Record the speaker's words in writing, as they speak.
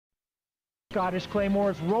Scottish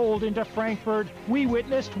Claymores rolled into Frankfurt, we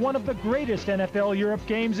witnessed one of the greatest NFL Europe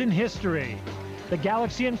games in history. The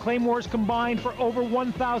Galaxy and Claymores combined for over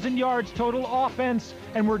 1,000 yards total offense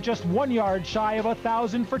and were just 1 yard shy of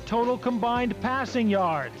 1,000 for total combined passing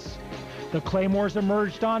yards. The Claymores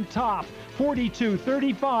emerged on top,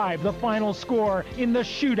 42-35 the final score in the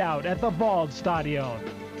shootout at the Waldstadion.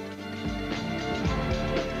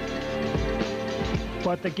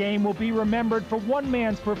 But the game will be remembered for one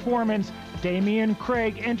man's performance. Damien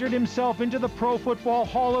Craig entered himself into the Pro Football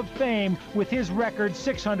Hall of Fame with his record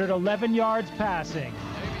 611 yards passing.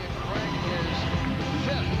 Damien Craig is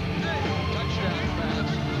fifth touchdown pass,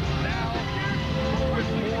 now with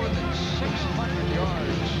more than 600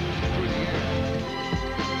 yards through the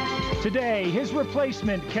air. Today, his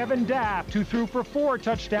replacement, Kevin Daft, who threw for 4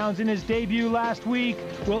 touchdowns in his debut last week,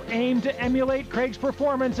 will aim to emulate Craig's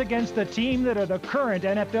performance against the team that are the current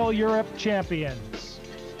NFL Europe champions.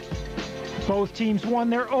 Both teams won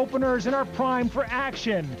their openers and are primed for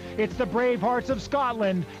action. It's the Bravehearts of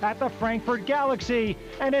Scotland at the Frankfurt Galaxy,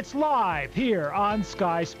 and it's live here on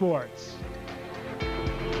Sky Sports.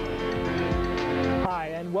 Hi,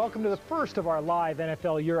 and welcome to the first of our live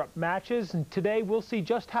NFL Europe matches, and today we'll see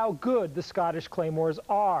just how good the Scottish Claymores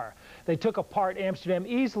are. They took apart Amsterdam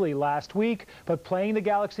easily last week, but playing the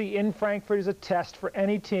Galaxy in Frankfurt is a test for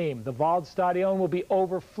any team. The Waldstadion will be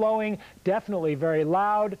overflowing, definitely very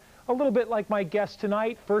loud. A little bit like my guest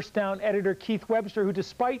tonight, First Down editor Keith Webster, who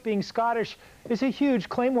despite being Scottish is a huge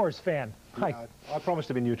Claymores fan. Hi. Yeah, I promise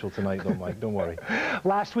to be neutral tonight though, Mike, don't worry.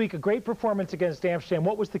 Last week, a great performance against Amsterdam.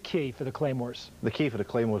 What was the key for the Claymores? The key for the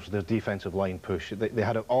Claymores was their defensive line push. They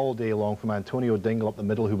had it all day long from Antonio Dingle up the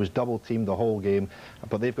middle, who was double-teamed the whole game.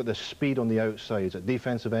 But they've got the speed on the outsides, at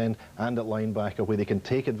defensive end and at linebacker, where they can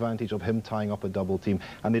take advantage of him tying up a double team.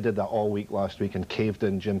 And they did that all week last week and caved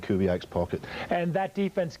in Jim Kubiak's pocket. And that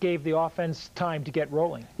defense gave the offense time to get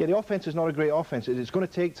rolling. Yeah, the offense is not a great offense. It's going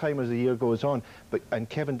to take time as the year goes on. And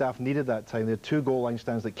Kevin Daft needed that time. They had 2 goal line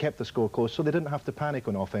stands that kept the score close, so they didn't have to panic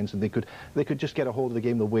on offense, and they could just get a hold of the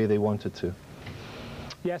game the way they wanted to.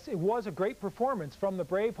 Yes, it was a great performance from the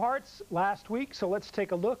Bravehearts last week, so let's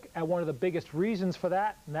take a look at one of the biggest reasons for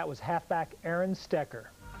that, and that was halfback Aaron Stecker.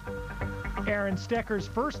 Aaron Stecker's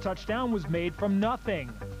first touchdown was made from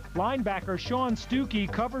nothing. Linebacker Sean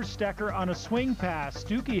Stuckey covers Stecker on a swing pass.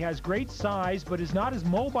 Stuckey has great size, but is not as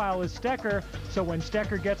mobile as Stecker, so when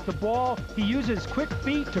Stecker gets the ball, he uses quick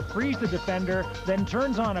feet to freeze the defender, then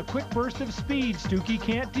turns on a quick burst of speed Stuckey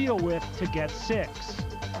can't deal with to get 6.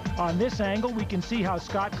 On this angle, we can see how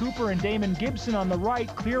Scott Cooper and Damon Gibson on the right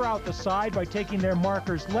clear out the side by taking their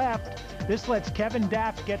markers left. This lets Kevin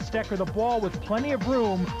Daft get Stecker the ball with plenty of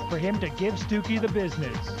room for him to give Stuckey the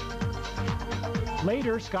business.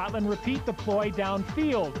 Later, Scotland repeat the ploy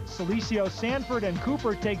downfield. Salicio Sanford and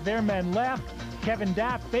Cooper take their men left. Kevin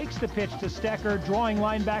Daft fakes the pitch to Stecker, drawing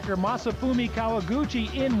linebacker Masafumi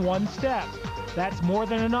Kawaguchi in 1 step. That's more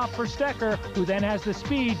than enough for Stecker, who then has the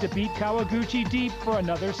speed to beat Kawaguchi deep for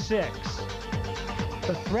another 6.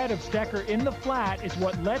 The threat of Stecker in the flat is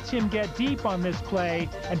what lets him get deep on this play,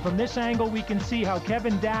 and from this angle we can see how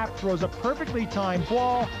Kevin Daft throws a perfectly timed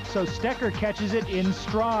ball, so Stecker catches it in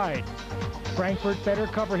stride. Frankfurt better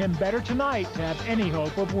cover him better tonight to have any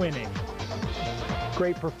hope of winning.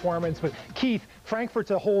 Great performance, but Keith,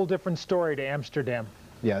 Frankfurt's a whole different story to Amsterdam.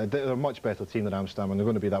 Yeah, they're a much better team than Amsterdam, and they're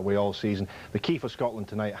going to be that way all season. The key for Scotland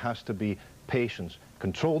tonight has to be patience.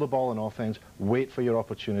 Control the ball in offense, wait for your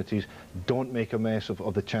opportunities, don't make a mess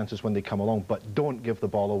of the chances when they come along, but don't give the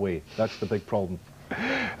ball away. That's the big problem.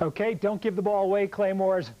 Okay, don't give the ball away,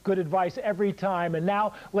 Claymores. Good advice every time. And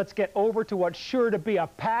now let's get over to what's sure to be a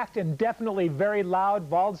packed and definitely very loud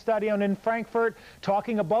Waldstadion in Frankfurt.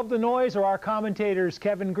 Talking above the noise are our commentators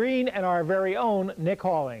Kevin Green and our very own Nick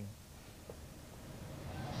Halling.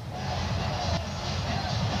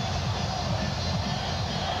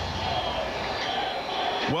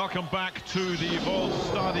 Welcome back to the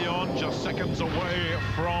Waldstadion, just seconds away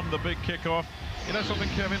from the big kickoff. You know something,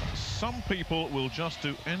 Kevin? Some people will just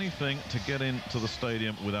do anything to get into the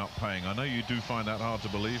stadium without paying. I know you do find that hard to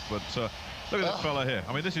believe, but look at that fella here.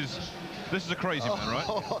 I mean, this is a crazy man,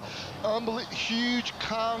 right? Unbelievable, huge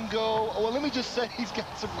Congo. Well, let me just say he's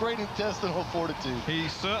got some great intestinal fortitude. He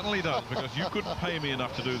certainly does, because you couldn't pay me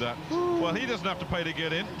enough to do that. Well, he doesn't have to pay to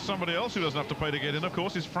get in. Somebody else who doesn't have to pay to get in, of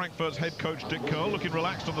course, is Frankfurt's head coach Dick Curl, looking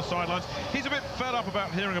relaxed on the sidelines. He's a bit fed up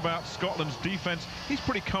about hearing about Scotland's defense. He's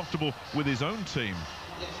pretty comfortable with his own team.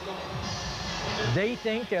 They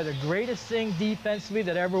think they're the greatest thing defensively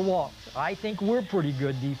that ever walked. I think we're pretty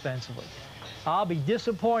good defensively. I'll be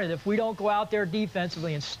disappointed if we don't go out there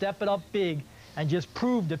defensively and step it up big and just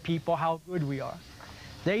prove to people how good we are.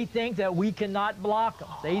 They think that we cannot block them.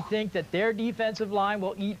 They think that their defensive line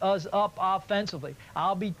will eat us up offensively.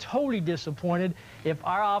 I'll be totally disappointed if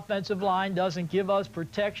our offensive line doesn't give us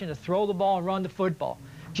protection to throw the ball and run the football.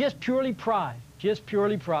 Just purely pride is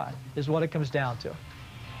what it comes down to.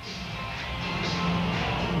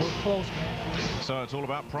 We're close, man. So it's all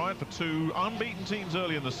about pride for two unbeaten teams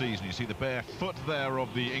early in the season. You see the bare foot there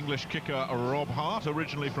of the English kicker Rob Hart,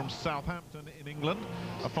 originally from Southampton in England.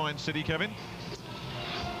 A fine city, Kevin.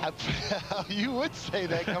 You would say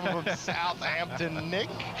that coming from Southampton, Nick.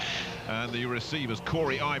 And the receivers,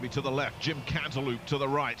 Corey Ivy to the left, Jim Cantaloupe to the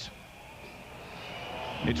right.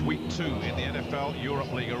 It's week 2 in the NFL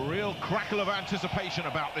Europe League. A real crackle of anticipation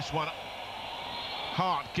about this one.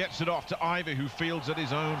 Hart gets it off to Ivy, who fields at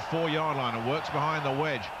his own 4-yard line and works behind the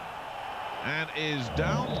wedge. And is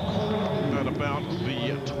down at about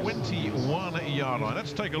the 21-yard line.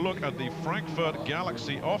 Let's take a look at the Frankfurt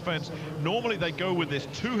Galaxy offense. Normally they go with this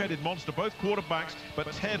two-headed monster, both quarterbacks,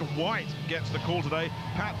 but Ted White gets the call today.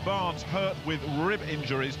 Pat Barnes hurt with rib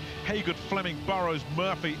injuries. Haygood, Fleming, Burrows,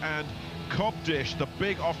 Murphy, and Cobdish, the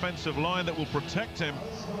big offensive line that will protect him.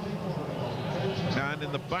 And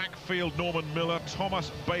in the backfield, Norman Miller,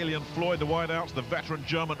 Thomas, Bailey, and Floyd, the wideouts, the veteran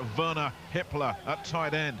German Werner Hippler at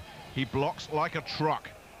tight end. He blocks like a truck.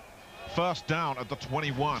 First down at the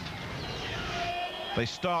 21. They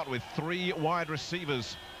start with 3 wide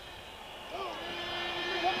receivers.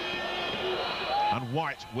 And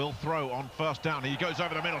White will throw on first down. He goes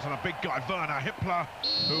over the middle to the big guy, Werner Hippler,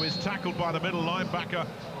 who is tackled by the middle linebacker,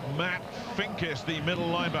 Matt Finkis, the middle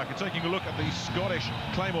linebacker. Taking a look at the Scottish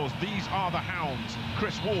Claymores, these are the Hounds.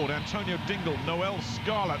 Chris Ward, Antonio Dingle, Noel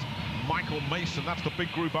Scarlett, Michael Mason, that's the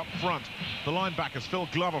big group up front. The linebackers, Phil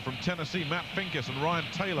Glover from Tennessee, Matt Finkis and Ryan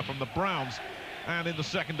Taylor from the Browns. And in the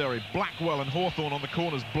secondary, Blackwell and Hawthorne on the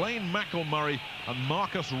corners, Blaine McElmurray and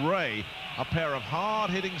Marcus Ray, a pair of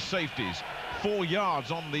hard-hitting safeties. 4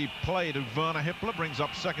 yards on the play to Werner Hippler, brings up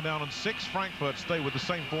 2nd down and 6. Frankfurt stay with the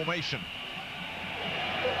same formation.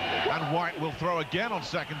 And White will throw again on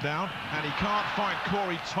 2nd down, and he can't find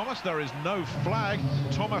Corey Thomas. There is no flag.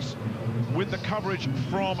 Thomas with the coverage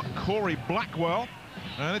from Corey Blackwell,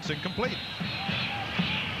 and it's incomplete.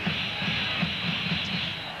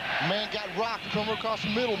 Man got rocked coming across the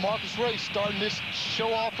middle. Marcus Ray starting this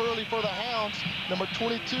show off early for the Hounds. Number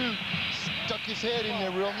 22 stuck his head in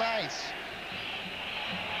there real nice.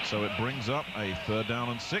 So it brings up a 3rd down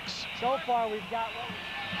and 6. So far we've got one.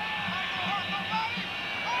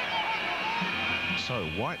 So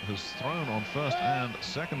White has thrown on 1st and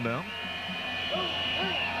 2nd down.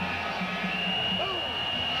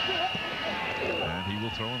 And he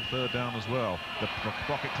will throw on 3rd down as well. The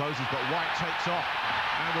pocket closes, but White takes off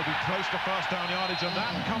and will be close to 1st down yardage, and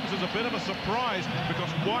that comes as a bit of a surprise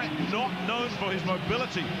because White not known for his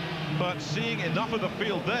mobility, but seeing enough of the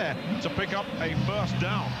field there to pick up a 1st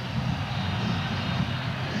down.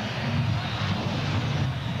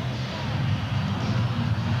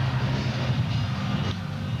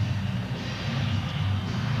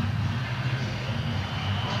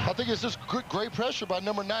 I think it's just great pressure by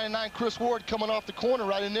number 99, Chris Ward, coming off the corner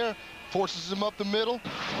right in there, forces him up the middle,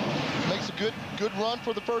 makes a good run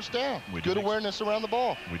for the 1st down. Good awareness around the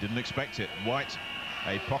ball. We didn't expect it. White,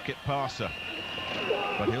 a pocket passer,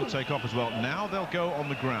 but he'll take off as well. Now they'll go on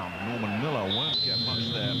the ground. Norman Miller won't get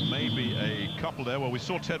much there, maybe a couple there. Well, we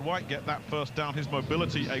saw Ted White get that 1st down. His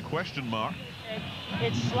mobility a question mark.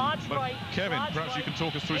 It slots but right. Kevin, perhaps you can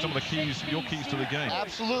talk us through some of the keys, your keys to the game.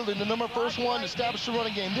 Absolutely. The first one, establish the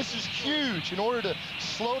running game. This is huge in order to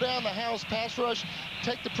slow down the Hounds' pass rush,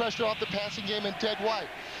 take the pressure off the passing game and Ted White.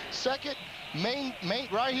 Second,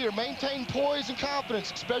 right here, maintain poise and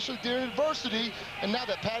confidence, especially during adversity. And now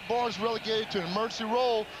that Pat Barnes relegated to an emergency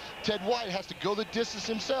role, Ted White has to go the distance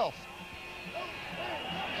himself.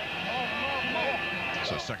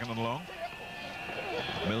 So 2nd and long.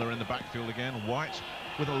 Miller in the backfield again. White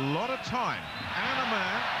with a lot of time and a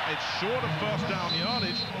man. It's short of 1st down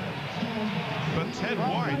yardage, but Ted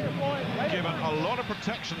White given a lot of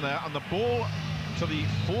protection there, and the ball to the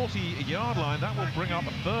 40-yard line. That will bring up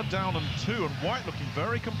a 3rd down and 2, and White looking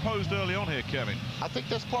very composed early on here, Kevin. I think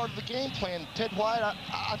that's part of the game plan. Ted White,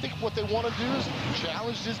 I think what they want to do is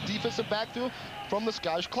challenge this defensive backfield from the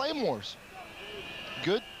Scottish Claymores.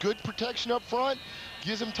 Good protection up front.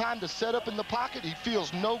 Gives him time to set up in the pocket. He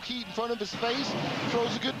feels no heat in front of his face.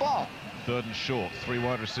 Throws a good ball. 3rd and short, 3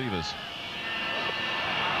 wide receivers.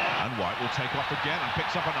 And And White will take off again and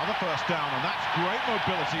picks up another first down, and that's great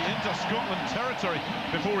mobility into Scotland territory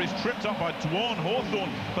before he's tripped up by Dwan Hawthorne.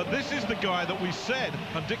 But this is the guy that we said,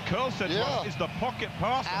 and Dick Curl said to us, is the pocket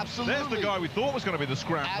passer. Absolutely. There's the guy we thought was going to be the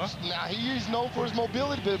scrambler. Now, he's known for his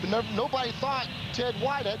mobility, but nobody thought Ted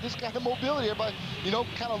White had this kind of mobility. Everybody, you know,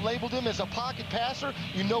 kind of labeled him as a pocket passer.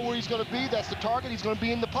 You know where he's going to be. That's the target. He's going to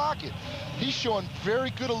be in the pocket. He's showing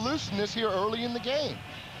very good elusiveness here early in the game.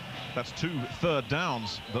 That's 2 third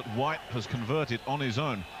downs that White has converted on his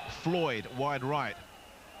own. Floyd wide right.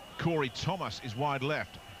 Corey Thomas is wide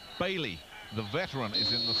left. Bailey, the veteran,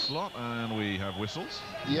 is in the slot, and we have whistles.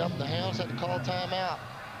 Yep, the Hounds had to call timeout.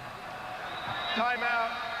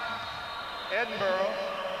 Timeout, Edinburgh.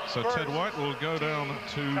 So Ted White will go down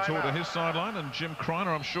to talk to his sideline, and Jim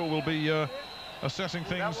Kreiner, I'm sure, will be assessing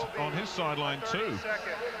things on his sideline too.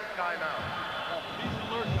 30-second timeout. He's an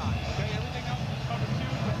alert guy, okay? Everything else is cover 2,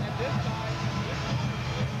 and this guy...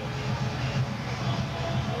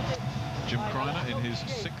 Jim Kreiner in his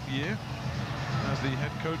 6th year as the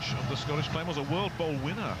head coach of the Scottish Claymores, a World Bowl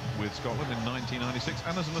winner with Scotland in 1996,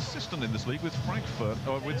 and as an assistant in this league with Frankfurt,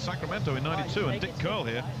 or with Sacramento in 92, and Dick Curl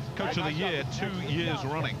here, coach of the year 2 years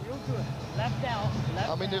running. Left out.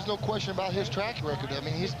 I mean, there's no question about his track record. I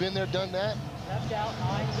mean, he's been there, done that. Left out,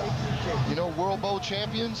 9-6. You know, World Bowl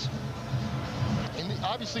champions. And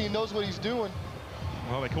obviously he knows what he's doing.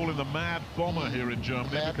 Well, they call him the Mad Bomber here in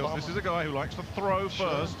Germany, Mad because Bomber. this is a guy who likes to throw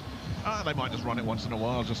first. They might just run it once in a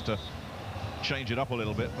while just to change it up a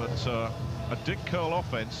little bit, but a Dick Curl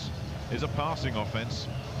offense is a passing offense.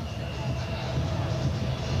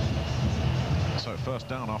 So first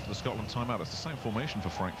down after the Scotland timeout. It's the same formation for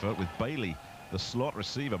Frankfurt, with Bailey, the slot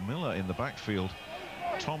receiver, Miller in the backfield,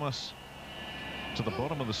 Thomas to the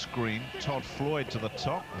bottom of the screen, Todd Floyd to the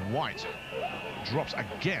top, White drops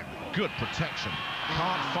again. Good protection.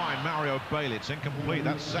 Can't find Mario Bailey. It's incomplete.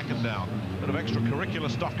 That's second down. Bit of extracurricular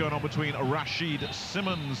stuff going on between Rashid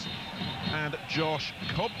Simmons and Josh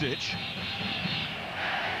Cobditch.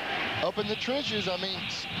 Up in the trenches, I mean,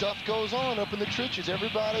 stuff goes on up in the trenches.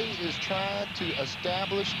 Everybody is trying to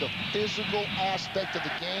establish the physical aspect of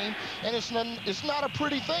the game, and it's not a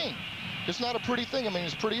pretty thing. It's not a pretty thing. I mean,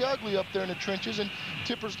 it's pretty ugly up there in the trenches, and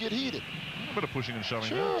tippers get heated. A bit of pushing and shoving.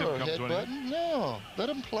 Sure, Didn't come to anything. No, let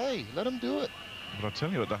them play. Let them do it. But I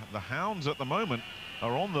tell you, the Hounds at the moment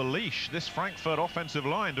are on the leash. This Frankfurt offensive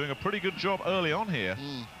line doing a pretty good job early on here.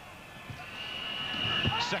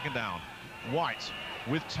 Second down. White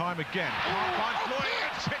with time again. Can't find Floyd.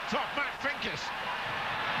 It's picked off Matt Finkes.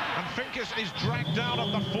 And Finkes is dragged down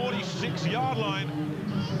at the 46-yard line.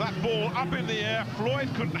 That ball up in the air. Floyd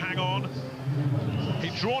couldn't hang on.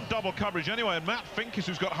 He'd drawn double coverage anyway, and Matt Finkes,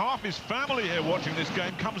 who's got half his family here watching this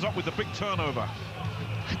game, comes up with the big turnover.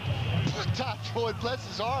 Todd Floyd, bless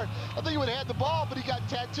his heart. I think he would have had the ball, but he got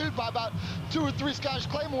tattooed by about 2 or 3 Scottish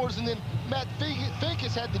Claymores, and then Matt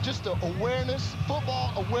Finkes had just the awareness,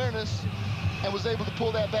 football awareness, and was able to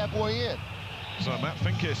pull that bad boy in. So Matt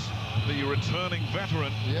Finkes, the returning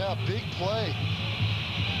veteran. Yeah, big play.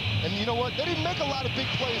 And you know what? They didn't make a lot of big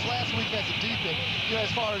plays last week as a defense, you know,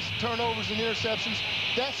 as far as turnovers and interceptions.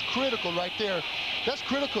 That's critical right there. That's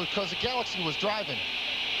critical because the Galaxy was driving.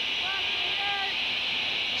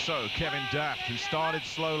 So Kevin Daft, who started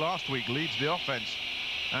slow last week, leads the offense.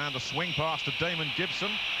 And the swing pass to Damon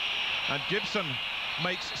Gibson. And Gibson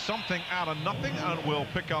makes something out of nothing and will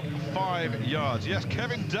pick up 5 yards. Yes,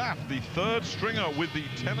 Kevin Daft, the third stringer with the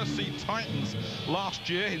Tennessee Titans last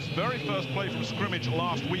year. His very first play from scrimmage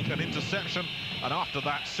last week, an interception, and after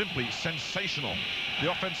that, simply sensational. The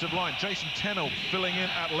offensive line, Jason Tennell filling in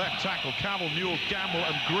at left tackle, Cavill, Newell, Gamble,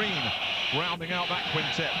 and Green rounding out that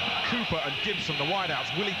quintet. Cooper and Gibson, the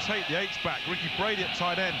wideouts, Willie Tate, the H-back, Ricky Brady at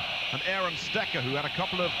tight end, and Aaron Stecker, who had a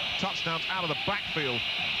couple of touchdowns out of the backfield,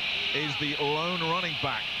 is the lone running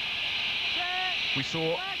back. We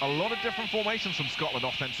saw a lot of different formations from Scotland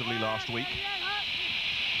offensively last week.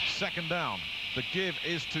 Second down. The give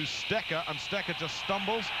is to Stecker, and Stecker just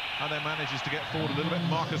stumbles and then manages to get forward a little bit.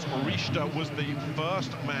 Marcus Richter was the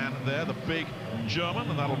first man there, the big German,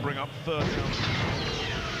 and that'll bring up third down.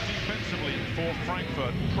 Defensively for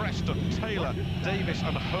Frankfurt, Preston, Taylor, Davis,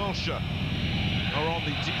 and Herlscher are on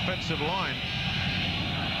the defensive line.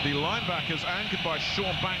 The linebackers anchored by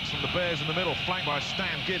Sean Banks from the Bears in the middle, flanked by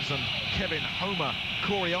Stan Gibbs and Kevin Homer,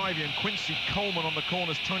 Corey Ivey and Quincy Coleman on the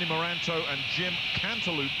corners, Tony Moranto and Jim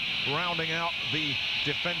Cantaloupe rounding out the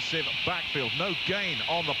defensive backfield. No gain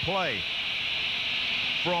on the play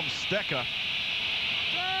from Stecker.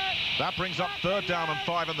 That brings up third down and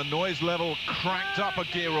 5, and the noise level cranked up a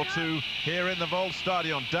gear or two here in the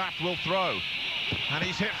Volksstadion. Daft will throw, and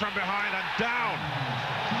he's hit from behind and down.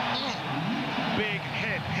 Big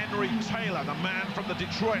hit. Henry Taylor, the man from the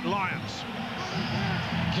Detroit Lions.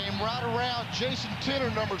 Came right around. Jason Tenner,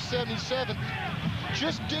 number 77,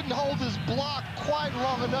 just didn't hold his block quite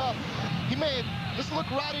long enough. He may have, let's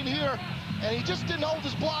look right in here, and he just didn't hold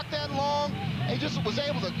his block that long, and he just was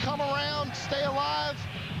able to come around, stay alive.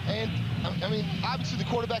 And, I mean, obviously the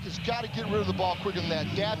quarterback has got to get rid of the ball quicker than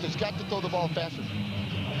that. Dad has got to throw the ball faster.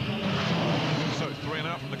 So 3 and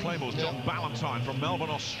out from the Claymores. Yep. John Ballantyne from Melbourne,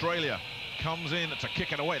 Australia, comes in to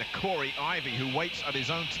kick it away to Corey Ivey, who waits at his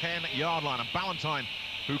own 10-yard line. And Ballantyne,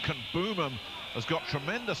 who can boom him, has got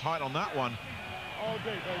tremendous height on that one.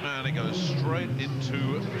 And it goes straight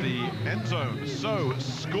into the end zone. So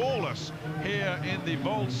scoreless here in the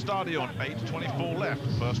Waldstadion. 8:24 left.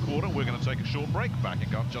 First quarter. We're going to take a short break. Back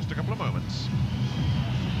in just a couple of moments.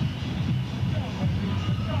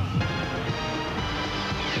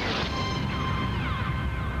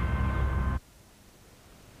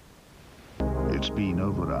 It's been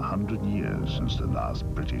over 100 years since the last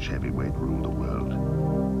British heavyweight ruled the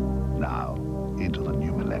world. Now, into the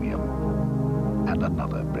new millennium, and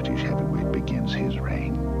another British heavyweight begins his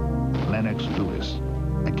reign. Lennox Lewis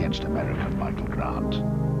against American Michael Grant.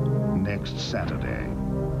 Next Saturday,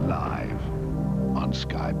 live on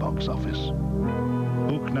Sky Box Office.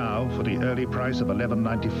 Book now for the early price of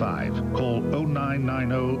 $11.95. Call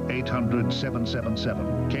 0990 800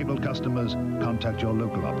 777. Cable customers, contact your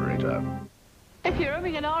local operator. If you're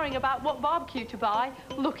umming and ahhing about what barbecue to buy,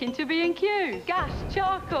 look into B&Q. Gas,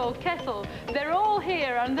 charcoal, kettle, they're all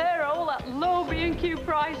here and they're all at low B&Q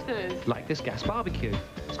prices. Like this gas barbecue.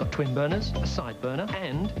 It's got twin burners, a side burner,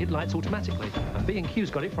 and it lights automatically. And B&Q's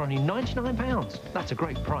got it for only £99. That's a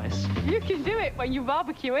great price. You can do it when you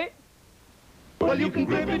barbecue it. Well, you can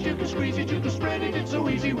grip it, you can squeeze it, you can spread it. It's so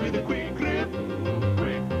easy with a quick grip.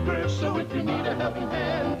 Quick grip. So if you need a helping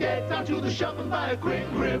hand, get down to the shop and buy a quick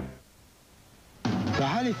grip. The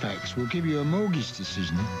Halifax will give you a mortgage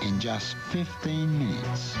decision in just 15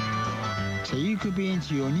 minutes. So you could be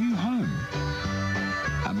into your new home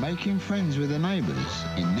and making friends with the neighbours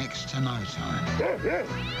in next to no time.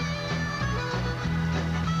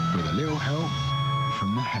 With a little help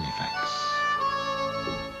from the Halifax.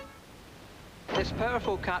 This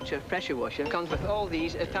powerful capture pressure washer comes with all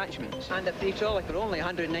these attachments, and a free trolley for only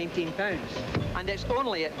 £119. And it's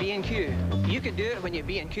only at B&Q. You can do it when you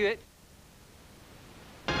B&Q it.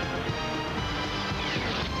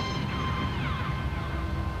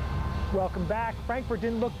 Welcome back. Frankfurt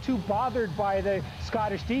didn't look too bothered by the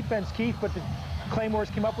Scottish defense, Keith, but the Claymores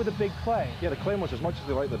came up with a big play. Yeah, the Claymores, as much as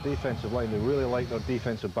they like their defensive line, they really like their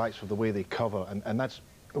defensive backs for the way they cover, and that's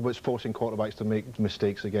what's forcing quarterbacks to make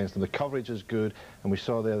mistakes against them. The coverage is good, and we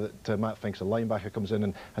saw there that Matt Finks, a linebacker, comes in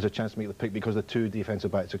and has a chance to make the pick because the two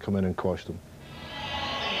defensive backs have come in and quashed them.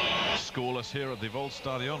 Scoreless here at the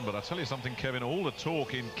Waldstadion, but I tell you something, Kevin, all the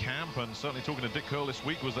talk in camp and certainly talking to Dick Curl this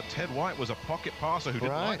week was that Ted White was a pocket passer who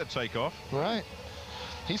didn't like to take off. Right.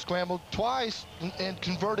 He scrambled twice and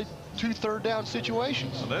converted 2 third-down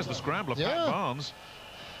situations. And there's the scrambler, Pat Barnes.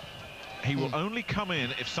 He will only come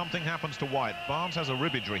in if something happens to White. Barnes has a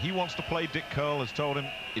rib injury. He wants to play. Dick Curl has told him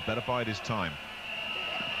he'd better bide his time.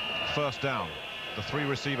 First down. The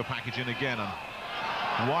 3-receiver package in again,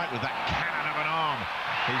 and White with that cannon of an arm.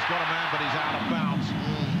 He's got a man, but he's out of bounds.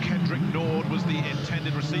 Kendrick Nord was the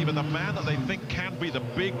intended receiver. The man that they think can be the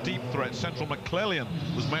big deep threat, Central McClellan,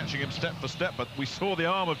 was matching him step for step, but we saw the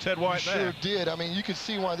arm of Ted White there. Sure did. I mean, you can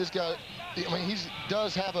see why this guy, I mean, he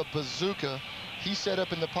does have a bazooka. He set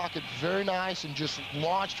up in the pocket very nice and just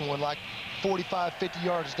launched one like 45, 50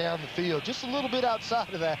 yards down the field. Just a little bit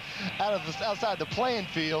outside of that, outside the playing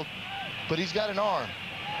field, but he's got an arm.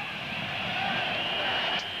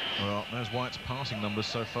 Well, there's White's passing numbers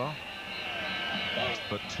so far.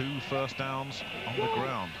 But 2 first downs on the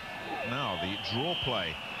ground. Now the draw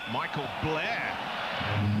play. Michael Blair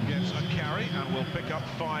gets a carry and will pick up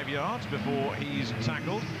 5 yards before he's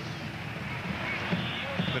tackled.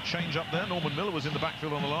 The change up there. Norman Miller was in the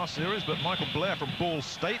backfield on the last series, but Michael Blair from Ball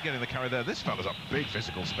State getting the carry there. This fella's a big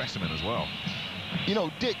physical specimen as well. You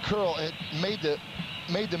know, Dick Curl had made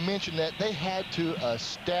the mention that they had to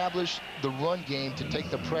establish the run game to take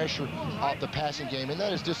the pressure off the passing game, and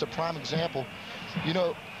that is just a prime example. You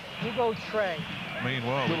know, you go Trey.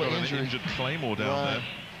 Meanwhile, we've got an injured Claymore down there.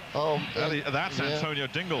 Oh, that's Antonio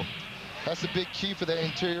Dingle. That's the big key for that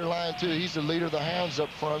interior line, too. He's the leader of the Hounds up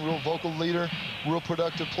front, real vocal leader, real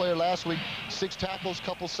productive player last week. 6 tackles,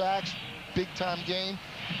 couple sacks, big-time game.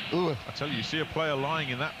 Ooh. I tell you, you see a player lying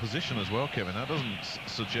in that position as well, Kevin. That doesn't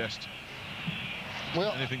suggest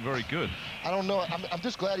anything very good. I don't know. I'm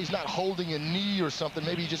just glad he's not holding a knee or something.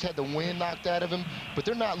 Maybe he just had the wind knocked out of him. But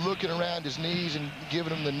they're not looking around his knees and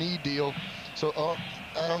giving him the knee deal. So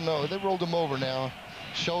I don't know. They rolled him over now.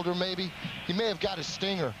 Shoulder, maybe. He may have got a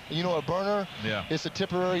stinger. You know, a burner? Yeah. It's a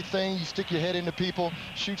temporary thing. You stick your head into people,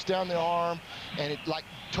 shoots down their arm, and it, like,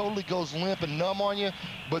 totally goes limp and numb on you,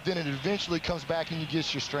 but then it eventually comes back and you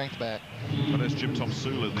get your strength back. But there's Jim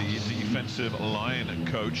Tomsula, the defensive line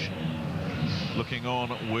coach, looking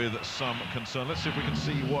on with some concern. Let's see if we can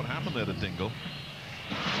see what happened there to Dingle.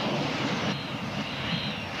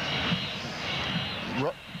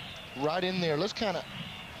 Right in there. Let's kind of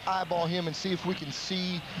eyeball him and see if we can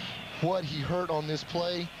see what he hurt on this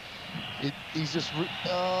play. He's just,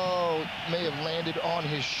 may have landed on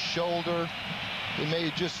his shoulder. He may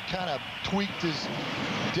have just kind of tweaked his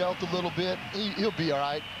delt a little bit. He'll be all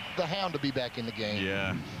right. The Hound will be back in the game.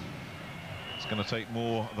 Yeah. It's going to take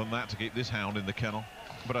more than that to keep this Hound in the kennel.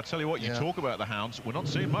 But I tell you what, you talk about the Hounds. We're not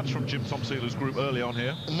seeing much from Jim Tomsula's group early on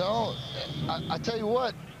here. No, I tell you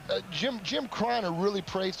what, Jim Kreiner really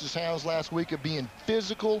praised his Hounds last week of being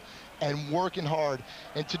physical and working hard.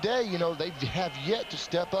 And today, you know, they have yet to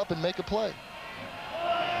step up and make a play.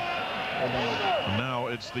 Now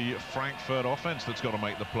it's the Frankfurt offense that's got to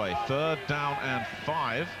make the play. 3rd down and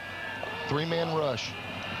 5. 3-man rush.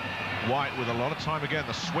 White with a lot of time again.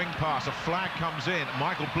 The swing pass, a flag comes in.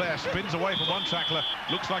 Michael Blair spins away from one tackler.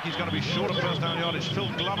 Looks like he's going to be short of first down yardage. Phil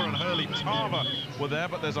Glover and Hurley Tarver were there,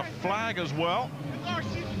 but there's a flag as well.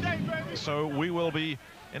 So we will be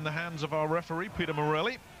in the hands of our referee, Peter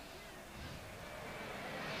Morelli.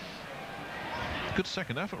 Good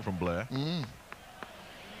second effort from Blair. And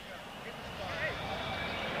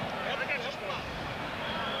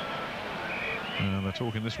they're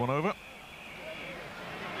talking this one over.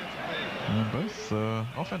 And both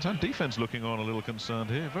offense and defense looking on a little concerned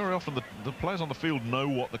here. Very often the players on the field know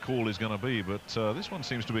what the call is going to be, but this one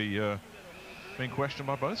seems to be being questioned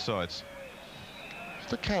by both sides.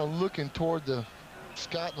 They're kind of looking toward the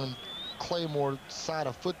Scotland Claymore side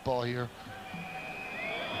of football here.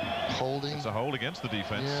 Holding. It's a hold against the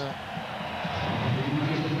defense. Yeah.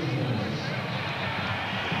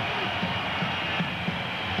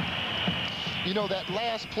 You know, that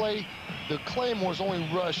last play, the Claymores only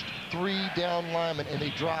rushed 3 down linemen, and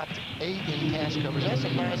they dropped 8 in pass coverage. That's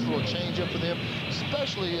a nice little change up for them,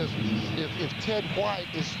 especially if Ted White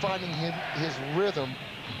is finding his rhythm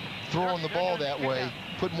throwing the ball that way,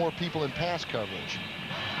 put more people in pass coverage.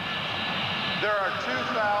 There are 2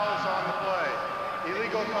 fouls on the play.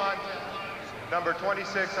 Illegal contact, number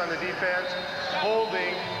 26 on the defense,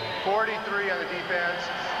 holding 43 on the defense.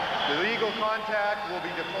 The legal contact will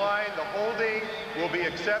be declined. The holding will be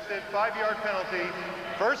accepted. 5-yard penalty.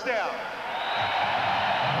 First down.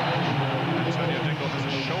 Antonio Dingle has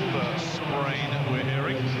a shoulder sprain, we're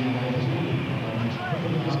hearing.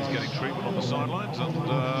 He's getting treatment on the sidelines, and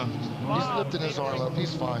he's lifting his arm up.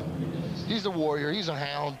 He's fine. He's a warrior. He's a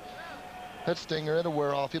Hound. That stinger, it'll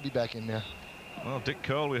wear off. He'll be back in there. Well, Dick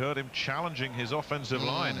Curl, we heard him challenging his offensive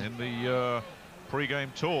line in the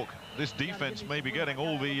pre-game talk. This defense may be getting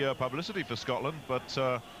all the publicity for Scotland, but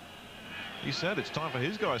he said it's time for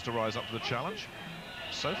his guys to rise up to the challenge.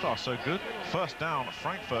 So far, so good. First down,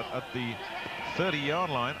 Frankfurt at the 30-yard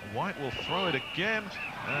line. White will throw it again,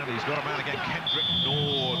 and he's got a man again. Kendrick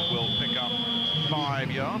Nord will pick up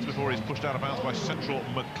 5 yards before he's pushed out of bounds by Central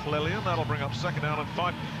McClellan. That'll bring up 2nd down and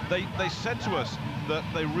 5. They said to us that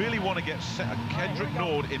they really want to get Kendrick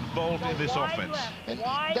Nord involved in this offense. And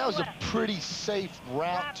that was a pretty safe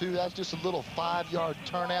route, too. That's just a little 5-yard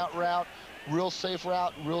turnout route. Real safe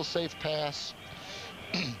route, real safe pass.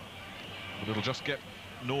 But it'll just get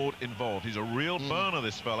Nord involved. He's a real burner,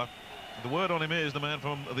 this fella. The word on him is, the man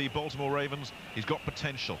from the Baltimore Ravens, he's got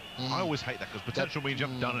potential. I always hate that, because potential means you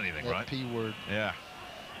haven't done anything, right? P word. Yeah.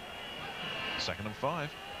 2nd and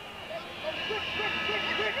 5.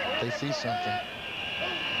 They see something.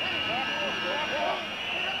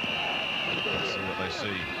 Let's see what they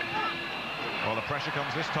see. Well, the pressure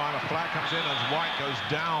comes this time. A flag comes in as White goes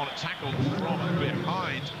down, tackled from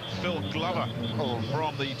behind. Phil Glover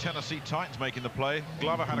from the Tennessee Titans making the play.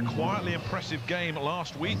 Glover had a quietly impressive game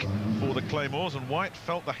last week for the Claymores, and White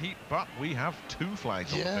felt the heat, but we have 2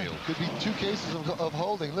 flags on the field. Could be 2 cases of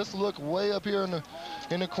holding. Let's look way up here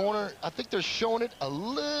in the corner. I think they're showing it a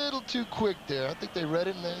little too quick there. I think they read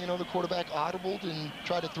it, and then, you know, the quarterback audibled and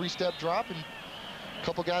tried a 3-step drop, and a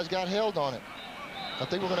couple guys got held on it. I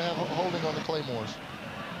think we're going to have holding on the Claymores.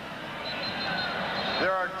 There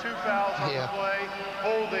are 2 fouls on the play.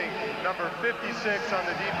 Holding, number 56 on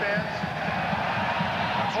the defense.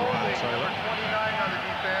 That's holding, Taylor. number 29 on the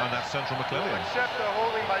defense. And that's Central McClellan. Accept the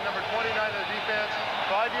holding by number 29 on the defense.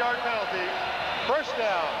 5-yard penalty. First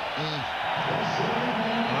down. Well,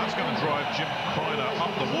 that's going to drive Jim Kreiner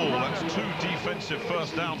up the wall. That's 2 defensive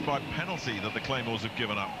first downs by penalty that the Claymores have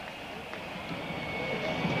given up.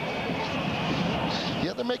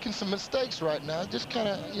 Yeah, they're making some mistakes right now. It just kind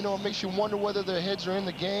of, you know, it makes you wonder whether their heads are in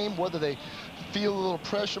the game, whether they feel a little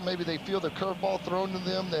pressure. Maybe they feel the curveball thrown to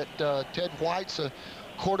them, that Ted White's a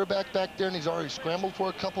quarterback back there, and he's already scrambled for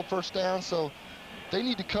a couple first downs. So they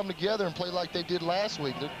need to come together and play like they did last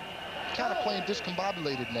week. They're kind of playing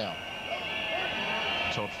discombobulated now.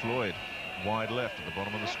 Todd Floyd, wide left at the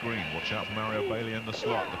bottom of the screen. Watch out for Mario Bailey in the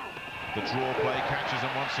slot. The draw play catches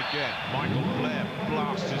him once again. Michael Blair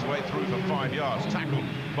blasts his way through for 5 yards. Tackled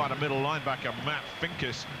by the middle linebacker, Matt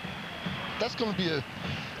Finkes. That's going to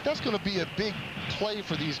be a big play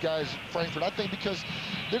for these guys, Frankfurt, I think, because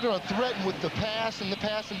they're going to threaten with the pass and the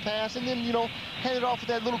pass and pass, and then, you know, hand it off with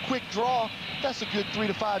that little quick draw. That's a good 3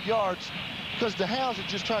 to 5 yards, because the Hounds are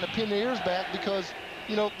just trying to pin their ears back because,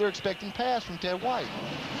 you know, they're expecting pass from Ted White.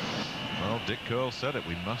 Well, Dick Curl said it.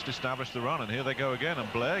 We must establish the run, and here they go again.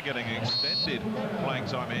 And Blair getting extended playing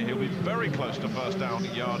time here. He'll be very close to first down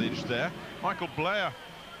yardage there. Michael Blair,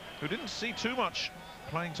 who didn't see too much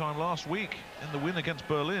playing time last week in the win against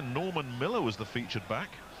Berlin. Norman Miller was the featured back.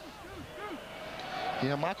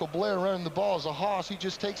 Yeah, Michael Blair running the ball as a hoss. He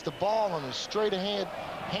just takes the ball on a straight ahead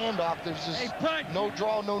handoff. There's just no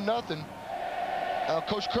draw, no nothing.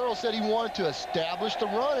 Coach Curl said he wanted to establish the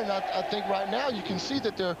run, and I think right now you can see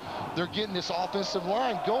that they're getting this offensive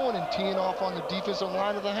line going and teeing off on the defensive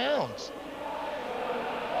line of the Hounds.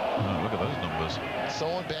 Oh, look at those numbers.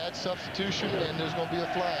 Someone bad substitution, and there's going to be a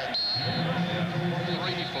flag.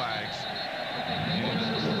 3 flags in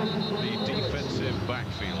the defensive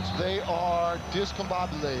backfield. They are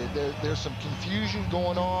discombobulated. There's some confusion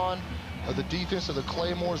going on. The defense of the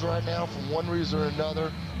Claymores right now, from one reason or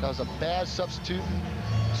another. That was a bad substitution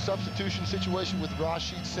situation with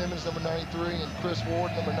Rashid Simmons, number 93, and Chris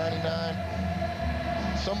Ward, number 99.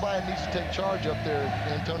 Somebody needs to take charge up there.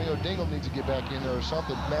 Antonio Dingle needs to get back in there or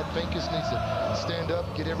something. Matt Finkes needs to stand up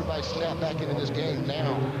and get everybody snapped back into this game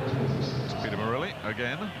now. It's Peter Murilli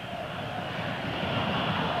again.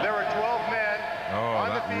 There were 12 men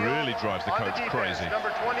on the field. Really drives the coach crazy.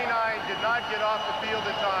 Number 29 did not get off the field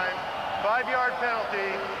in time. 5-yard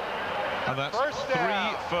penalty. And that's 3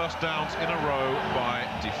 first downs in a row by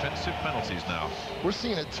defensive penalties now. We're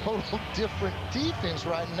seeing a total different defense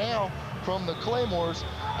right now from the Claymores.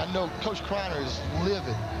 I know Coach Kreiner is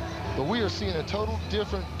livid, but we are seeing a total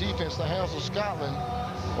different defense. The Hounds of Scotland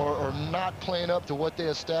are not playing up to what they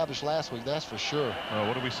established last week, that's for sure.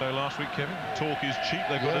 What did we say last week, Kevin? Talk is cheap,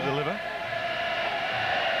 they've got to deliver.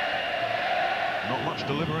 Not much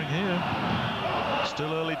delivering here.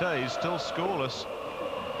 Still early days, still scoreless.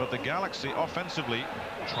 But the Galaxy offensively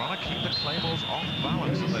trying to keep the Claymores off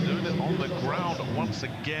balance, and they're doing it on the ground once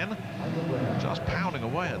again. Just pounding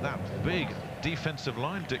away at that big defensive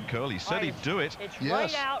line, Dick Curl. He said he'd do it. It's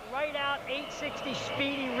right out, 860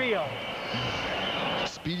 Speedy Rio.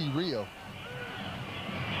 Speedy Rio.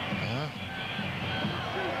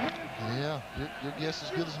 Yeah, your guess is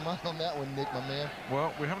as good as mine on that one, Nick, my man.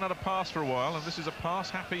 Well, we haven't had a pass for a while, and this is a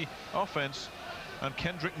pass-happy offense. And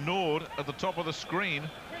Kendrick Nord at the top of the screen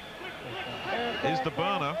is the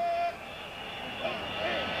burner.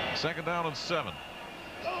 2nd down and 7.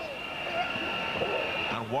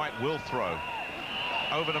 And White will throw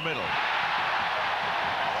over the middle.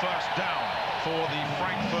 First down for the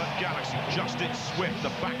Frankfurt Galaxy. Justin Swift,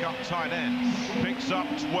 the backup tight end, picks up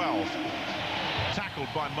 12. Tackled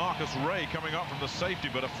by Marcus Ray coming up from the safety,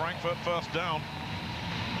 but a Frankfurt first down.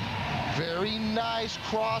 Very nice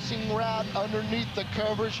crossing route underneath the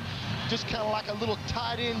coverage. Just kind of like a little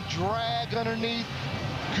tight end drag underneath.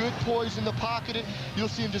 Good poise in the pocket. You'll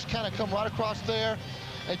see him just kind of come right across there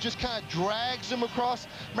and just kind of drags him across.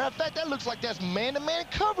 Matter of fact, that looks like that's man-to-man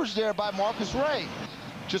coverage there by Marcus Ray.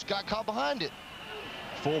 Just got caught behind it.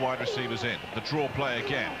 4 wide receivers in. The draw play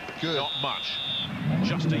again. Good. Not much.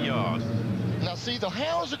 Just a yard. Now, see, the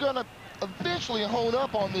Hounds are going to eventually hone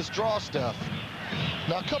up on this draw stuff.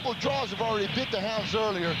 Now, a couple of draws have already bit the Hounds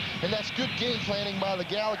earlier, and that's good game planning by the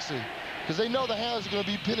Galaxy, because they know the Hounds are going to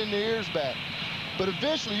be pinning their ears back. But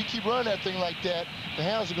eventually, you keep running that thing like that, the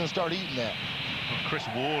Hounds are going to start eating that. Well, Chris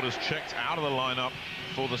Ward has checked out of the lineup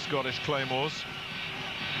for the Scottish Claymores.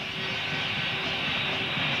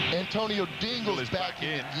 Antonio Dingle is back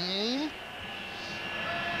in the game.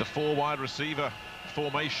 The 4 wide receiver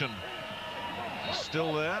formation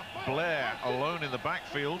still there. Blair alone in the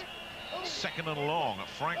backfield. 2nd and long at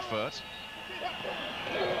Frankfurt.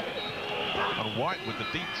 And White with the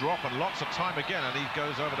deep drop and lots of time again, and he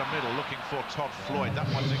goes over the middle looking for Todd Floyd.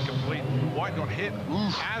 That one's incomplete. White got hit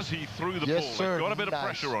as he threw the ball. Sir. Got a bit of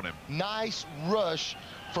pressure on him. Nice rush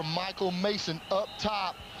from Michael Mason up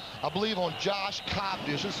top, I believe on Josh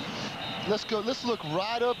Cobdish. Let's look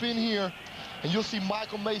right up in here, and you'll see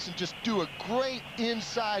Michael Mason just do a great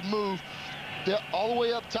inside move. All the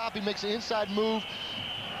way up top, he makes an inside move.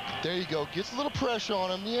 There you go, gets a little pressure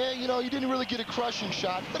on him. Yeah, you know, he didn't really get a crushing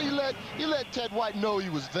shot, but he let Ted White know he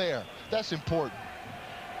was there. That's important.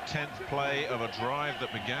 10th play of a drive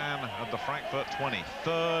that began at the Frankfurt 20.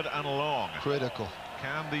 3rd and long. Critical.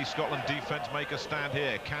 Can the Scotland defense make a stand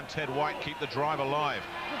here? Can Ted White keep the drive alive?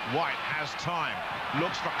 White has time.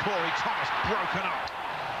 Looks for Corey Thomas, broken up.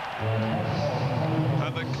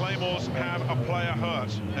 And the Claymores have a player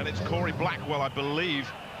hurt, and it's Corey Blackwell, I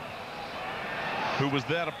believe, who was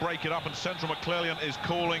there to break it up, and Central McClellan is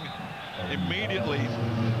calling immediately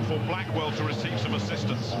for Blackwell to receive some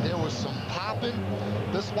assistance. There was some popping.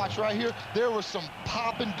 Let's watch right here. There was some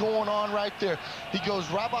popping going on right there. He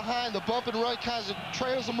goes right behind the bump and run, kind of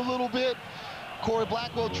trails him a little bit. Corey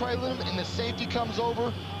Blackwell trailing him, and the safety comes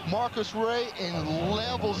over, Marcus Ray, and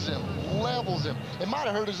levels him. It might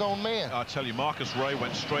have hurt his own man. I tell you, Marcus Ray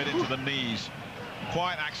went straight into the knees.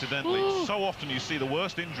 Quite accidentally. So often you see the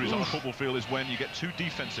worst injuries on a football field is when you get two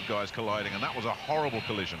defensive guys colliding, and that was a horrible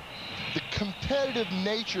collision. The competitive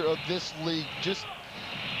nature of this league, just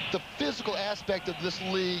the physical aspect of this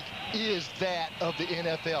league is that of the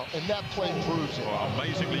NFL, and that play proves it. Well,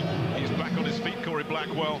 amazingly, he's back on his feet, Corey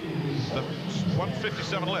Blackwell. The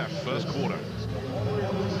 1:57 left, first quarter.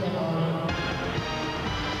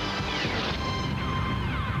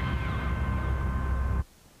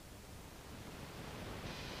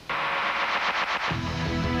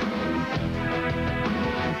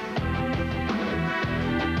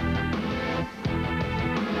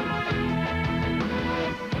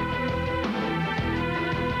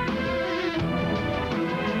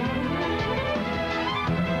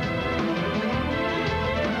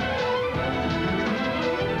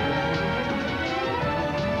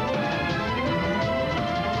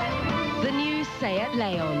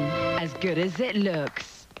 As good as it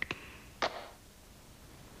looks.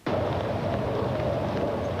 The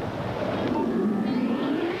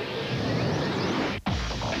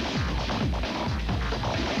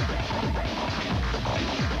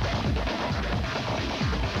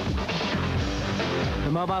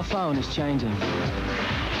mobile phone is changing.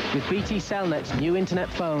 With BT Cellnet's new internet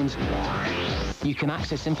phones, you can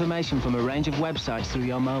access information from a range of websites through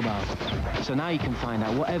your mobile. So now you can find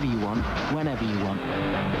out whatever you want, whenever you want.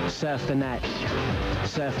 Surf the net.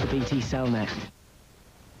 Surf the BT Cellnet.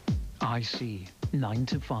 I see 9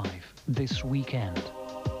 to 5 this weekend.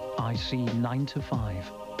 I see 9 to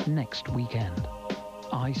 5 next weekend.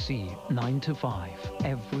 I see 9 to 5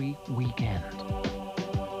 every weekend.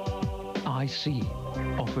 I see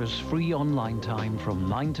offers free online time from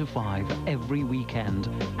 9 to 5 every weekend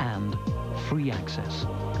and free access.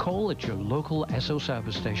 Call at your local Esso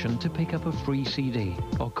service station to pick up a free CD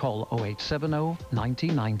or call 0870 90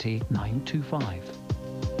 90 925.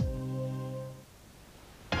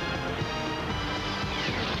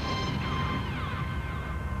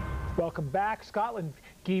 Welcome back. Scotland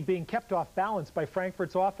being kept off balance by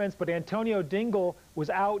Frankfurt's offense, but Antonio Dingle was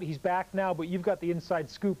out. He's back now, but you've got the inside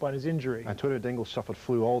scoop on his injury. Antonio Dingle suffered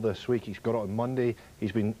flu all this week. He's got it on Monday.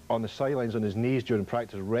 He's been on the sidelines on his knees during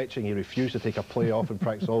practice, retching. He refused to take a play off in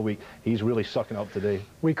practice all week. He's really sucking up today.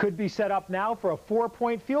 We could be set up now for a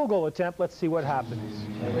 4-point field goal attempt. Let's see what happens.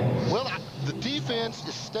 Well, the defense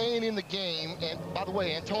is staying in the game, and by the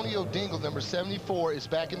way, Antonio Dingle, number 74, is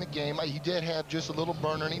back in the game. He did have just a little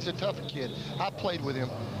burner, and he's a tougher kid. I played with him,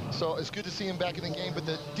 so it's good to see him back in the game. But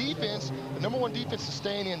the defense, the number one defense is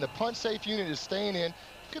staying in. The punt-safe unit is staying in.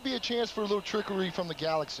 Could be a chance for a little trickery from the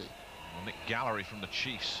Galaxy. Well, Nick Gallery from the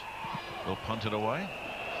Chiefs will punt it away.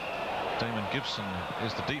 Damon Gibson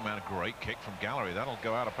is the deep man. A great kick from Gallery. That'll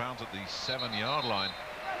go out of bounds at the 7-yard line.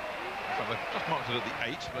 They've just marked it at the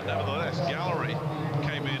 8, but nevertheless, Gallery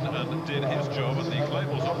came in and did his job, and the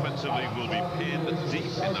Claymores offensively will be pinned deep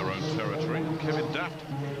in their own territory. Kevin Daft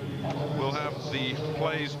will have the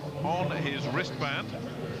plays on his wristband,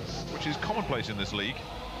 which is commonplace in this league.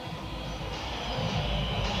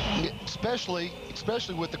 Especially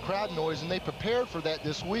with the crowd noise, and they prepared for that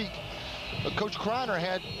this week. Coach Kreiner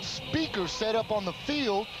had speakers set up on the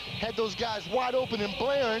field, had those guys wide open and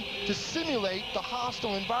blaring to simulate the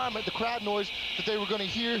hostile environment, the crowd noise that they were going to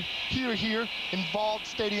hear in Vald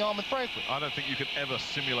Stadium in Frankfurt. I don't think you could ever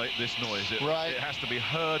simulate this noise. It has to be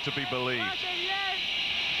heard to be believed.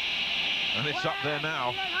 And it's up there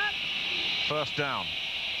now. First down.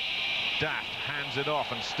 Daft hands it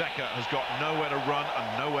off, and Stecker has got nowhere to run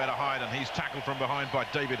and nowhere to hide, and he's tackled from behind by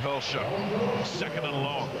David Hurlscher. 2nd and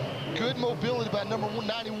long. Good mobility by number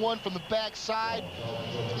 91 from the backside.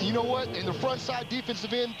 You know what? In the front side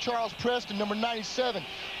defensive end, Charles Preston, number 97,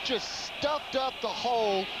 just stuffed up the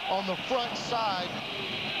hole on the front side.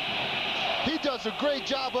 He does a great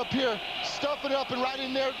job up here, stuffing it up and right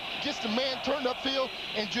in there, gets the man turned upfield,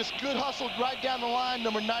 and just good hustle right down the line.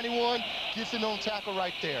 Number 91 gets in on tackle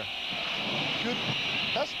right there. Good.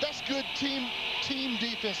 That's good team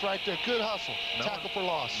defense right there. Good hustle. Tackle for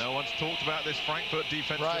loss. No one's talked about this Frankfurt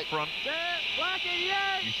defensive front.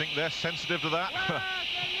 You think they're sensitive to that?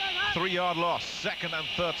 3-yard loss, 2nd and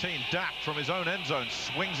 13. Daft from his own end zone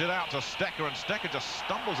swings it out to Stecker, and Stecker just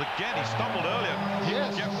stumbles again. He stumbled earlier.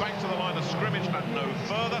 Yes. Get back to the line of scrimmage and no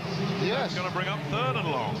further. Yes. That's going to bring up 3rd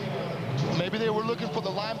and long. Maybe they were looking for the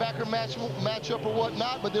linebacker matchup or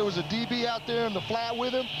whatnot, but there was a DB out there in the flat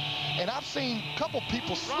with him. And I've seen a couple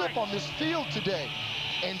people slip on this field today.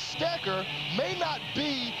 And Stecker may not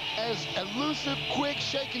be as elusive, quick,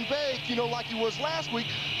 shake and bake, you know, like he was last week,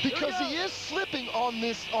 because he is slipping on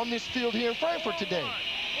this field here in Frankfurt today.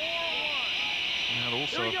 And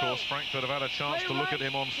also, of course, Frankfurt have had a chance to look at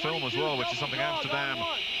him on film as well, which is something Amsterdam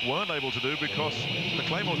weren't able to do because the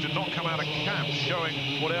Claymores did not come out of camp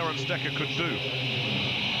showing what Aaron Stecker could do.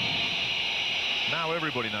 Now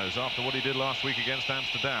everybody knows after what he did last week against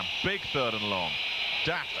Amsterdam. Big 3rd and long.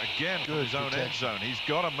 Daft again from his own end zone. He's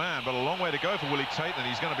got a man, but a long way to go for Willie Tate, and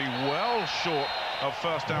he's going to be well short of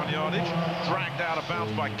 1st down yardage. Dragged out of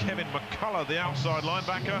bounds by Kevin McCullough, the outside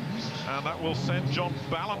linebacker, and that will send John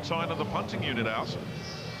Ballantyne of the punting unit out.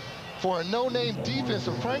 For a no-name defense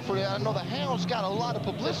of Frankfurt, I know the Hounds got a lot of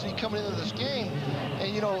publicity coming into this game,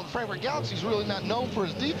 and you know, the Frankfurt Galaxy's really not known for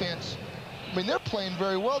his defense. I mean, they're playing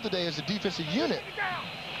very well today as a defensive unit.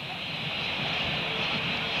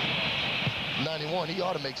 91, he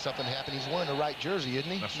ought to make something happen. He's wearing the right jersey,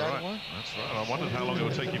 isn't he? That's 91? right. That's right. I wondered how long it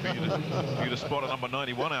would take you for you to spot a number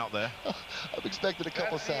 91 out there. I've expected a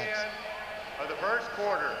couple sacks. Of the first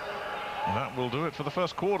quarter. And that will do it for the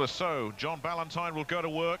first quarter. So John Ballantyne will go to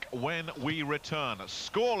work when we return.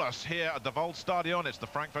 Scoreless here at the Waldstadion. It's the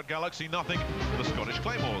Frankfurt Galaxy nothing, the Scottish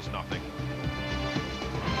Claymores nothing.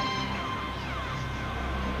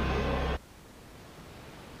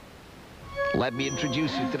 Let me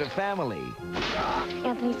introduce you to the family.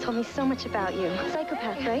 Anthony's told me so much about you.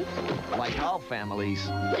 Psychopath, right? Like all families,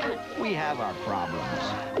 we have our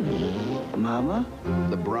problems. Mama?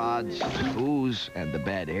 The broads, the booze, and the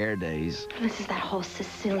bad hair days. This is that whole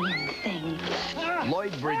Sicilian thing.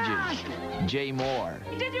 Lloyd Bridges, Jay Moore.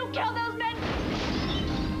 Did you kill those men?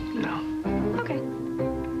 No. Okay.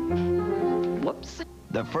 Whoops.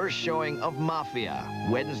 The first showing of Mafia,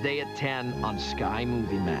 Wednesday at 10 on Sky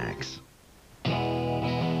Movie Max.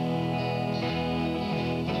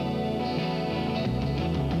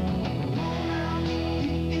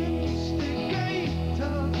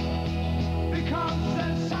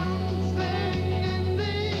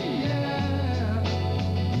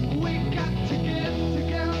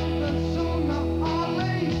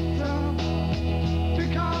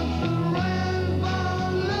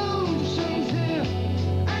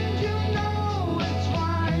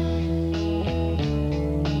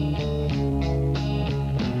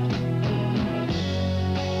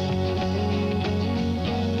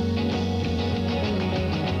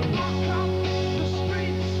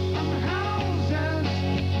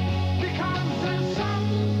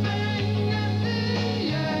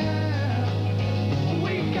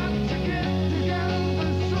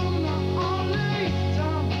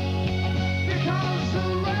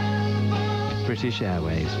 British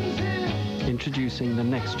Airways, introducing the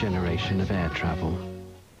next generation of air travel.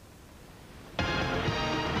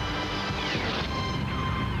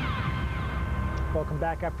 Welcome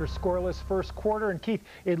back after scoreless first quarter. And Keith,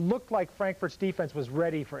 it looked like Frankfurt's defense was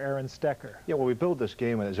ready for Aaron Stecker. Yeah, well, we build this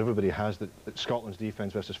game, and as everybody has, that Scotland's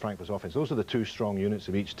defense versus Frankfurt's offense. Those are the two strong units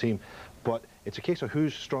of each team. But it's a case of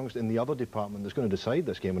who's strongest in the other department that's going to decide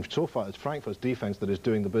this game. And so far, it's Frankfurt's defense that is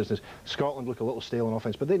doing the business. Scotland look a little stale on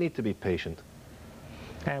offense, but they need to be patient.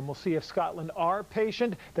 And we'll see if Scotland are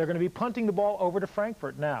patient. They're going to be punting the ball over to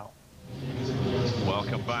Frankfurt now.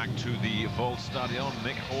 Welcome back to the Waldstadion.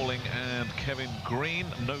 Nick Halling and Kevin Green.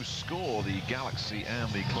 No score, the Galaxy and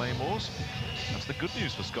the Claymores. That's the good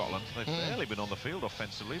news for Scotland. They've barely been on the field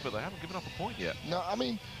offensively, but they haven't given up a point yet. No, I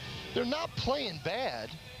mean, they're not playing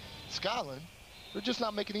bad, Scotland. They're just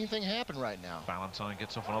not making anything happen right now. Ballantyne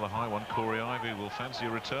gets off another high one. Corey Ivey will fancy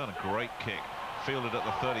a return. A great kick. Fielded at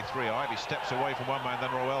the 33. Ivey steps away from one man,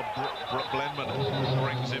 then Roel Blenman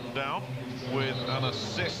brings him down with an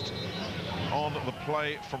assist on the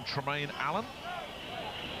play from Tremaine Allen.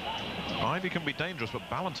 Ivy can be dangerous, but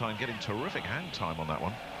Ballantyne getting terrific hang time on that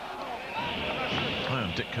one.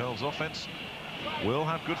 And Dick Curl's offense will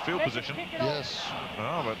have good field position. Yes.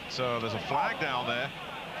 Oh, but there's a flag down there,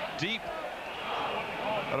 deep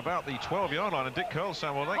at about the 12-yard line, and Dick Curl's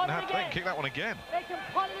saying, well, they can kick that one again. They can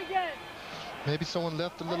punt it again. Maybe someone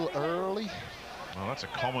left a little early. Well, that's a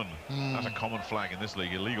common flag in this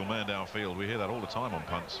league. Illegal man downfield. We hear that all the time on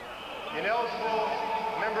punts. Ineligible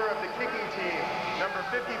member of the kicking team, number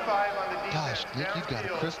 55 on the defense. Gosh, Nick, you've got a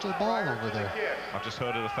crystal ball over there. I've just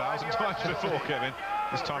heard it 1,000 times before, Kevin.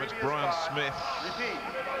 This time it's Brian Smith. Repeat,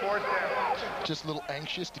 4th down. Just a little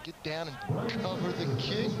anxious to get down and cover the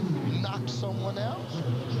kick, knock someone out.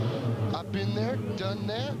 I've been there, done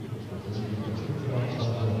that.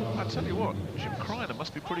 I tell you what, Jim Kreiner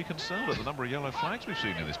must be pretty concerned at the number of yellow flags we've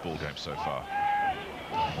seen in this ball game so far.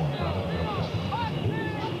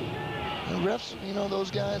 The refs, you know,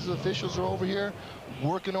 those guys, the officials are over here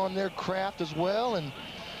working on their craft as well, and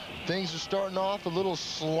things are starting off a little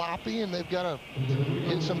sloppy, and they've got to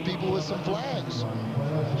hit some people with some flags.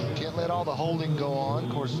 Can't let all the holding go on.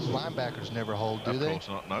 Of course, linebackers never hold, do they? Of course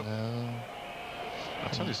not, no. I'll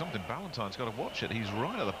tell you something, Ballantyne's got to watch it. He's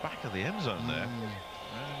right at the back of the end zone there.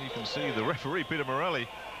 And you can see the referee, Peter Morelli,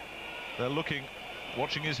 they're looking,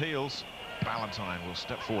 watching his heels. Ballantyne will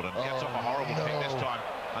step forward and gets off a horrible kick this time.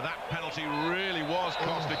 And that penalty really was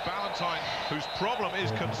costly. Ballantyne, whose problem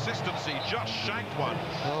is consistency, just shanked one.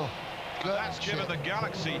 That's given the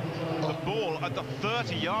Galaxy the ball at the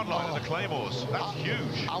 30-yard line of the Claymores. That's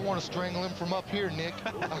huge. I want to strangle him from up here, Nick.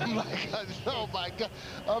 I'm like, oh my God.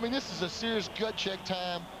 I mean, this is a serious gut check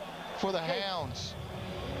time for the Hounds.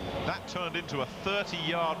 That turned into a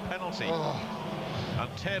 30-yard penalty.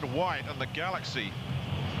 And Ted White and the Galaxy,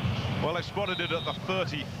 well, they spotted it at the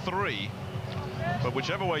 33. But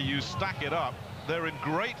whichever way you stack it up, they're in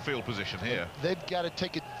great field position here. They've got to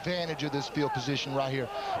take advantage of this field position right here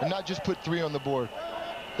and not just put 3 on the board.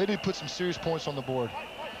 They need to put some serious points on the board.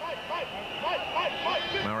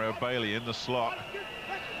 Mario Bailey in the slot.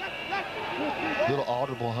 Little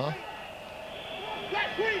audible, huh?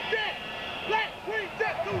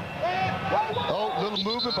 Oh, little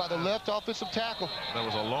movement by the left offensive tackle. There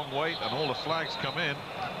was a long wait, and all the flags come in.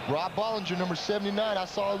 Rob Bollinger, number 79. I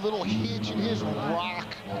saw a little hitch in his rock.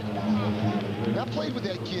 And I played with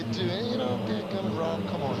that kid, too. And, you know, coming Rob,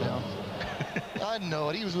 come on now. I know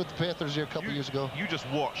it. He was with the Panthers here a couple years ago. You just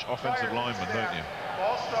watch offensive linemen, don't you?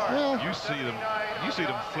 Well, you see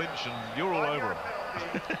them flinch, and you're all over them.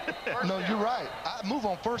 No, you're right. I move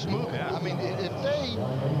on first move. Yeah. I mean, if they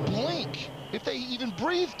blink, if they even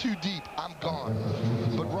breathe too deep, I'm gone.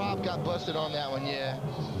 But Rob got busted on that one, yeah.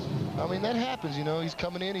 I mean, that happens, you know. He's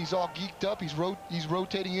coming in, he's all geeked up. He's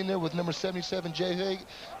rotating in there with number 77, Jay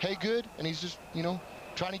Haygood, and he's just, you know,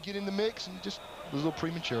 trying to get in the mix and just a little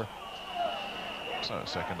premature. So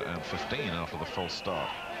 2nd and 15 after the false start.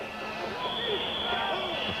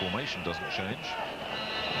 The formation doesn't change.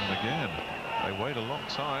 And again, they wait a long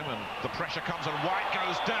time, and the pressure comes, and White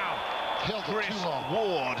goes down. Chris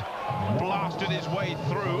Ward blasted his way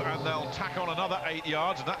through, and they'll tack on another 8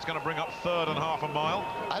 yards, and that's going to bring up 3rd and half a mile.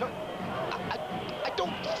 I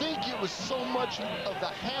don't think it was so much of the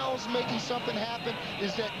Hounds making something happen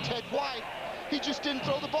is that Ted White, he just didn't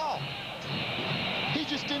throw the ball. He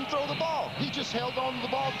just didn't throw the ball. He just held on to the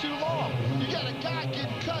ball too long. You got a guy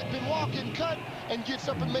getting cut, been walking cut, and gets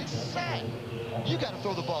up and makes a sack. You got to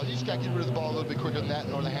throw the ball. You just got to get rid of the ball a little bit quicker than that,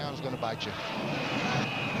 or the Hound's going to bite you.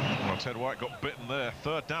 Well, Ted White got bitten there.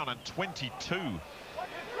 3rd down and 22. In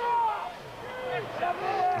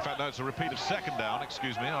fact, no, it's a repeat of 2nd down,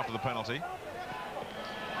 excuse me, after the penalty.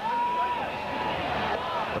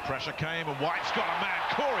 The pressure came, and White's got a man.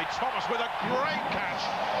 Corey Thomas with a great catch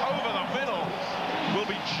over the middle. Will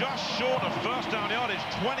be just short of 1st down yardage,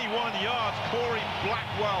 21 yards. Corey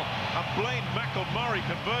Blackwell and Blaine McElmurray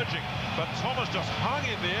converging, but Thomas just hung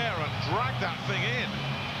in the air and dragged that thing in.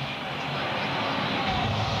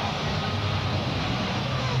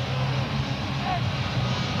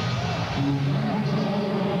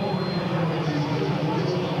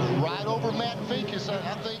 Right over Matt Finkus.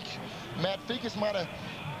 I think Matt Finkus might have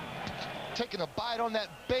taken a bite on that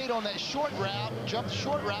bait on that short route, jumped the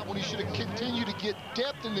short route when he should have continued to get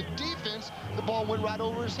depth in the defense. The ball went right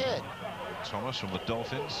over his head. Thomas from the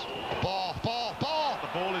Dolphins. Ball. The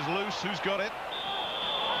ball is loose. Who's got it?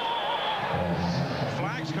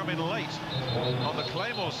 Flags come in late on the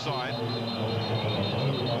Claymores side.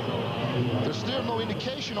 There's still no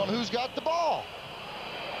indication on who's got the ball.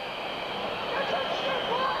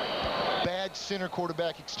 Bad bad center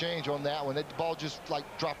quarterback exchange on that one. That ball just like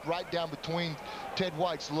dropped right down between Ted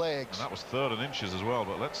White's legs. And that was 3rd and inches as well,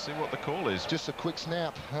 but let's see what the call is. Just a quick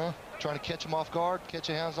snap, huh? Trying to catch him off guard, catch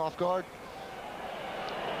your hands off guard.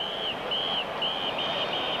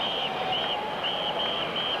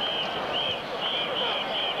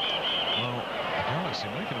 Well, Galaxy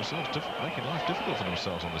making life difficult for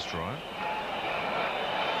themselves on this drive.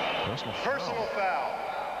 Personal foul.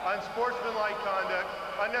 Unsportsmanlike conduct,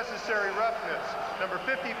 unnecessary roughness. Number 55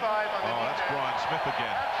 on the defense. That's Brian Smith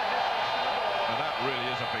again. And that really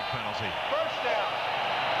is a big penalty. First down.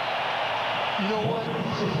 You know what?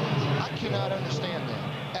 I cannot understand that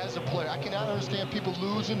as a player. I cannot understand people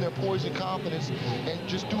losing their poise and confidence and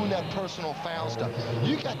just doing that personal foul stuff.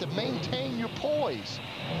 You got to maintain your poise.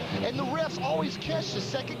 And the refs always catch the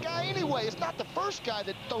second guy anyway. It's not the first guy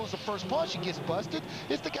that throws the first punch and gets busted.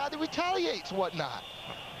 It's the guy that retaliates, whatnot.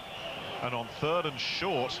 And on 3rd and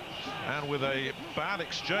short, and with a bad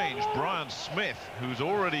exchange, Brian Smith, who's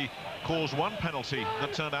already caused one penalty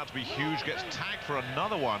that turned out to be huge, gets tagged for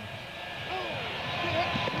another one.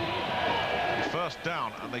 First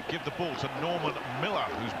down, and they give the ball to Norman Miller,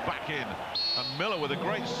 who's back in. And Miller with a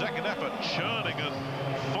great second effort, churning and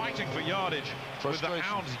fighting for yardage, with the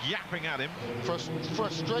Hounds yapping at him.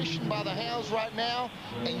 Frustration by the Hounds right now,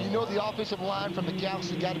 and you know the offensive line from the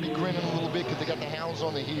Galaxy got to be grinning a little bit because they got the Hounds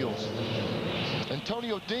on the heels.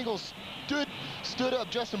 Antonio Dingle stood up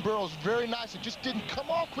Justin Burrows very nice and just didn't come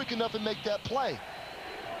off quick enough and make that play.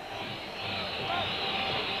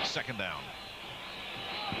 Second down.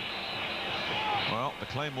 Well, the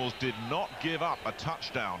Claymores did not give up a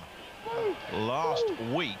touchdown last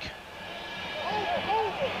week.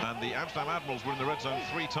 And the Amsterdam Admirals were in the red zone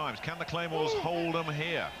 3 times. Can the Claymores hold them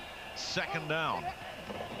here? Second down.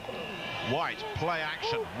 White, play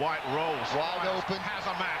action. White rolls. Wide open. Has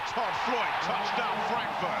a man. Todd Floyd, touchdown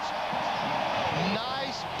Frankfurt.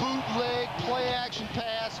 Nice bootleg play action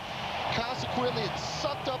pass. Consequently, it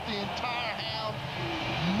sucked up the entire Hound.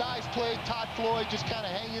 Nice play, Todd Floyd just kind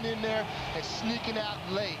of hanging in there and sneaking out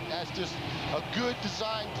late. That's just a good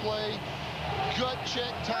design play. Gut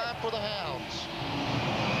check time for the Hounds.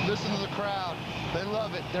 Listen to the crowd. They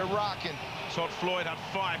love it. They're rocking. Todd Floyd had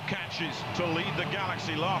 5 catches to lead the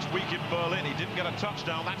Galaxy last week in Berlin. He didn't get a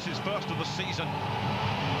touchdown. That's his first of the season.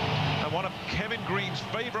 And one of Kevin Green's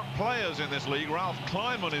favorite players in this league, Ralph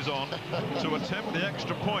Kleinman, is on to attempt the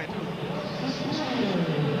extra point.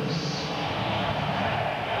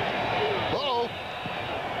 Uh-oh.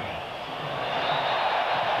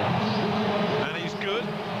 And he's good.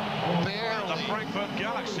 Barely. The Frankfurt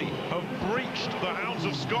Galaxy have breached the Hounds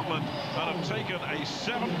of Scotland and have taken a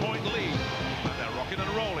 7-point lead. And they're rocking and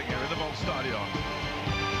rolling here in the Waldstadion.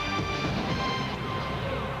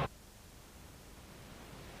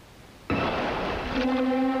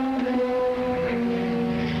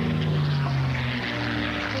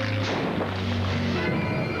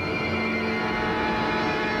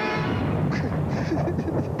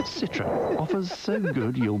 Citra offers so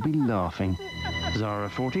good you'll be laughing. Zara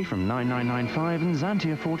 40 from $9,995 and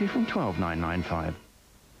Xantia 40 from $12,995.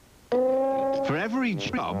 For every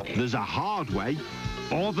job, there's a hard way,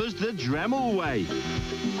 or there's the Dremel way.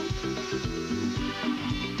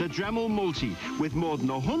 The Dremel Multi, with more than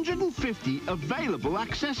 150 available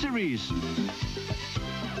accessories.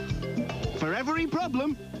 For every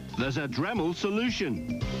problem, there's a Dremel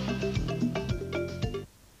solution.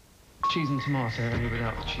 Cheese and tomato, only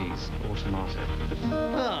without the cheese or tomato.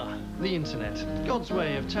 Ah, the internet. God's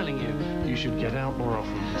way of telling you you should get out more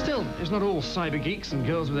often. Still, it's not all cyber geeks and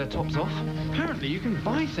girls with their tops off. Apparently, you can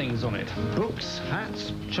buy things on it. Books,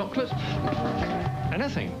 hats, chocolate,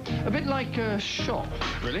 anything. A bit like a shop,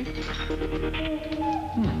 really.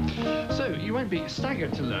 So, you won't be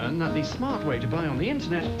staggered to learn that the smart way to buy on the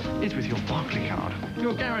internet is with your Barclay card.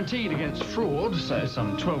 You're guaranteed against fraud, so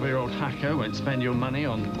some 12-year-old hacker won't spend your money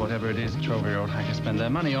on whatever it is 12-year-old hackers spend their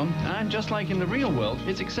money on. And just like in the real world,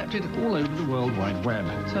 it's accepted all over the World Wide Web.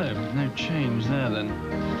 So, no change there then.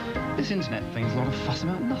 This internet thing's a lot of fuss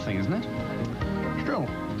about nothing, isn't it? Still,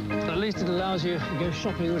 at least it allows you to go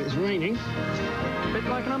shopping when it's raining. A bit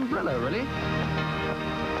like an umbrella, really.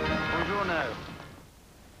 Buongiorno.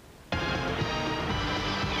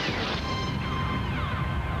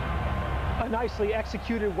 A nicely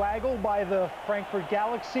executed waggle by the Frankfurt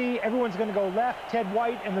Galaxy. Everyone's going to go left. Ted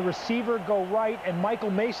White and the receiver go right, and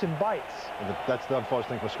Michael Mason bites. That's the unfortunate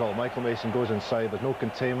thing for Scotland. Michael Mason goes inside. There's no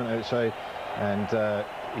containment outside, and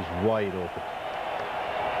he's wide open.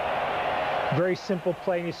 Very simple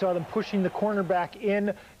play, and you saw them pushing the cornerback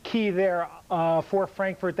in. Key there for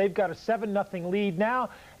Frankfurt. They've got a 7-0 lead now,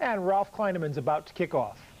 and Ralph Kleineman's about to kick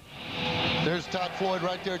off. There's Todd Floyd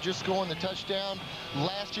right there just scoring the touchdown.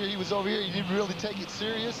 Last year he was over here. He didn't really take it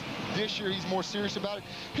serious. This year he's more serious about it.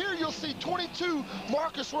 Here you'll see 22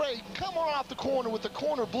 Marcus Ray come on off the corner with the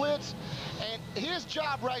corner blitz. And his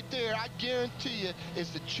job right there, I guarantee you, is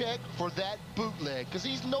to check for that bootleg. Because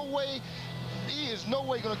he is no way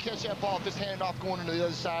going to catch that ball if it's handed off going into the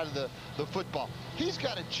other side of the football. He's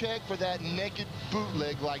got to check for that naked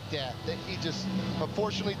bootleg like that. He just,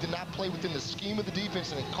 unfortunately, did not play within the scheme of the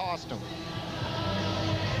defense, and it cost him.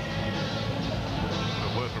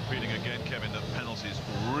 But worth repeating again, Kevin, that penalties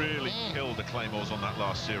really killed the Claymores on that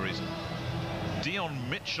last series. Dion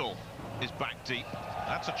Mitchell is back deep.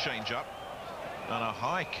 That's a change-up. And a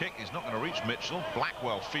high kick is not going to reach Mitchell.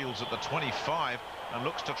 Blackwell fields at the 25 and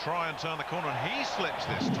looks to try and turn the corner, and he slips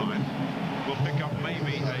this time. Will pick up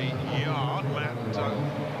maybe a yard,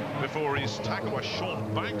 Matt, before he's tackled by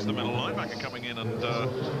Sean Banks, the middle linebacker, coming in and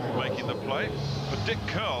making the play. But Dick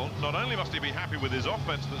Curl, not only must he be happy with his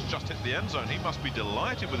offense that's just hit the end zone, he must be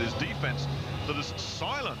delighted with his defense that has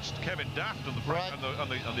silenced Kevin Daft and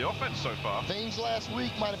the offense so far. Things last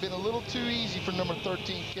week might have been a little too easy for number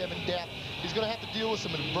 13, Kevin Daft. He's going to have to deal with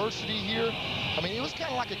some adversity here. I mean, it was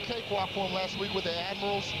kind of like a cakewalk for him last week with the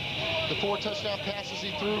Admirals, the 4 touchdown passes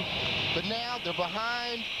he threw. But now they're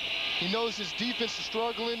behind. He knows his defense is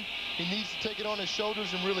struggling. He needs to take it on his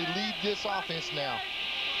shoulders and really lead this offense now.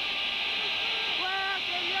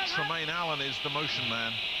 Tremaine Allen is the motion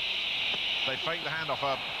man. They fake the handoff.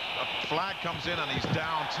 A flag comes in and he's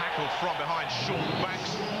down, tackled from behind. Sean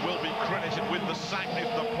Banks will be credited with the sack if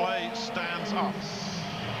the play stands up.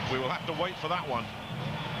 We will have to wait for that one.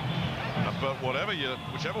 But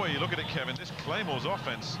whichever way you look at it, Kevin, this Claymores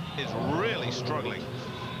offense is really struggling.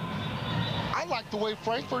 I like the way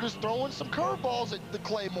Frankfurt is throwing some curveballs at the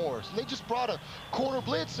Claymores. They just brought a corner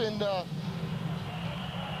blitz and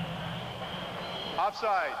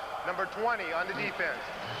offside, number 20 on the defense.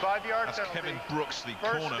 5-yard That's penalty. Kevin Brooks, the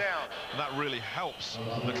First corner. down. And that really helps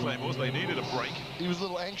the Claymores. They needed a break. He was a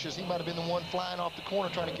little anxious. He might have been the one flying off the corner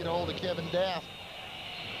trying to get a hold of Kevin Daft.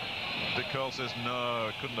 Dick Curl says, no,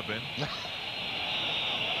 it couldn't have been.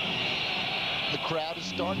 The crowd is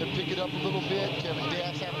starting to pick it up a little bit. Kevin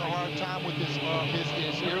Daft's having a hard time with his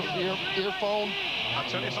earphone. I'll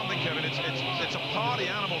tell you something, Kevin, it's a party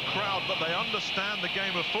animal crowd, but they understand the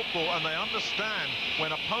game of football, and they understand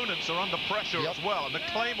when opponents are under pressure as well. And the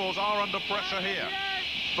Claymores are under pressure here.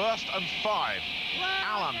 1st and 5.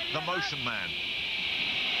 Allen, the motion man.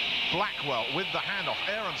 Blackwell with the handoff.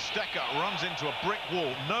 Aaron Stecker runs into a brick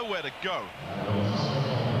wall, nowhere to go.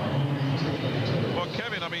 Well,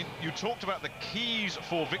 Kevin, I mean, you talked about the keys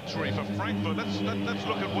for victory for Frankfurt. Let's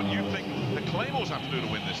look at what you think the Claymores have to do to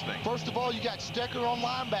win this thing. First of all, you got Stecker on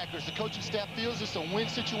linebackers. The coaching staff feels it's a win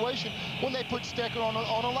situation when they put Stecker on a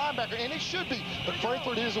linebacker, and it should be. But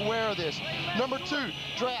Frankfurt is aware of this. Number 2,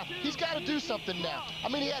 Draft. He's got to do something now. I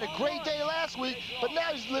mean, he had a great day last week, but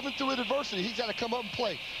now he's living through adversity. He's got to come up and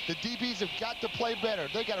play. The DBs have got to play better.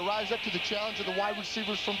 They got to rise up to the challenge of the wide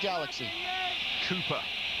receivers from Galaxy. Cooper.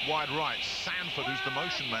 Wide right, Sanford, who's the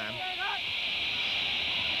motion man.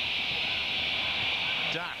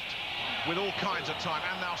 Daft with all kinds of time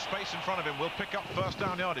and now space in front of him will pick up 1st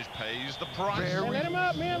down yardage, pays the price. Let him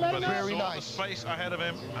up, man, let him up. Very nice. The space ahead of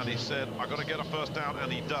him, and he said, I've got to get a 1st down,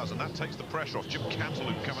 and he does, and that takes the pressure off. Jim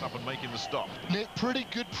Cantaloupe coming up and making the stop. Nick, pretty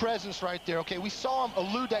good presence right there. Okay, we saw him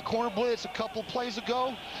elude that corner blitz a couple plays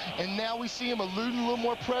ago, and now we see him eluding a little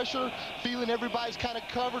more pressure, feeling everybody's kind of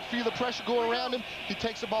covered, feel the pressure go around him. He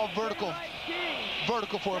takes the ball vertical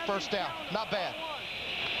for a 1st down. Not bad.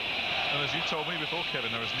 And as you told me before,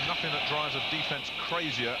 Kevin, there is nothing that drives a defense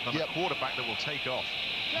crazier than a quarterback that will take off.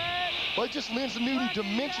 Well, it just lends a new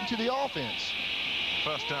dimension to the offense.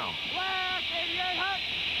 1st down.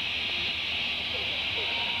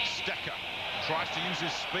 Stecker tries to use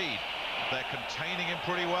his speed. They're containing him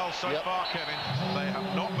pretty well so far, Kevin. They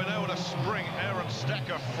have not been able to spring Aaron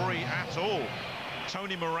Stecker free at all.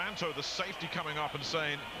 Tony Moranto, the safety, coming up and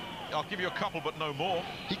saying, I'll give you a couple, but no more.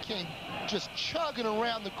 He came just chugging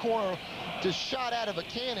around the corner, just shot out of a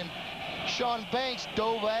cannon. Sean Banks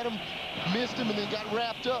dove at him, missed him, and then got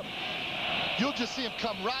wrapped up. You'll just see him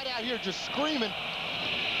come right out here just screaming.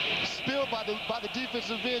 Spilled by the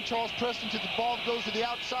defensive end. Charles Preston to the ball, goes to the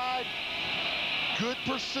outside. Good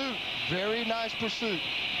pursuit. Very nice pursuit.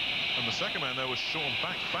 And the second man there was Sean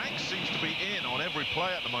Banks. Banks seems to be in on every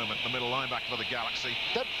play at the moment, the middle linebacker for the Galaxy.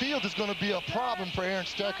 That field is going to be a problem for Aaron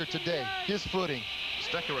Stecker today. His footing.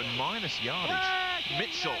 Stecker in minus yardage.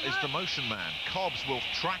 Mitchell is the motion man. Cobbs will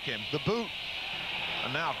track him. The boot.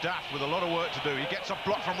 And now Daft with a lot of work to do. He gets a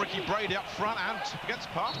block from Ricky Brady up front and gets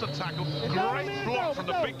past a tackle. Great block from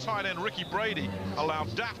the big tight end, Ricky Brady.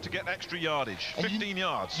 Allowed Daft to get extra yardage, 15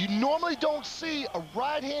 yards. You normally don't see a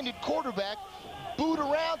right-handed quarterback boot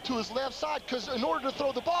around to his left side, because in order to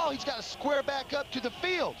throw the ball, he's got to square back up to the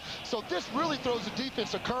field. So this really throws the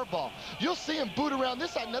defense a curveball. You'll see him boot around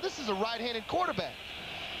this side. Now, this is a right-handed quarterback.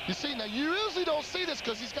 You see, now you usually don't see this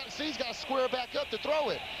because he's got to square back up to throw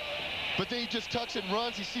it. But then he just tucks it and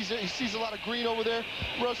runs. He sees a lot of green over there,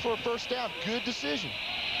 runs for a first down. Good decision.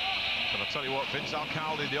 But I'll tell you what, Vince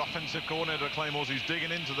Alcalde, the offensive coordinator of Claymores, he's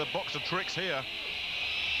digging into the box of tricks here.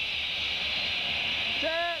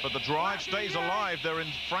 But the drive stays alive. They're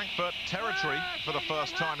in Frankfurt territory for the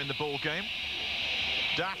first time in the ball game.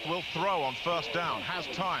 Daft will throw on first down. Has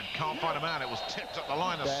time. Can't find a man. It was tipped at the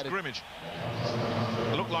line of scrimmage.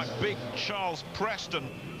 It looked like big Charles Preston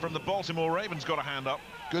from the Baltimore Ravens got a hand up.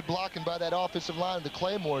 Good blocking by that offensive line of the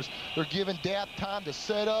Claymores. They're giving Daft time to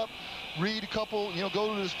set up, read a couple,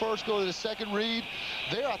 go to his first, go to the second read.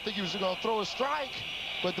 There, I think he was going to throw a strike,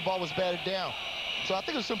 but the ball was batted down. So I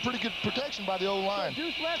think there's some pretty good protection by the O-line.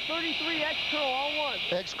 Deuce left, 33, X-curl, all one.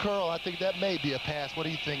 X-curl, I think that may be a pass. What do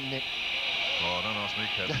you think, Nick? Oh, don't ask me,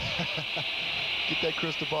 Kevin. Get that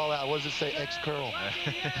crystal ball out. What does it say, X-curl?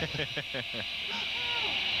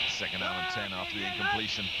 Second down and 10 after the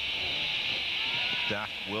incompletion.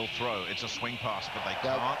 Daft will throw. It's a swing pass, but they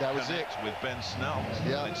can't connect with Ben Snell.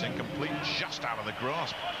 Yeah. It's incomplete, just out of the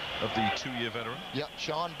grasp of the 2-year veteran. Yep,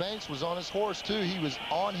 Sean Banks was on his horse, too. He was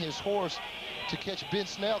on his horse to catch Ben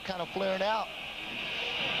Snell kind of flaring out.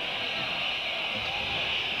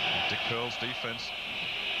 Dick Curl's defense,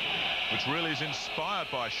 which really is inspired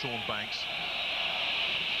by Sean Banks.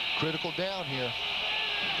 Critical down here.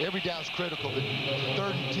 Every down's critical, but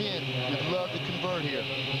 3rd and 10, you'd love to convert here.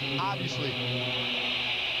 Obviously.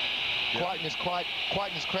 Quieten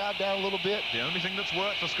his crowd down a little bit. The only thing that's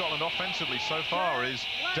worked for Scotland offensively so far is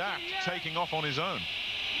Daft taking off on his own.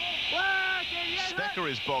 Stecker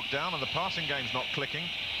is bogged down and the passing game's not clicking.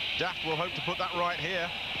 Daft will hope to put that right here.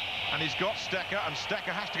 And he's got Stecker, and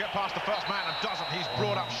Stecker has to get past the first man and doesn't. He's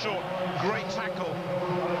brought up short. Great tackle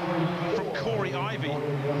from Corey Ivey.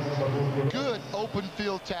 Good open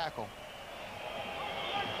field tackle.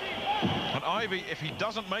 And Ivey, if he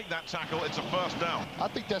doesn't make that tackle, it's a first down. I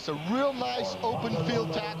think that's a real nice open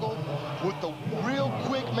field tackle with the real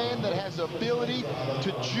quick man that has the ability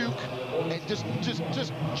to juke and just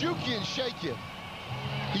juke you and shake you.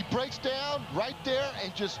 He breaks down right there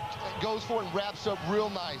and just goes for it and wraps up real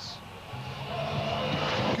nice.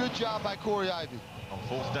 Good job by Corey Ivey. On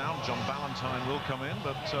fourth down, John Valentine will come in,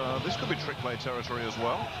 but this could be trick play territory as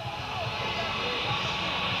well.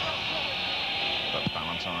 But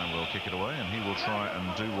Valentine will kick it away, and he will try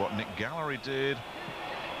and do what Nick Gallery did.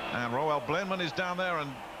 And Roel Blenman is down there, and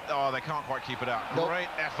they can't quite keep it out. Nope. Great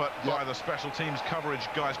effort by the special teams coverage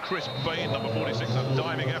guys. Chris Bain, number 46, a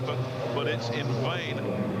diving effort, but it's in vain.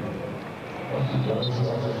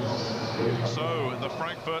 So the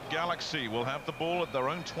Frankfurt Galaxy will have the ball at their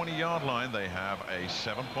own 20-yard line. They have a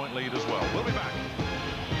 7-point lead as well. We'll be back.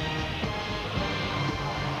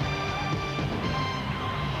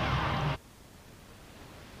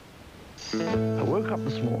 I woke up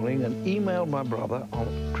this morning and emailed my brother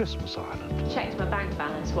on Christmas Island. Checked my bank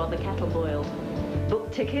balance while the kettle boiled.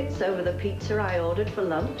 Booked tickets over the pizza I ordered for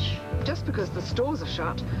lunch. Just because the stores are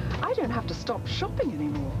shut, I don't have to stop shopping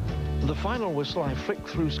anymore. With the final whistle, I flicked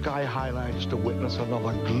through Sky Highlights to witness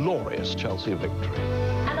another glorious Chelsea victory.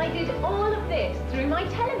 And I did all of this through my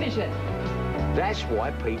television. That's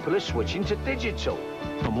why people are switching to digital.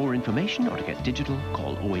 For more information or to get digital,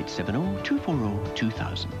 call 0870 240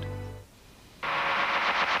 2000.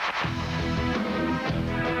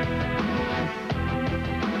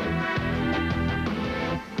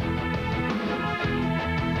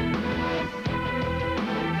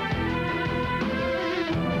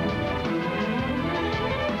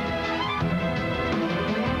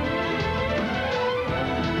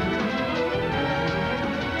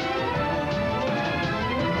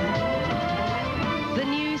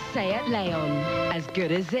 Leon, as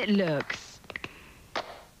good as it looks.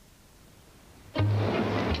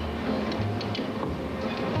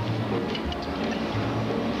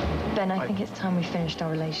 Ben, I think it's time we finished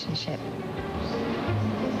our relationship.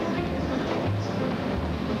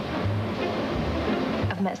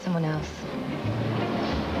 I've met someone else.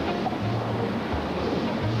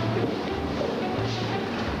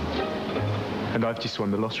 And I've just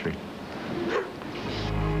won the lottery.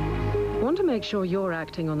 Want to make sure you're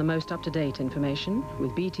acting on the most up-to-date information?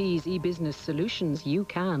 With BT's e-business solutions, you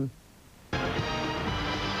can.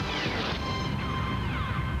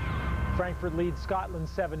 Frankfurt leads Scotland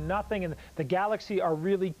 7-0, and the Galaxy are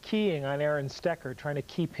really keying on Aaron Stecker, trying to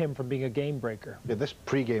keep him from being a game breaker. Yeah, this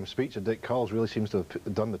pre-game speech of Dick Carles really seems to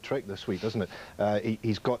have done the trick this week, doesn't it?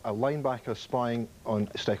 He's got a linebacker spying on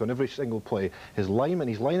Stecker on every single play. His lineman,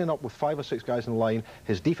 he's lining up with 5 or 6 guys in the line.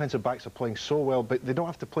 His defensive backs are playing so well, but they don't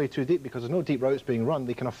have to play too deep because there's no deep routes being run.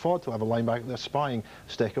 They can afford to have a linebacker that's spying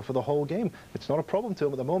Stecker for the whole game. It's not a problem to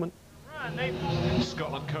him at the moment.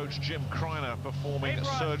 Scotland coach Jim Kreiner performing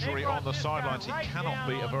surgery on the sidelines. He cannot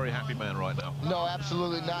be a very happy man right now. No,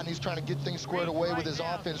 absolutely not. He's trying to get things squared away with his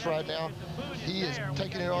offense right now. He is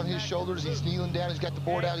taking it on his shoulders. He's kneeling down. He's got the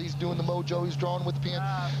board out. He's doing the mojo. He's drawing with the pen.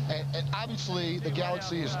 And obviously, the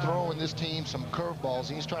Galaxy is throwing this team some curveballs.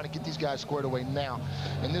 He's trying to get these guys squared away now.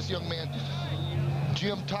 And this young man,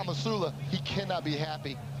 Jim Tomasula, he cannot be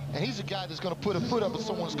happy. And he's a guy that's going to put a foot up at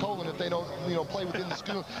someone's colon if they don't, play within the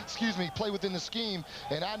school. Play within the scheme.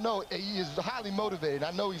 And I know he is highly motivated.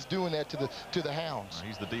 I know he's doing that to the Hounds.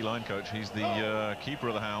 He's the D-line coach. He's the keeper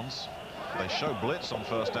of the Hounds. They show blitz on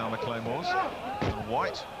first down to Claymores. And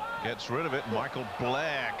White gets rid of it. Michael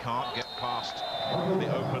Blair can't get past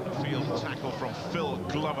the open field tackle from Phil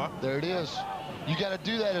Glover. There it is. You got to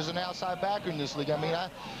do that as an outside backer in this league. I mean,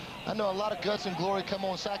 I know a lot of guts and glory come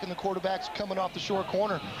on sacking the quarterbacks coming off the short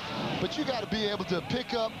corner, but you got to be able to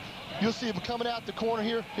pick up. You'll see him coming out the corner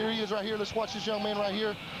here. Here he is right here. Let's watch this young man right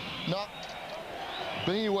here. No.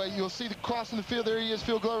 But anyway, you'll see the crossing the field. There he is,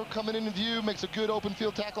 Phil Glover coming into view, makes a good open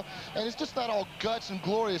field tackle. And it's just not all guts and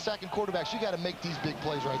glory of sacking quarterbacks. You got to make these big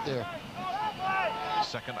plays right there.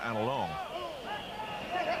 Second and long.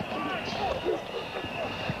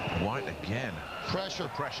 White again. Pressure.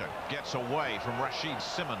 Gets away from Rashid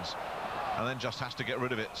Simmons. And then just has to get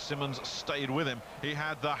rid of it. Simmons stayed with him. He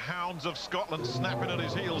had the Hounds of Scotland snapping at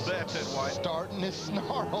his heels there, Ted White. Starting to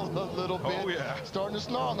snarl a little bit. Oh, yeah. Starting to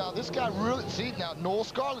snarl. Now, this guy really... See, now, Noel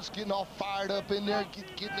Scarlett's getting all fired up in there,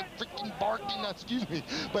 getting it freaking barking. Excuse me.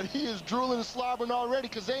 But he is drooling and slobbering already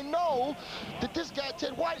because they know that this guy,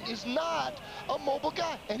 Ted White, is not a mobile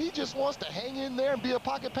guy. And he just wants to hang in there and be a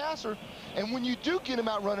pocket passer. And when you do get him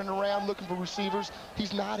out running around looking for receivers,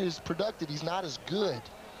 he's not as productive. He's not as good.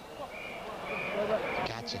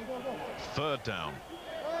 Gotcha. Third down.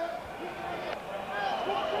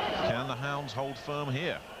 Can the Hounds hold firm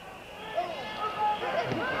here?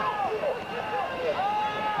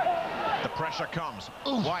 The pressure comes.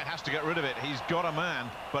 White has to get rid of it. He's got a man,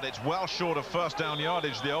 but it's well short of first down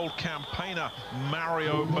yardage. The old campaigner,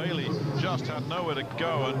 Mario Bailey, just had nowhere to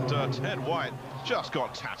go, and Ted White just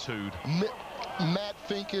got tattooed. Matt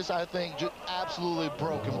Finkus, I think, just absolutely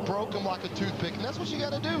broke him like a toothpick, and that's what you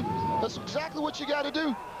got to do. That's exactly what you got to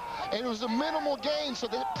do. And it was a minimal gain, so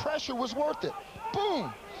that pressure was worth it.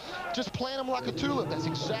 Boom! Just plant him like a tulip. That's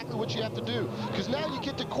exactly what you have to do. Because now you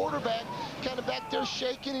get the quarterback kind of back there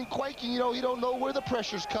shaking and quaking. You don't know where the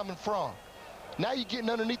pressure's coming from. Now you're getting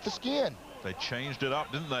underneath the skin. They changed it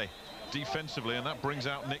up, didn't they, defensively, and that brings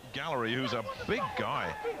out Nick Gallery, who's a big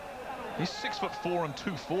guy. He's 6'4" and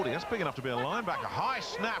 240. That's big enough to be a linebacker. High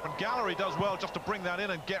snap, and Gallery does well just to bring that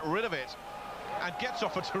in and get rid of it. And gets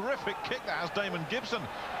off a terrific kick that has Damon Gibson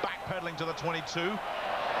backpedaling to the 22.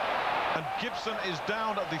 And Gibson is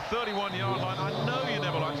down at the 31-yard line. I know you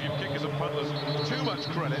never like to give kickers and punters too much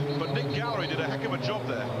credit, but Nick Gallery did a heck of a job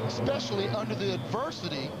there. Especially under the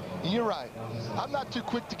adversity. And you're right. I'm not too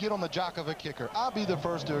quick to get on the jock of a kicker. I'll be the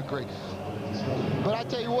first to agree. But I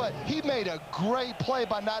tell you what, he made a great play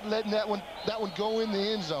by not letting that one go in the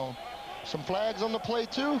end zone. Some flags on the play,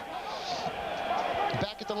 too.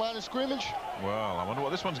 Back at the line of scrimmage. Well, I wonder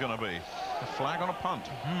what this one's going to be. A flag on a punt.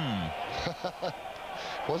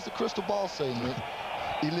 What's the crystal ball say, Nick?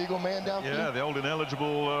 Illegal man downfield? Yeah, the old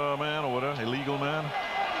ineligible man or whatever. Illegal man.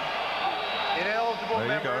 Ineligible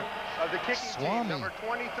member of the kicking team, number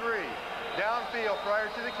 23. Downfield prior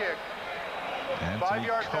to the kick. Anthony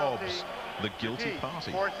 5-yard Cobbs, penalty. the guilty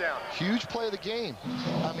party. Fourth down. Huge play of the game.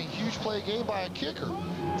 I mean, huge play of the game by a kicker.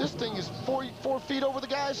 This thing is 4 feet over the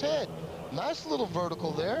guy's head. Nice little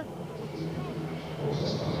vertical there.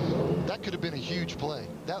 That could have been a huge play.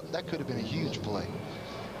 That could have been a huge play.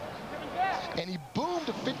 And he boomed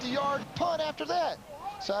a 50-yard punt after that.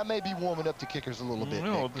 So I may be warming up to kickers a little bit.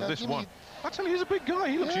 No, this one. I tell you, he's a big guy.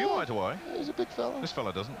 He looks you eye to eye. He's a big fella. This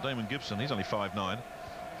fella doesn't. Damon Gibson, he's only 5'9".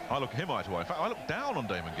 I look him eye to eye. In fact, I look down on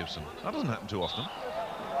Damon Gibson. That doesn't happen too often.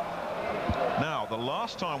 Now, the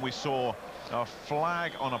last time we saw a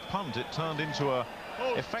flag on a punt, it turned into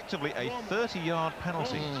effectively a 30-yard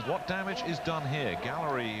penalty. What damage is done here?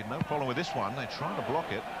 Gallery, no problem with this one. They try to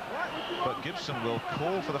block it, but Gibson will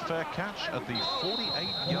call for the fair catch at the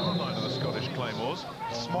 48-yard line of the Scottish Claymores.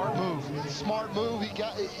 Smart move. Smart move.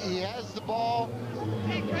 He has the ball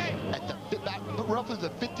at roughly the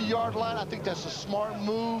 50-yard line. I think that's a smart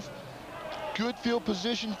move. Good field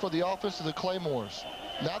position for the offense of the Claymores.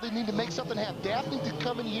 Now they need to make something happen. Daphne needs to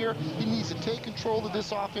come in here. He needs to take control of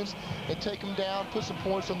this offense and take him down, put some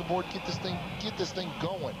points on the board, get this thing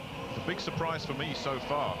going. The big surprise for me so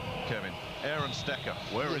far, Kevin, Aaron Stecker.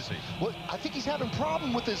 Where is he? Well, I think he's having a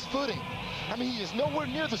problem with his footing. I mean, he is nowhere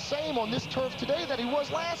near the same on this turf today that he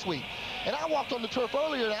was last week. And I walked on the turf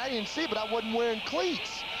earlier and I didn't see it, but I wasn't wearing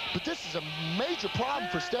cleats. But this is a major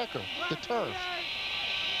problem for Stecker, the turf.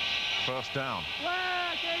 First down.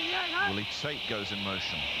 Willie Tate goes in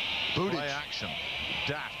motion. Bootage. Play action.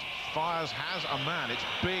 Daft fires, has a man. It's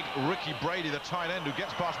big Ricky Brady, the tight end, who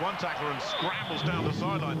gets past one tackler and scrambles down the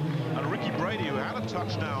sideline. And Ricky Brady, who had a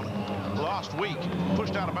touchdown last week,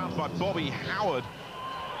 pushed out of bounds by Bobby Howard.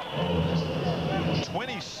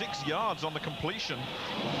 26 yards on the completion.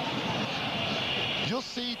 You'll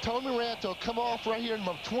see Tony Maranto come off right here in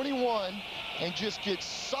number 21 and just get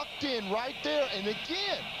sucked in right there. And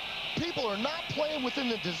again, people are not playing within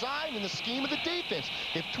the design and the scheme of the defense.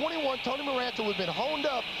 If 21, Tony Maranto would have been honed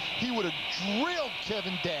up, he would have drilled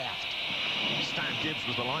Kevin Daft. Stan Gibbs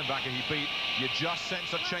was the linebacker he beat. You just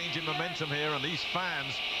sense a change in momentum here, and these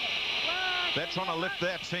fans, they're trying to lift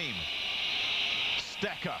their team.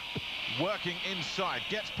 Stecker working inside,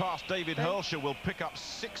 gets past David Herschel, will pick up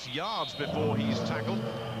 6 yards before he's tackled.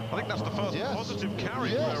 I think that's the first positive carry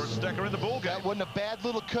for Aaron Stecker in the ballgame. That wasn't a bad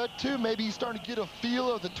little cut, too. Maybe he's starting to get a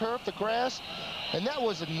feel of the turf, the grass. And that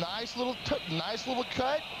was a nice little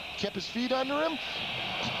cut. Kept his feet under him.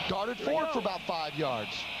 Darted forward for about 5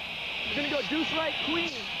 yards. We're going to go deuce right,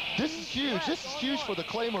 queen. This is huge. This is huge for the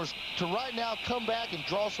Claymores to right now come back and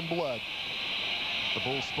draw some blood. The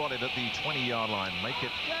ball spotted at the 20-yard line. Make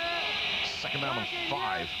it second down and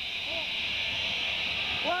 5.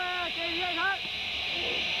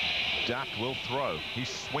 Daft will throw. He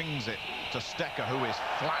swings it to Stecker, who is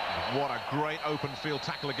flattened. What a great open field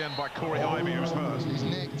tackle again by Corey Ivey, who's hurt. He's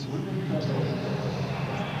nicked.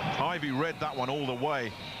 Ivey read that one all the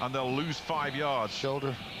way, and they'll lose 5 yards.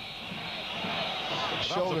 Shoulder.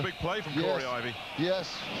 That was a big play from Corey Ivey.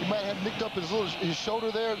 Yes, he might have nicked up his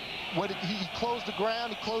shoulder there. He closed the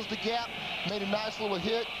ground, he closed the gap, made a nice little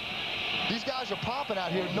hit. These guys are popping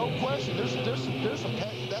out here, no question. There's some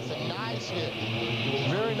that's a nice hit.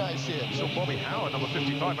 Very nice hit. So Bobby Howard, number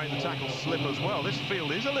 55, made the tackle slip as well. This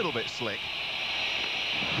field is a little bit slick.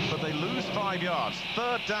 But they lose 5 yards.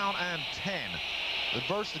 Third down and 10.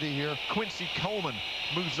 Adversity here. Quincy Coleman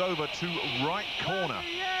moves over to right corner.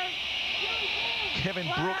 Kevin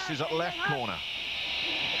Brooks is at left corner.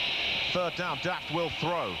 Third down, Daft will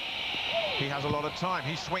throw. He has a lot of time.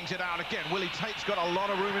 He swings it out again. Willie Tate's got a lot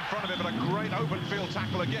of room in front of him, but a great open field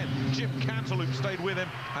tackle again. Jim Cantaloupe stayed with him,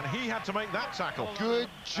 and he had to make that tackle. Good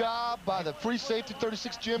job by the free safety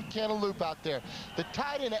 36 Jim Cantaloupe out there. The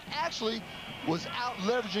tight end actually was out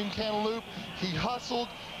leveraging Cantaloupe. He hustled,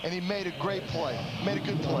 and he made a great play. Made a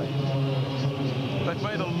good play. They've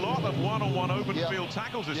made a lot of one-on-one open field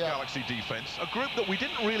tackles, this Galaxy defense. A group that we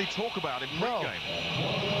didn't really talk about in pregame.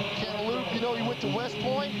 Cantaloupe, you know, he went to West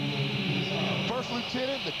Point. First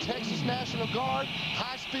lieutenant, the Texas National Guard,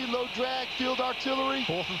 high-speed, low-drag, field artillery.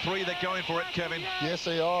 4th and 3, they're going for it, Kevin. Yes,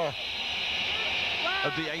 they are.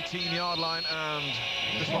 At the 18-yard line, and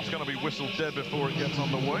this one's going to be whistled dead before it gets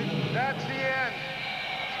underway. That's the end.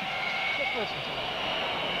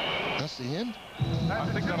 That's the end? I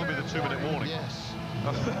think that'll be the 2-minute warning. Yes.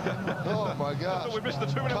 Oh, my gosh. I thought we missed the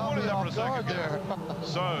 2-minute warning there for a second. There.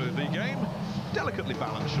 So, the game, delicately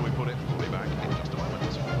balanced, shall we put it? We'll be back in just a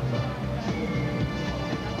moment.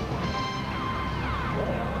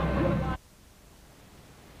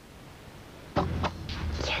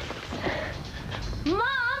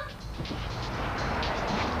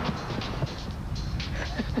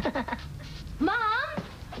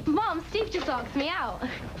 Mom, Steve just asked me out.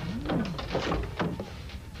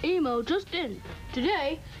 Email just in.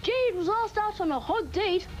 Today, Jade was asked out on a hot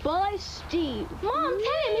date by Steve. Mom, tell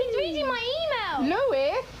him he's reading my email. No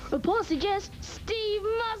way. Report suggests Steve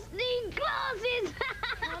must need glasses.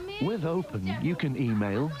 With Open, you can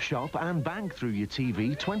email, shop and bank through your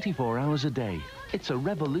TV 24 hours a day. It's a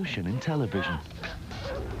revolution in television.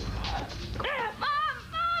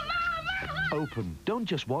 Open. Don't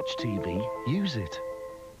just watch TV, use it.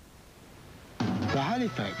 The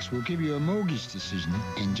Halifax will give you a mortgage decision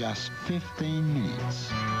in just 15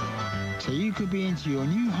 minutes. So you could be into your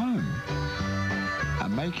new home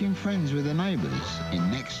and making friends with the neighbours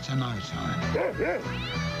in next to no time.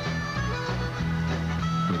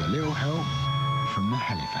 With a little help from the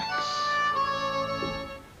Halifax.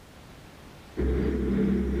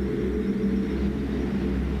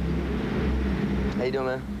 How you doing,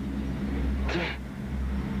 man?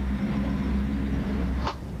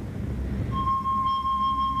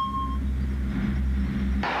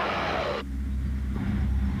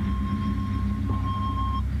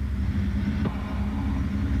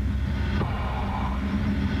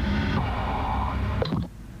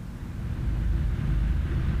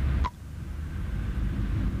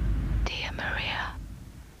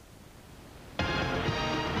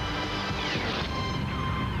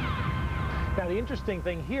 Now, the interesting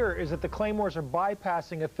thing here is that the Claymores are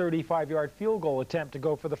bypassing a 35-yard field goal attempt to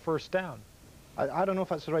go for the first down. I don't know if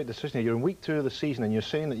that's the right decision. You're in week 2 of the season and you're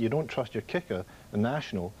saying that you don't trust your kicker, the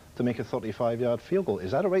national, to make a 35-yard field goal.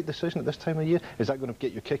 Is that a right decision at this time of year? Is that going to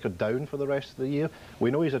get your kicker down for the rest of the year?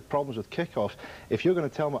 We know he's had problems with kickoffs. If you're going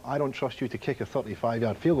to tell him, I don't trust you to kick a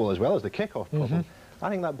 35-yard field goal as well as the kickoff problem, I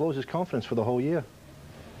think that blows his confidence for the whole year.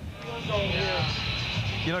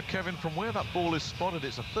 You know, Kevin, from where that ball is spotted,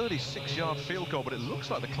 it's a 36-yard field goal, but it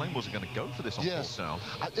looks like the Claymores are going to go for this on fourth down.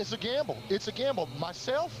 It's a gamble. It's a gamble.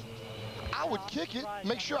 Myself, I would kick it,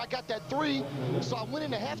 make sure I got that 3, so I went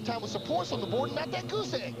into halftime with some points on the board and not that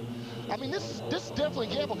goose egg. I mean, this is definitely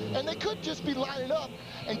a gamble. And they could just be lining up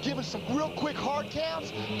and giving some real quick hard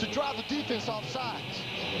counts to drive the defense off sides.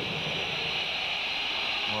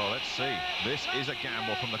 Well, let's see. This is a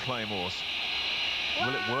gamble from the Claymores.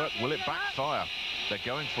 Will it work? Will it backfire? They're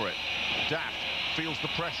going for it. Daft feels the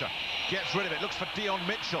pressure, gets rid of it, looks for Dion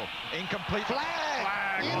Mitchell. Incomplete.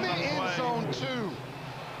 Flag in the end zone, too.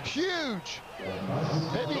 Huge.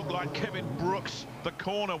 Look like Kevin Brooks. The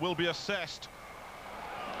corner will be assessed.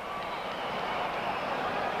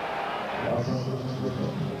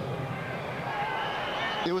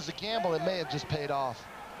 It was a gamble. It may have just paid off.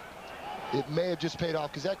 It may have just paid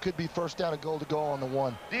off because that could be first down and goal to go on the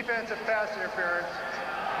 1. Defensive pass interference.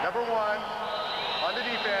 Number 1 on the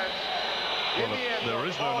defense. Well, there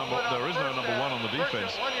is no number 1 on the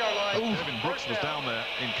defense. Kevin Brooks was down there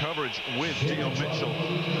in coverage with Dion Mitchell.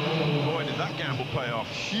 Boy, did that gamble pay off.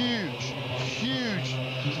 Huge, huge.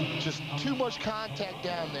 Just too much contact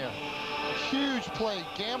down there. Huge play.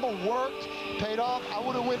 Gamble worked, paid off. I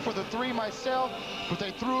would have went for the 3 myself, but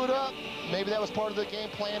they threw it up. Maybe that was part of the game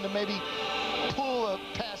plan to maybe pull a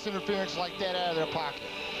pass interference like that out of their pocket.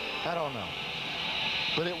 I don't know.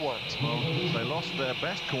 But it worked. Well, they lost their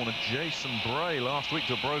best corner, Jason Bray, last week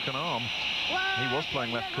to a broken arm. He was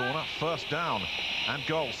playing left corner. First down and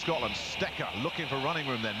goal, Scotland. Stecker looking for running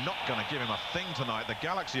room. They're not going to give him a thing tonight. The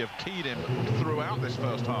Galaxy have keyed him throughout this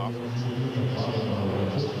first half.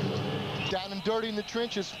 Down and dirty in the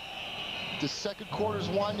trenches. The second quarter's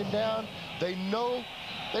winding down. They know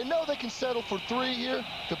they can settle for 3 here.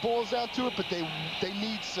 The boils down to it, but they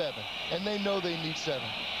need 7. And they know they need 7.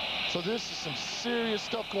 So this is some serious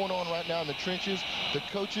stuff going on right now in the trenches. The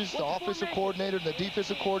coaches, the offensive coordinator, and the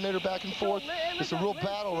defensive coordinator back and forth. It's a real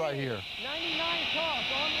battle right here. 99 toss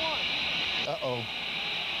on 1. Uh-oh.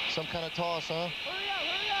 Some kind of toss, huh?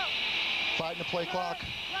 Hurry up. Fighting the play clock.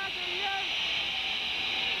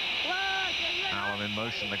 Allen in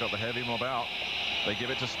motion. They got the heavy mob out. They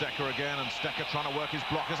give it to Stecker again, and Stecker trying to work his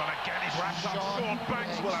blockers, and again he's wrapped up. Sean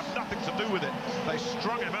Banks will have nothing to do with it. They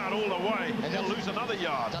strung him out all the way, and he'll lose another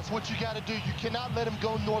yard. That's what you got to do. You cannot let him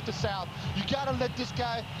go north to south. You got to let this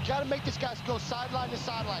guy, you got to make this guy go sideline to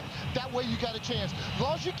sideline. That way you got a chance. As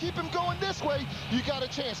long as you keep him going this way, you got a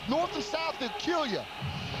chance. North and south, they'll kill you.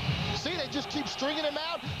 See, they just keep stringing him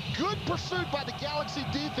out. Good pursuit by the Galaxy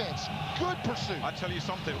defense. Good pursuit. I tell you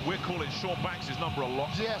something, we're calling Sean Banks' number a lot.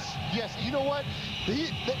 Yes. You know what?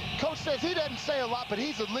 The coach says he doesn't say a lot, but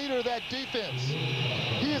he's the leader of that defense.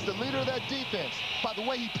 He is the leader of that defense by the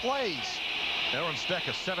way he plays. Aaron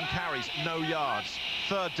Stecker, 7 carries, no yards.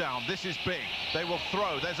 Third down, this is big. They will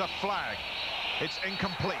throw, there's a flag. It's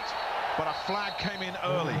incomplete, but a flag came in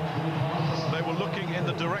early. They were looking in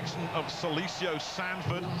the direction of Salicio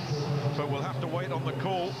Sanford, but we'll have to wait on the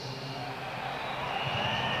call.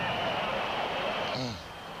 Mm.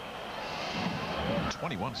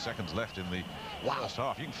 21 seconds left in the first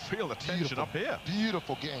half. You can feel the tension up here.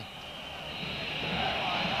 Beautiful game.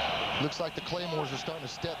 Looks like the Claymores are starting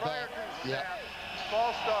to step back. Yeah.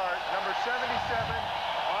 False start, number 77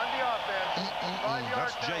 on the offense.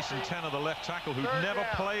 That's Jason Tenner, the left tackle, who'd never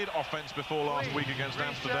played offense before last week against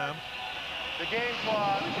Amsterdam. The game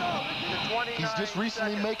clock to 29 He's just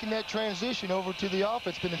recently making that transition over to the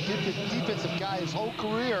offense. Been a defensive guy his whole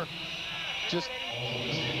career. Just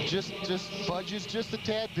budges just a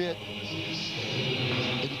tad bit.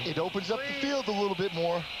 It opens up the field a little bit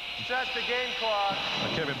more. Set the game clock.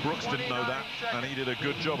 Kevin Brooks didn't know that, and he did a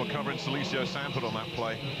good job of covering Celicio Sanford on that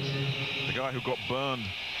play. The guy who got burned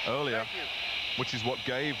earlier, which is what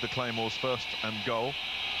gave the Claymores first and goal.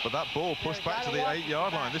 But that ball pushed back to the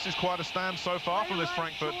 8-yard line. This is quite a stand so far from this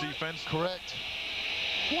Frankfurt defense. Correct.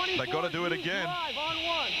 They got to do it again.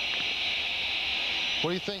 What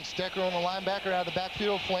do you think? Stecker on the linebacker out of the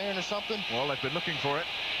backfield, flaring or something? Well, they've been looking for it,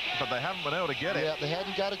 but they haven't been able to get it. Yeah, they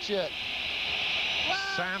hadn't got it yet.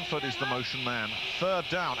 Sanford is the motion man. 3rd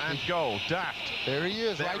down and goal. Daft. There he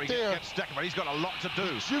is, right there. Gets Stecker, but he's got a lot to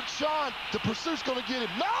do. Shoot, Sean. The pursuit's going to get him.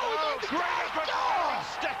 No, great effort from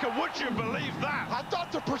Stecker. Would you believe that? I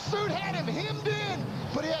thought the pursuit had him hemmed in,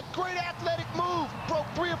 but he had great athletic move. Broke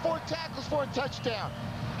 3 or 4 tackles for a touchdown.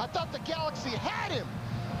 I thought the Galaxy had him.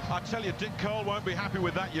 I tell you, Dick Cole won't be happy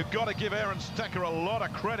with that. You've got to give Aaron Stecker a lot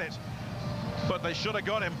of credit, but they should have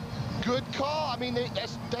got him. Good call. I mean,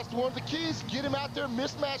 that's one of the keys. Get him out there,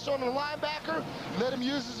 mismatch on the linebacker, let him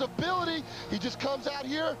use his ability. He just comes out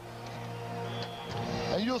here,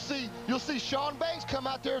 and you'll see Sean Banks come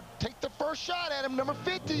out there, take the first shot at him, number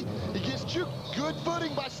 50. He gets juked. Good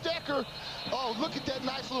footing by Stecker. Oh, look at that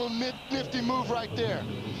nice little nifty move right there.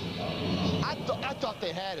 I thought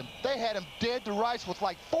they had him. They had him dead to rights with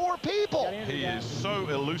like 4 people. He is so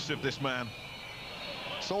elusive, this man.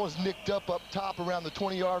 Someone's nicked up top around the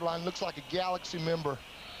 20-yard line. Looks like a Galaxy member.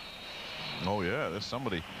 Oh, yeah, there's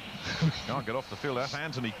somebody. Can't get off the field. That's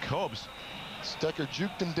Anthony Cobbs. Stecker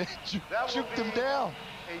juked him down.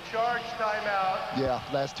 A charge timeout. Yeah,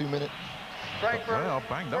 last 2 minutes. Frankfurt. They are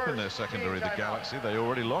banged up in their secondary, the Galaxy. They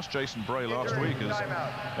already lost Jason Bray last week as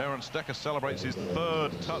Aaron Stecker celebrates his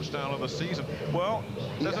 3rd touchdown of the season. Well,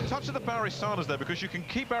 there's a touch of the Barry Sanders there, because you can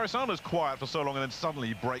keep Barry Sanders quiet for so long and then suddenly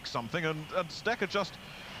he breaks something, and Stecker just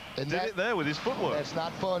did it there with his footwork. That's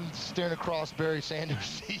not fun staring across Barry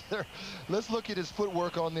Sanders either. Let's look at his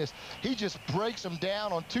footwork on this. He just breaks him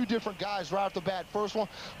down on 2 different guys right off the bat. First one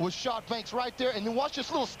was Sean Banks right there, and then watch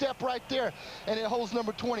this little step right there, and it holds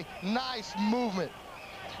number 20. Nice movement.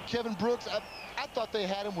 Kevin Brooks, I thought they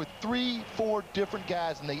had him with 3, 4 different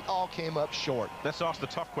guys, and they all came up short. Let's ask the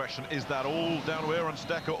tough question. Is that all down to Aaron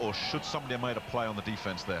Stecker, or should somebody have made a play on the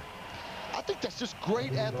defense there? I think that's just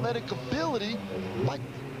great athletic ability by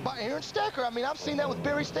Aaron Stecker. I mean, I've seen that with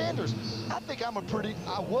Barry Sanders. I think I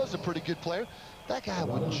was a pretty good player. That guy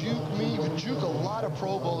would juke me, would juke a lot of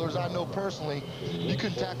Pro Bowlers I know personally. You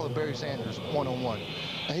couldn't tackle a Barry Sanders one-on-one.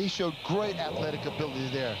 And he showed great athletic ability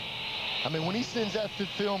there. I mean, when he sends that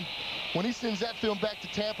film back to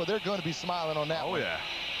Tampa, they're going to be smiling on that one. Yeah.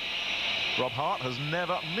 Rob Hart has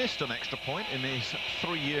never missed an extra point in his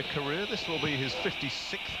 3-year career. This will be his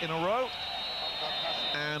 56th in a row.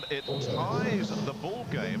 And it ties the ball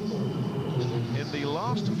game in the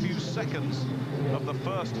last few seconds of the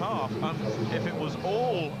first half. And if it was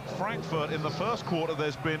all Frankfurt in the first quarter,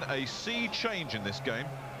 there's been a sea change in this game.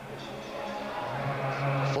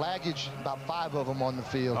 Flaggage, about 5 of them on the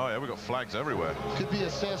field. Oh, yeah, we've got flags everywhere. Could be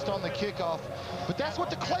assessed on the kickoff. But that's what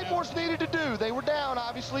the Claymores needed to do. They were down,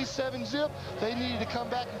 obviously, 7-zip. They needed to come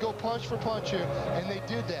back and go punch for punch here, and they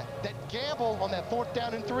did that. That gamble on that 4th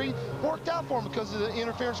down and 3 worked out for them because of the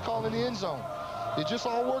interference call in the end zone. It just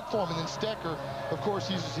all worked for him, and then Stecker, of course,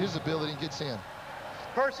 uses his ability and gets in.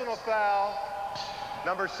 Personal foul,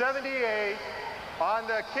 number 78. On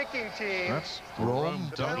the kicking team. That's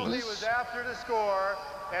Rome The penalty was after the score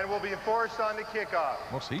and will be enforced on the kickoff.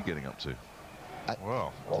 What's he getting up to?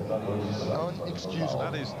 Well,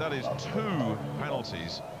 unexcusable. That is 2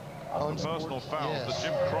 penalties. Personal fouls that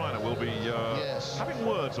Jim Kreiner will be having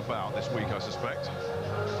words about this week, I suspect.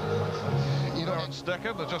 Aaron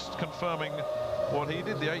Stecker, they're just confirming what he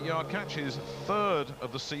did. The 8-yard catch, his 3rd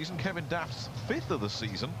of the season. Kevin Daft's 5th of the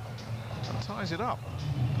season, and ties it up.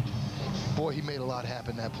 Boy, he made a lot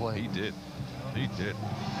happen that play. He did. He did.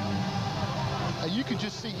 You could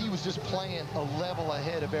just see he was just playing a level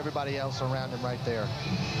ahead of everybody else around him right there.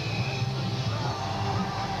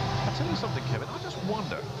 I'll tell you something, Kevin. I just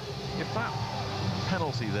wonder if that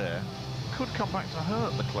penalty there could come back to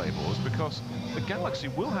hurt the Claymores, because the Galaxy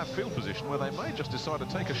will have field position where they may just decide to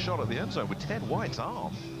take a shot at the end zone with Ted White's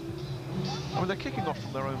arm. I mean, they're kicking off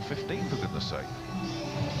from their own 15, for goodness sake.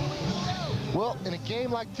 Well, in a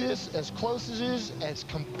game like this, as close as it is, as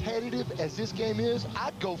competitive as this game is,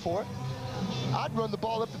 I'd go for it. I'd run the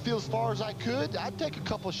ball up the field as far as I could. I'd take a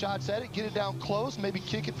couple of shots at it, get it down close, maybe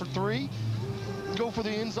kick it for 3. Go for the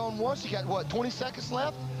end zone once. You got, what, 20 seconds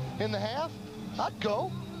left? in the half, I'd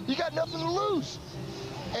go. You got nothing to lose.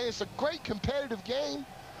 And it's a great competitive game.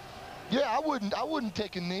 Yeah, I wouldn't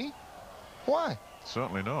take a knee. Why?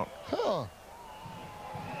 Certainly not. Huh.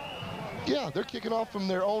 Yeah, they're kicking off from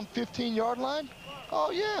their own 15-yard line.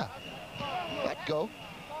 Oh, yeah. I'd go.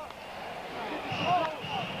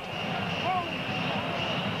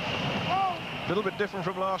 A little bit different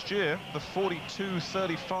from last year. The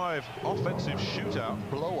 42-35 offensive shootout.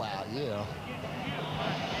 Blowout, yeah.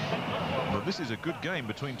 But this is a good game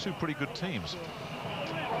between two pretty good teams.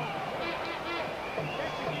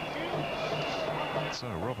 So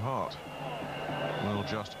Rob Hart will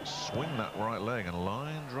just swing that right leg, and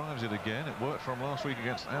line drives it again. It worked from last week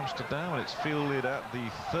against Amsterdam, and it's fielded at the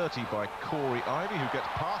 30 by Corey Ivy, who gets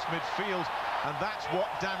past midfield, and that's what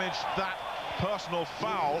damaged that personal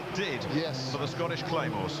foul did. Yes. For the Scottish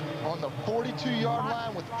Claymores. On the 42-yard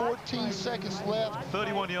line with 14 seconds left.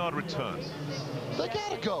 31-yard return. They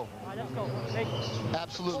gotta go.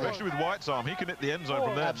 Absolutely. Especially with White's arm, he can hit the end zone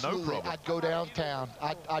from there, absolutely. No problem. I'd go downtown.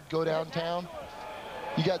 I'd go downtown.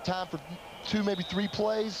 You got time for 2, maybe 3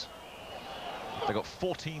 plays. They got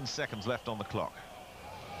 14 seconds left on the clock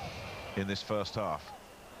in this first half.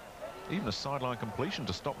 Even a sideline completion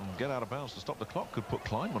to stop them get out of bounds to stop the clock could put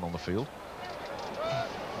Kleinman on the field.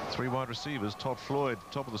 3 wide receivers, Todd Floyd,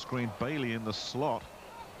 top of the screen, Bailey in the slot.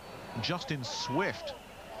 Justin Swift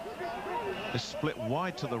is split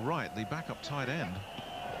wide to the right, the backup tight end.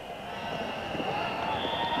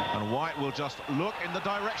 And White will just look in the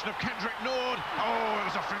direction of Kendrick Nord. Oh, it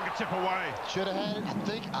was a fingertip away. Should have had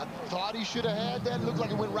it. I thought he should have had that. Looked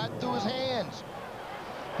like it went right through his hands.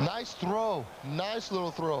 Nice throw. Nice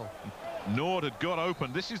little throw. Nord had got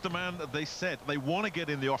open. This is the man that they said they want to get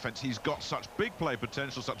in the offense. He's got such big play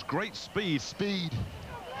potential, such great speed.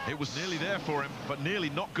 It was nearly there for him, but nearly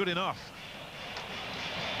not good enough.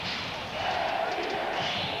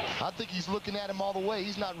 I think he's looking at him all the way.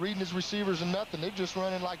 He's not reading his receivers or nothing. They're just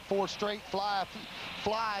running like 4 straight fly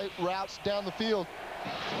routes down the field.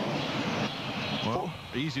 Well,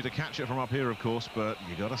 easy to catch it from up here, of course, but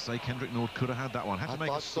you got to say Kendrick Nord could have had that one. Had to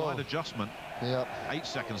make a slight adjustment. Yep. 8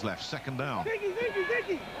 seconds left, second down.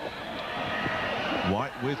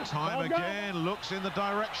 White with time again, looks in the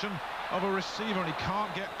direction of a receiver, and he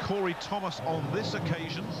can't get Corey Thomas on this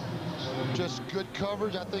occasion. Just good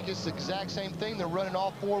coverage. I think it's the exact same thing. They're running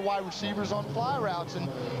all 4 wide receivers on fly routes, and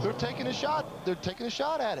they're taking a shot. They're taking a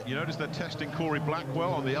shot at it. You notice they're testing Corey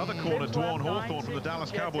Blackwell on the other corner, Dwan Hawthorne from the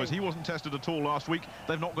Dallas Cowboys. He wasn't tested at all last week.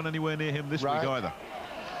 They've not gone anywhere near him this week either.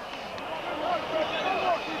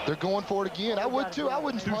 They're going for it again. I would too. I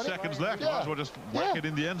wouldn't punt it. 2 seconds left. Might as well just whack it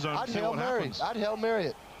in the end zone and see what happens. I'd Hail Mary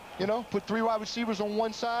it. You know, put 3 wide receivers on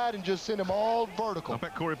one side and just send them all vertical. I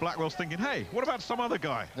bet Corey Blackwell's thinking, hey, what about some other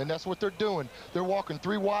guy? And that's what they're doing. They're walking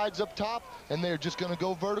 3 wides up top, and they're just going to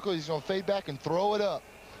go vertical. He's going to fade back and throw it up.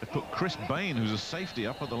 They put Chris Bain, who's a safety,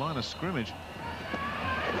 up at the line of scrimmage.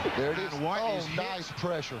 There it is. White is nice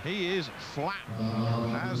pressure. He is flat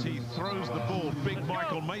as he throws the ball. Big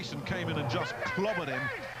Michael Mason came in and just clobbered him.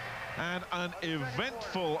 And an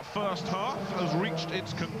eventful first half has reached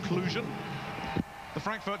its conclusion. The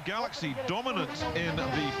Frankfurt Galaxy dominant in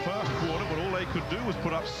the first quarter, but all they could do was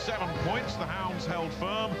put up 7 points. The Hounds held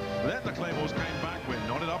firm. Then the Claymores came back. We're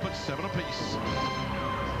knotted up at 7 apiece.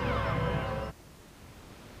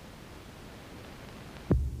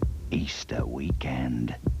 Easter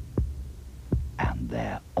weekend. And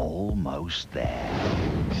they're almost there.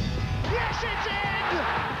 Yes, it's in!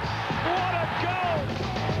 What a goal!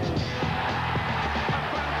 A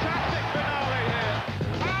fantastic finale here.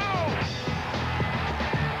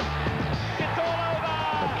 It's all over!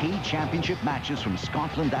 The key championship matches from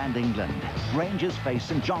Scotland and England. Rangers face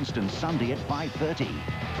St Johnstone Sunday at 5:30.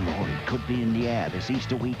 Glory could be in the air this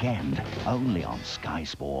Easter weekend, only on Sky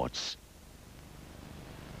Sports.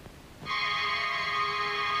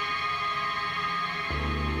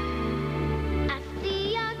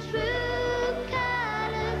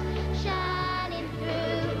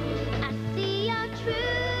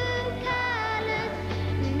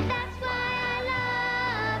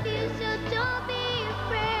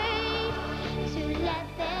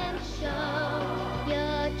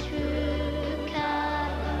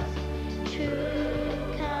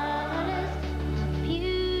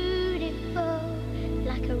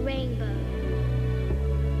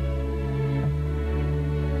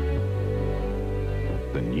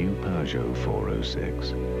 Peugeot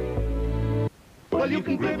 406. Well, you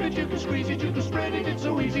can grip it, you can squeeze it, you can spread it. It's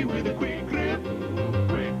so easy with a quick grip.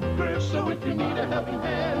 Quick grip. So if you need a helping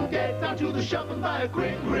hand, get down to the shop and buy a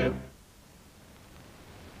quick grip.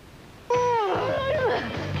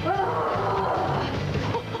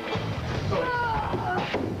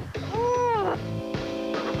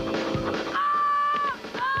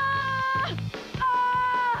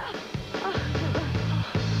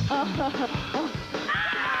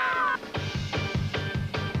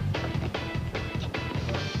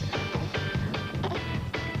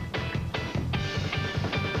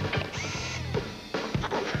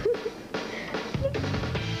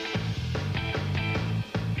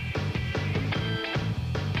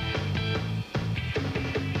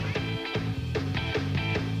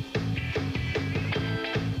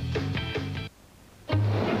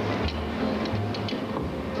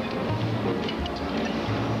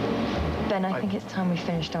 Ben, I think it's time we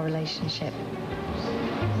finished our relationship.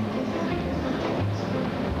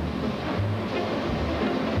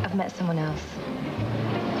 I've met someone else.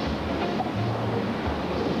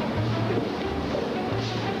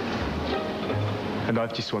 And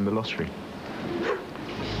I've just won the lottery.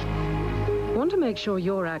 Want to make sure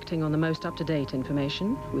you're acting on the most up-to-date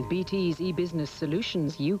information? With BT's e-business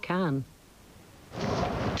solutions, you can.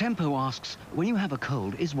 Tempo asks, when you have a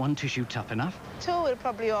cold, is one tissue tough enough? Two are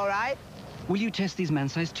probably all right. Will you test these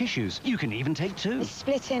man-sized tissues? You can even take two. It's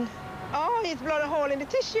splitting. Oh, he's blown a hole in the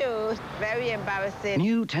tissue. Very embarrassing.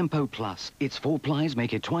 New Tempo Plus. Its 4 plies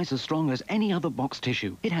make it twice as strong as any other box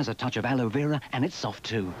tissue. It has a touch of aloe vera and it's soft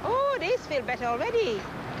too. Oh, these feel better already.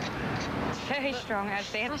 Very strong,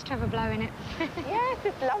 actually. Must have a blow in it. Yes,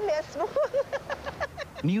 it's lovely and smooth.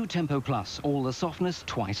 New Tempo Plus. All the softness,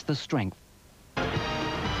 twice the strength.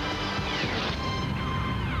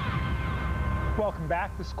 Welcome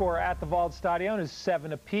back. The score at the Waldstadion is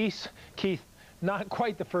 7 apiece. Keith, not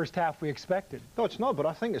quite the first half we expected. No, it's not, but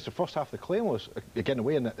I think it's the first half of the Claymores getting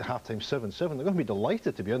away in at half-time 7-7. They're going to be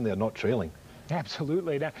delighted to be in there not trailing.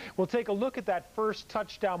 Absolutely. Now, we'll take a look at that first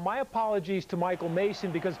touchdown. My apologies to Michael Mason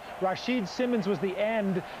because Rashid Simmons was the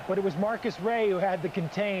end, but it was Marcus Ray who had the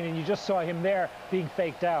contain, and you just saw him there being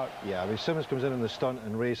faked out. Yeah, I mean, Simmons comes in the stunt,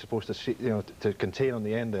 and Ray's supposed to, see, to contain on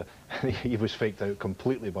the end there. He was faked out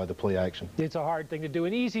completely by the play action. It's a hard thing to do.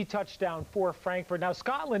 An easy touchdown for Frankfurt. Now,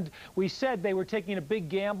 Scotland, we said they were taking a big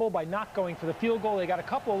gamble by not going for the field goal. They got a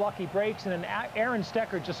couple of lucky breaks, and then Aaron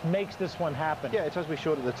Stecker just makes this one happen. Yeah, it's as we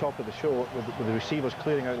showed at the top of the show with the receivers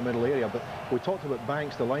clearing out the middle area, but we talked about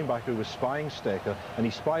Banks, the linebacker, who was spying Stecker, and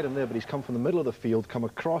he spied him there, but he's come from the middle of the field, come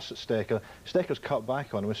across at Stecker. Stecker's cut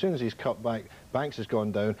back on him. As soon as he's cut back, Banks has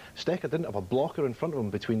gone down. Stecker didn't have a blocker in front of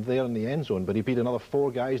him between there and the end zone, but he beat another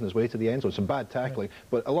 4 guys in his way to the end zone. Some bad tackling,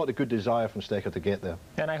 but a lot of good desire from Stecker to get there.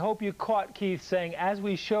 And I hope you caught Keith saying, as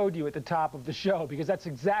we showed you at the top of the show, because that's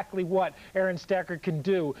exactly what Aaron Stecker can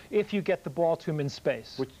do if you get the ball to him in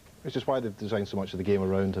space. Which is why they've designed so much of the game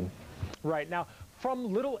around him. Right. Now,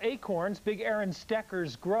 from little acorns, big Aaron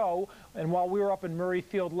Steckers grow, and while we were up in Murray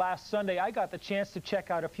Field last Sunday, I got the chance to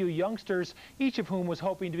check out a few youngsters, each of whom was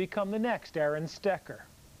hoping to become the next Aaron Stecker.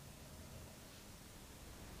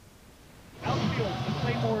 Outfield, the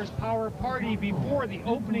Claymores Power Party before the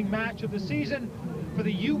opening match of the season for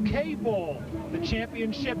the UK Bowl, the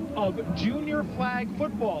championship of junior flag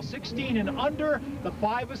football, 16 and under, the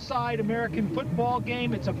 5-a-side American football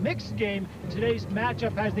game. It's a mixed game. Today's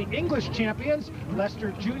matchup has the English champions,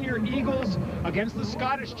 Leicester Junior Eagles, against the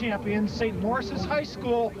Scottish champions, St. Maurice's High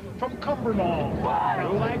School from Cumbernauld.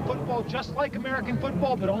 Flag football just like American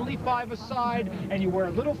football, but only 5-a-side, and you wear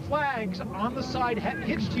little flags on the side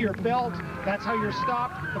hitched to your belt. That's how you're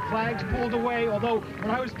stopped. The flag's pulled away, although when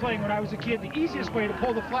I was playing when I was a kid, the easiest way to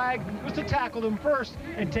pull the flag was to tackle them first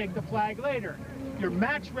and take the flag later. Your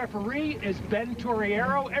match referee is Ben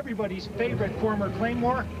Torriero, everybody's favorite former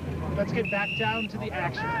Claymore. Let's get back down to the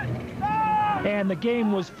action. And the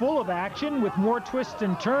game was full of action with more twists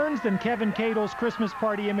and turns than Kevin Cadle's Christmas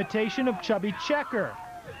party imitation of Chubby Checker.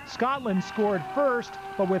 Scotland scored first,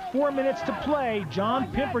 but with 4 minutes to play,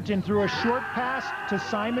 John Pimperton threw a short pass to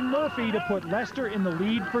Simon Murphy to put Leicester in the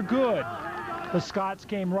lead for good. The Scots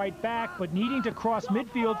came right back, but needing to cross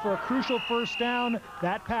midfield for a crucial first down,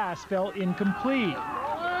 that pass fell incomplete.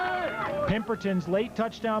 Pimperton's late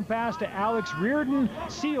touchdown pass to Alex Reardon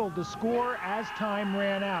sealed the score as time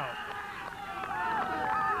ran out.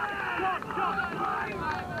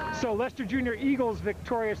 So Leicester Junior Eagles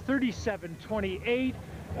victorious 37-28.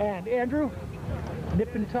 And Andrew,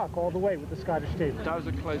 nip and tuck all the way with the Scottish team. That was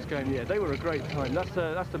a close game, yeah. They were a great time. That's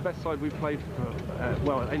the best side we've played for,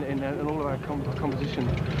 well, in all of our competition.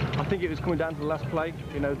 I think it was coming down to the last play.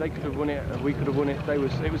 You know, they could have won it, we could have won it. It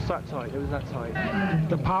was that tight. It was that tight.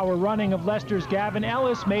 The power running of Leicester's Gavin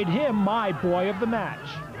Ellis made him my boy of the match.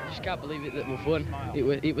 I just can't believe it that we've won.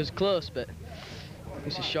 It was close, but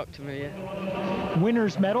it's a shock to me, yeah.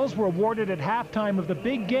 Winners' medals were awarded at halftime of the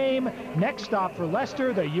big game. Next stop for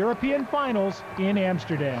Leicester, the European finals in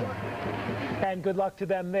Amsterdam. And good luck to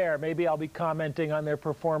them there. Maybe I'll be commenting on their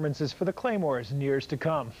performances for the Claymores in years to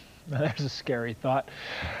come. There's a scary thought.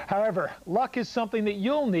 However, luck is something that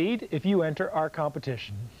you'll need if you enter our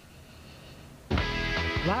competition.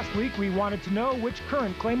 Last week, we wanted to know which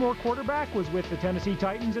current Claymore quarterback was with the Tennessee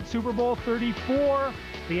Titans at Super Bowl 34.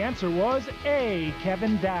 The answer was A,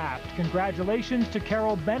 Kevin Daft. Congratulations to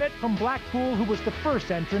Carol Bennett from Blackpool, who was the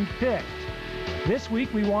first entrant picked. This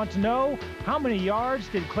week, we want to know how many yards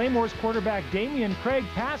did Claymore's quarterback Damian Craig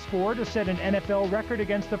pass for to set an NFL record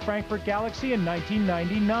against the Frankfurt Galaxy in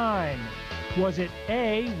 1999? Was it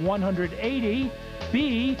A, 180,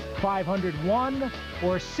 B, 501,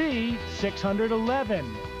 or C, 611.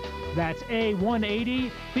 That's A,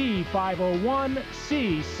 180, B, 501,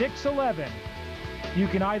 C, 611. You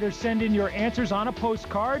can either send in your answers on a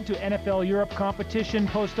postcard to NFL Europe Competition,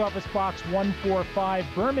 Post Office Box 145,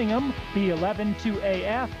 Birmingham,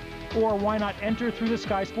 B112AF, or why not enter through the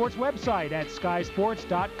Sky Sports website at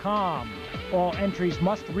skysports.com. All entries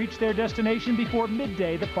must reach their destination before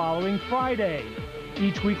midday the following Friday.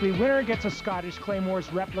 Each weekly winner gets a Scottish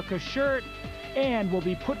Claymores replica shirt and will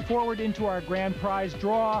be put forward into our grand prize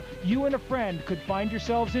draw. You and a friend could find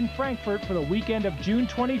yourselves in Frankfurt for the weekend of June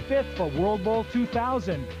 25th for World Bowl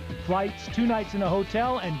 2000. Flights, 2 nights in a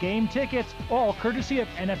hotel, and game tickets, all courtesy of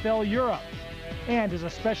NFL Europe. And as a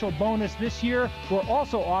special bonus this year, we're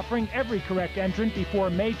also offering every correct entrant before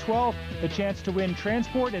May 12th the chance to win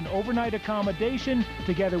transport and overnight accommodation,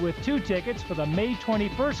 together with 2 tickets for the May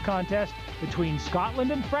 21st contest between Scotland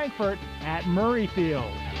and Frankfurt at Murrayfield.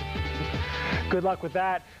 Good luck with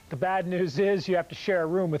that. The bad news is you have to share a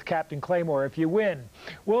room with Captain Claymore if you win.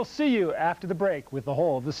 We'll see you after the break with the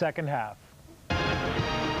whole of the second half.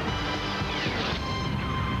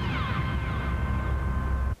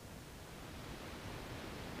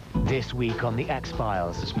 This week on The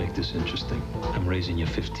X-Files. Let's make this interesting. I'm raising you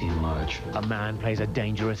 15 large. A man plays a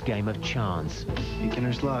dangerous game of chance.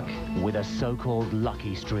 Beginner's luck. With a so-called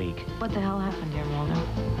lucky streak. What the hell happened here, Mulder?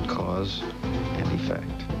 Cause and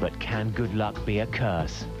effect. But can good luck be a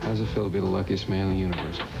curse? How does it feel to be the luckiest man in the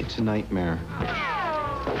universe? It's a nightmare.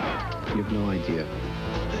 You have no idea.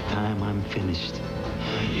 The time I'm finished,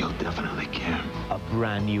 you'll definitely care. A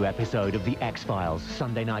brand new episode of The X-Files,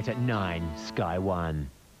 Sunday night at 9, Sky 1.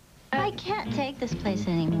 I can't take this place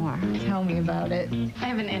anymore. Tell me about it. I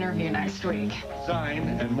have an interview next week. Design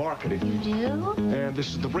and marketing. You do? And this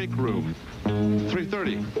is the break room.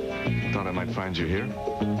 3:30. Thought I might find you here.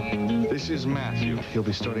 This is Matthew. He'll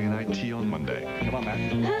be starting in IT on Monday. Come on, Matt.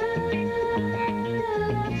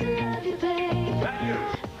 Matthew!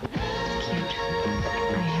 Cute.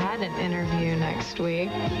 I had an interview next week.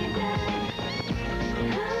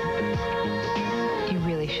 You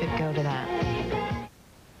really should go to that.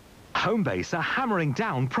 Homebase are hammering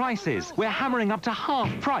down prices. We're hammering up to half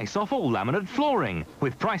price off all laminate flooring.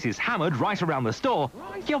 With prices hammered right around the store,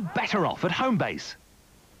 you're better off at Homebase.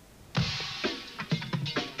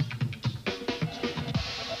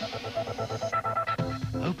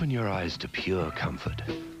 Open your eyes to pure comfort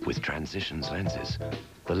with Transitions lenses.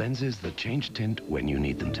 The lenses that change tint when you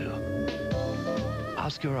need them to.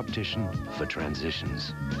 Ask your optician for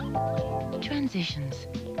Transitions. Transitions.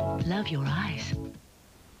 Love your eyes.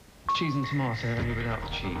 Cheese and tomato, only without the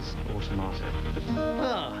cheese, or tomato.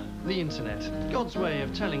 Ah, the internet. God's way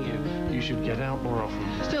of telling you you should get out more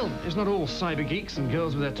often. Still, it's not all cyber geeks and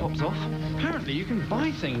girls with their tops off. Apparently, you can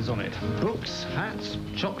buy things on it. Books, hats,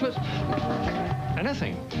 chocolate,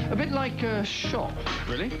 anything. A bit like a shop,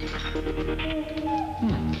 really.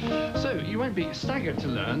 So, you won't be staggered to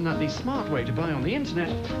learn that the smart way to buy on the internet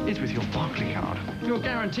is with your Barclay card. You're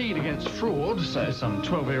guaranteed against fraud, so some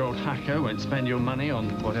 12-year-old hacker won't spend your money on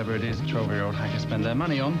whatever it is 12-year-old hackers spend their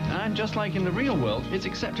money on. And just like in the real world, it's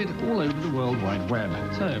accepted all over the World Wide Web.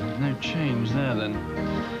 So, no change there then.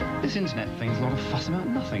 This internet thing's a lot of fuss about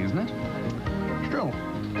nothing, isn't it? Still,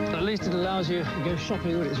 at least it allows you to go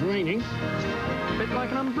shopping when it's raining. A bit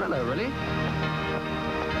like an umbrella, really.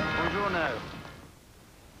 Buongiorno.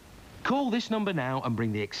 Call this number now and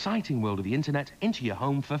bring the exciting world of the internet into your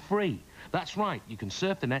home for free. That's right, you can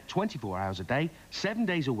surf the net 24 hours a day, 7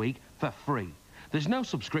 days a week for free. There's no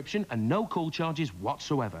subscription and no call charges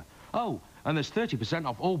whatsoever. Oh, and there's 30%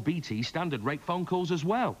 off all BT standard rate phone calls as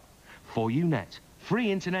well. For you net,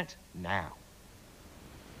 free internet now.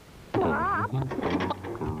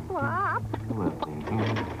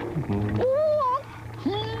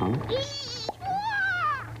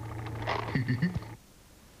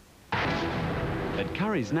 At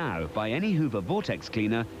Curry's now, buy any Hoover Vortex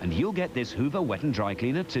cleaner and you'll get this Hoover wet and dry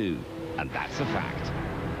cleaner too. And that's a fact.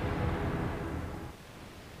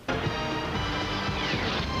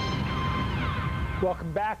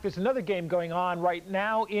 Welcome back. There's another game going on right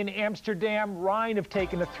now in Amsterdam. Rhine have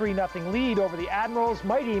taken a 3-0 lead over the Admirals.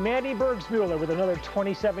 Mighty Manny Bergsmuller with another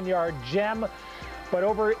 27-yard gem. But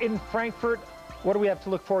over in Frankfurt, what do we have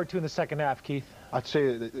to look forward to in the second half, Keith? I'd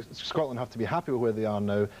say that Scotland have to be happy with where they are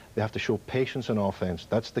now. They have to show patience in offence.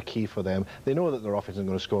 That's the key for them. They know that their offence isn't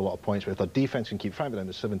going to score a lot of points, but if their defence can keep Frankfurt down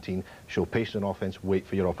to 17, show patience in offence, wait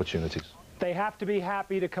for your opportunities. They have to be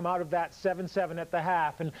happy to come out of that 7-7 at the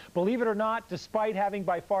half. And believe it or not, despite having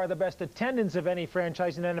by far the best attendance of any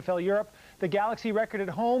franchise in NFL Europe, the Galaxy record at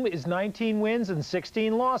home is 19 wins and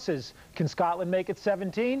 16 losses. Can Scotland make it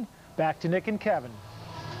 17? Back to Nick and Kevin.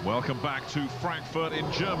 Welcome back to Frankfurt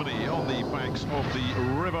in Germany on the banks of the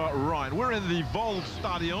River Rhine. We're in the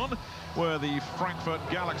Waldstadion, where the Frankfurt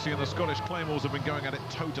Galaxy and the Scottish Claymores have been going at it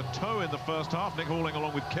toe-to-toe in the first half. Nick Halling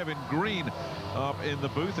along with Kevin Green up in the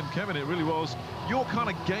booth. And Kevin, it really was your kind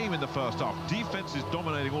of game in the first half. Defense is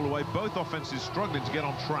dominating all the way. Both offenses struggling to get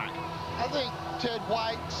on track. I think Ted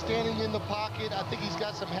White standing in the pocket. I think he's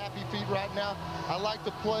got some happy feet right now. I like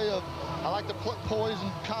the poise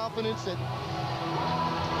and confidence that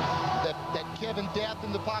Kevin Daft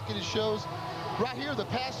in the pocket shows. Right here, the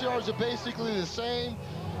pass yards are basically the same.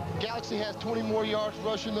 Galaxy has 20 more yards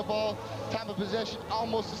rushing the ball. Time of possession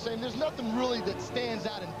almost the same. There's nothing really that stands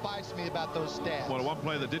out and bites me about those stats. Well, one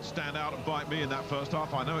play that did stand out and bite me in that first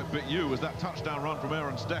half, I know it bit you, was that touchdown run from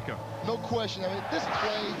Aaron Stecker. No question. I mean, this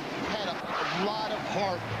play had a lot of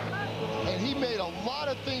heart. And he made a lot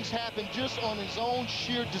of things happen just on his own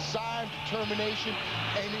sheer desire and determination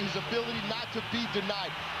and his ability not to be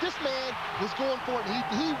denied. This man was going for it, and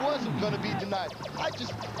he wasn't going to be denied. I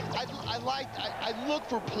look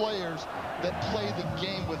for players that play the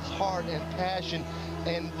game with heart and passion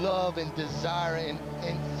and love and desire. And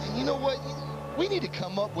you know what? We need to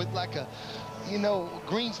come up with like a,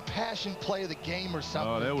 Green's passion play of the game or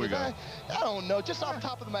something. Oh, there we go. I don't know, just off the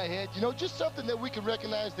top of my head, just something that we can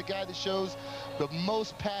recognize the guy that shows the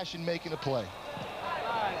most passion making a play.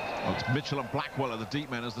 Well, it's Mitchell and Blackwell at the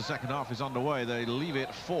deep men as the second half is underway. They leave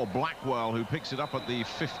it for Blackwell, who picks it up at the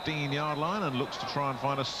 15-yard line and looks to try and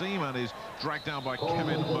find a seam, and is dragged down by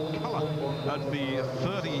Kevin McCullough at the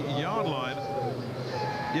 30-yard line.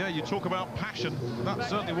 Yeah, you talk about passion. That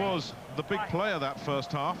certainly was the big player that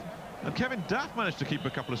first half. And Kevin Daft managed to keep a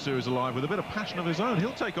couple of series alive with a bit of passion of his own.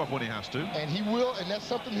 He'll take off when he has to. And he will, and that's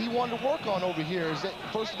something he wanted to work on over here, is that,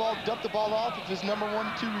 first of all, dump the ball off if his number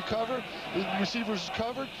 1, 2 recover, the receivers is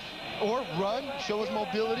covered, or run, show his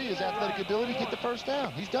mobility, his athletic ability, get the first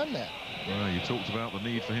down. He's done that. Well, you talked about the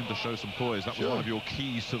need for him to show some poise. That was one of your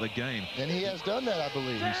keys to the game. And he has done that, I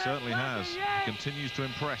believe. He certainly has. He continues to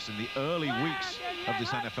impress in the early weeks of this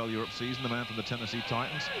NFL Europe season, the man from the Tennessee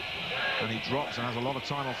Titans. And he drops and has a lot of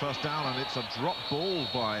time on first down, and it's a drop ball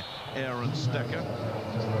by Aaron Stecker.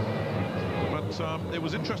 But it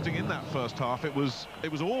was interesting in that first half. It was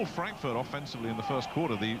all Frankfurt offensively in the first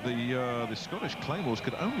quarter. The Scottish Claymores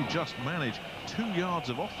could only just manage 2 yards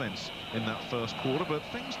of offense in that first quarter, but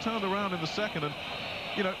things turned around in the second. And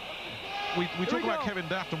we talk about Kevin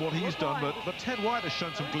Daft and what he's done, but Ted White has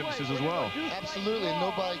shown some glimpses as well. Absolutely, and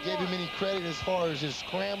nobody gave him any credit as far as his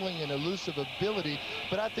scrambling and elusive ability,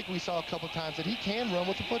 but I think we saw a couple times that he can run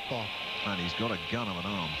with the football. And he's got a gun of an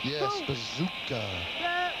arm. Yes, bazooka.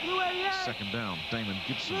 Second down, Damon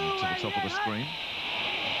Gibson to the top of the screen.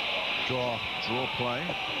 Draw play.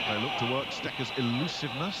 They look to work Stecker's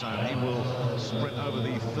elusiveness, and he will sprint over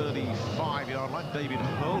the 35-yard line. David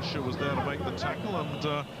Hurlscher was there to make the tackle, and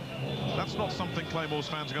that's not something Claymores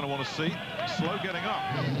fans are going to want to see. Slow getting up.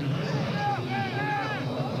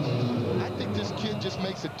 I think this kid just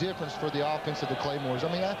makes a difference for the offense of the Claymores.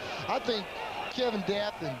 I mean, I think Kevin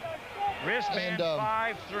Daft and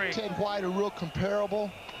Ted White are real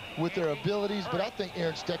comparable with their abilities, but I think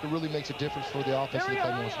Aaron Stecker really makes a difference for the offense of the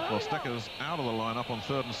Claymores. Well, Stecker's out of the lineup on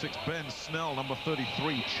 3rd and 6. Ben Snell, number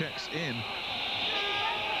 33, checks in.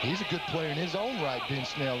 He's a good player in his own right, Ben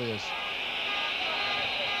Snell is.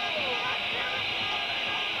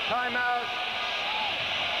 Timeout.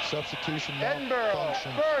 Substitution Edinburgh,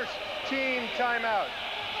 malfunction. first team timeout.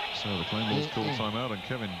 So the Claymores call timeout, and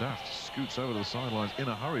Kevin Daft scoots over to the sidelines in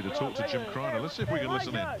a hurry to talk to Jim Kreiner. Let's see if we can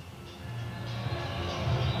listen in.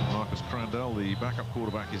 Marcus Crandell, the backup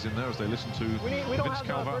quarterback, is in there as they listen to Vince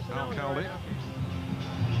Alcalde.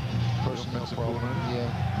 Personnel problem, yeah.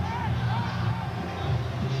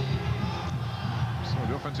 So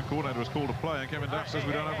the offensive coordinator has called a play, and Kevin Daft says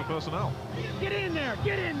we don't have the personnel. Get in there,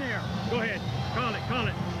 get in there. Go ahead, call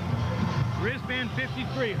it. Wristband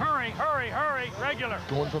 53, hurry, regular.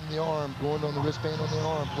 Going from the arm, going on the wristband on the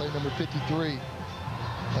arm, play number 53.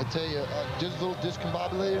 I tell you, just a little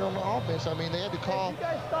discombobulated on the offense. I mean, they had to call. Did you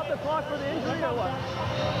guys stop the clock for the injury or what?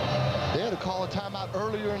 They had to call a timeout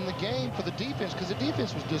earlier in the game for the defense because the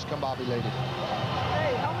defense was discombobulated.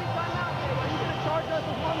 Hey, how many timeouts? Are you going to charge us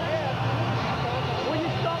with one man? When you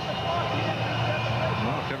stop the clock, you didn't reset the play.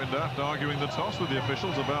 Well, Kevin Daft arguing the toss with the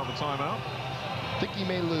officials about the timeout. I think he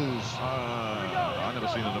may lose. I've never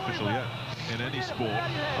seen an official yet in any sport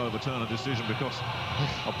overturn a decision because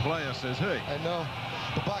a player says, hey. I know.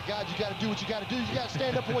 But by God, you got to do what you got to do. You got to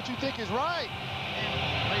stand up for what you think is right.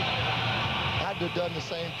 I'd have done the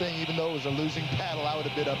same thing, even though it was a losing battle. I would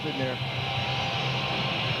have been up in there.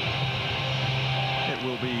 It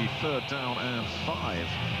will be 3rd down and 5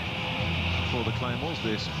 for the Claymores.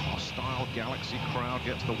 This hostile Galaxy crowd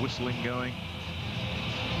gets the whistling going.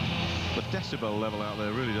 The decibel level out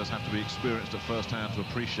there really does have to be experienced at first hand to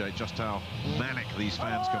appreciate just how manic these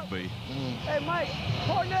fans can be. Hey, Mike,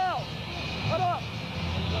 Cornell, what up?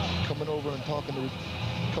 Coming over and talking to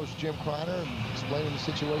Coach Jim Kreiner and explaining the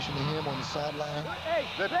situation to him on the sideline.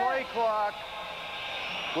 The play clock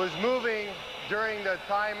was moving during the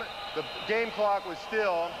time the game clock was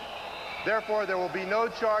still. Therefore, there will be no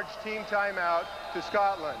charged team timeout to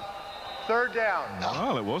Scotland. Third down.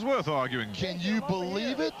 Well, it was worth arguing. Can you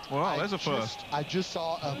believe it? Well, there's a first. I just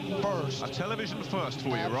saw a first. A television first for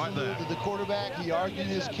you right there. The quarterback, he argued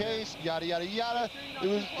his case, yada, yada, yada.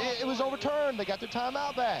 It was overturned. They got their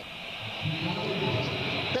timeout back.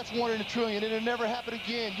 That's 1 in a trillion. It'll never happen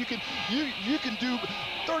again. You can do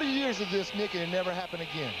 30 years of this, Nick, and it'll never happen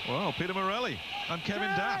again. Well, Peter Morelli and Kevin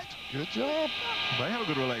Daft. Good job. They have a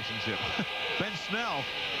good relationship. Ben Snell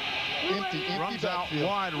empty runs out backfield.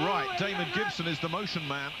 wide right. Damon Gibson is the motion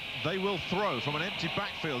man. They will throw from an empty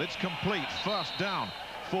backfield. It's complete. First down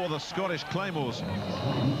for the Scottish Claymores.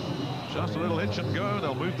 Just a little hitch and go.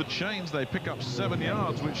 They'll move the chains. They pick up 7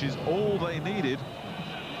 yards, which is all they needed.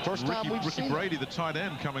 First time we've Ricky seen Brady, the tight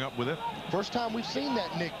end, coming up with it. First time we've seen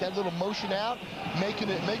that, Nick. That little motion out, making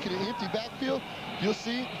it an empty backfield. You'll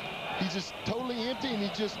see he's just totally empty, and he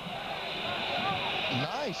just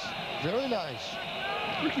nice, very nice.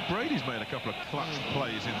 Ricky Brady's made a couple of clutch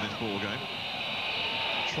plays in this ball game.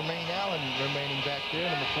 Tremaine Allen remaining back there,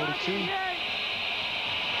 number 42.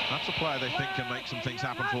 That's a player they think can make some things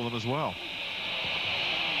happen for them as well.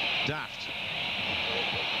 Daft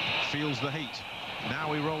feels the heat.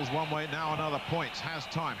 Now he rolls one way, now another. Points, has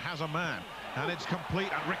time, has a man, and it's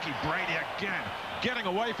complete. And Ricky Brady again getting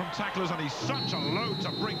away from tacklers, and he's such a load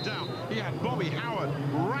to bring down. He had Bobby Howard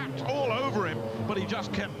wrapped all over him, but he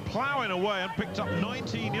just kept plowing away and picked up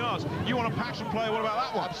 19 yards. You want a passion play? What about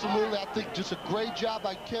that one? Absolutely. I think just a great job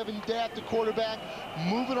by Kevin Daft, the quarterback,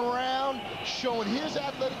 moving around, showing his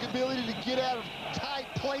athletic ability to get out of tight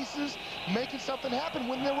places, making something happen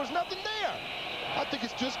when there was nothing there. I think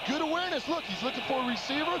it's just good awareness. Look, he's looking for a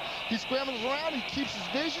receiver. He scrambles around. He keeps his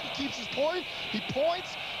vision. He keeps his point. He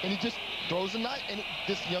points, and he just throws a knife. And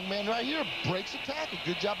this young man right here breaks a tackle.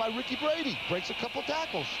 Good job by Ricky Brady. Breaks a couple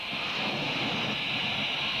tackles.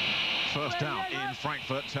 First down in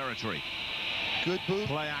Frankfurt territory. Good boot.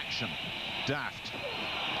 Play action. Daft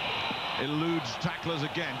eludes tacklers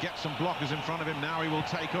again. Gets some blockers in front of him. Now he will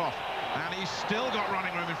take off. And he's still got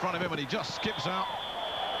running room in front of him, and he just skips out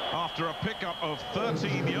after a pickup of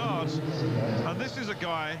 13 yards. And this is a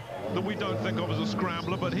guy that we don't think of as a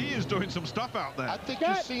scrambler, but he is doing some stuff out there. I think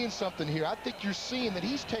you're seeing something here. I think you're seeing that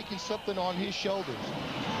he's taking something on his shoulders.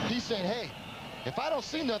 He's saying, hey, if I don't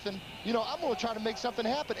see nothing, you know, I'm going to try to make something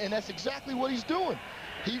happen. And that's exactly what he's doing.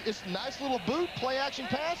 It's a nice little boot, play action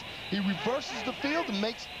pass. He reverses the field and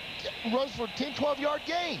runs for a 10, 12-yard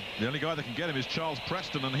gain. The only guy that can get him is Charles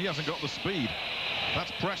Preston, and he hasn't got the speed.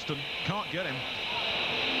 That's Preston. Can't get him.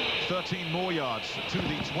 13 more yards to the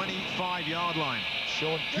 25-yard line.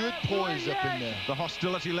 Showing good poise up in there. The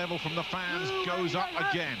hostility level from the fans goes up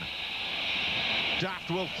again. Daft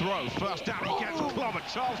will throw. First down, he gets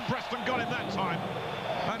clobbered. Charles Preston got him that time,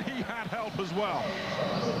 and he had help as well.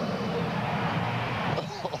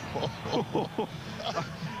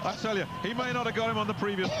 I tell you, he may not have got him on the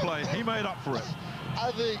previous play. He made up for it.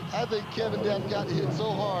 I think Kevin Daft got hit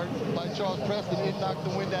so hard by Charles Preston, it knocked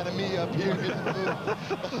the wind out of me up here.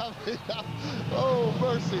 Oh,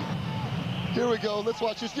 mercy. Here we go. Let's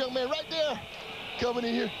watch this young man right there coming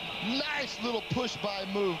in here. Nice little push-by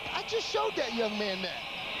move. I just showed that young man that.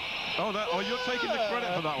 Oh, you're taking the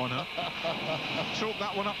credit for that one, huh? Chalk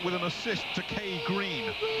that one up with an assist to Kay Green,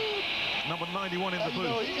 number 91 in the booth.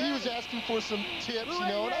 Know, he was asking for some tips, you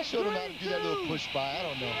know, and I showed him how to do that little push-by. I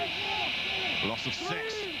don't know. Loss of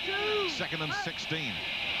 6. Second and 16.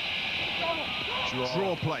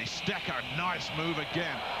 Draw play. Stecker, nice move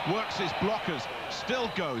again. Works his blockers. Still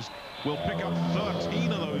goes. Will pick up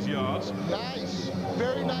 13 of those yards. Nice.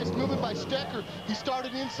 Very nice movement by Stecker. He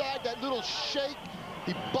started inside, that little shake.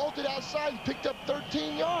 He bolted outside and picked up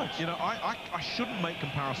 13 yards. You know, I shouldn't make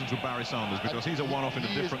comparisons with Barry Sanders because he's a one-off in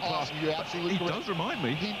a different class. Awesome. You're absolutely correct. He does remind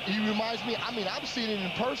me. He reminds me. I mean, I've seen it in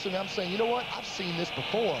person. I'm saying, you know what? I've seen this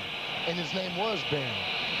before. And his name was Barry.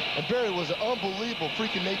 And Barry was an unbelievable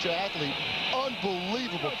freaking nature athlete.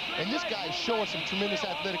 Unbelievable. And this guy is showing some tremendous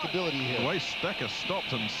athletic ability here. The way Stecker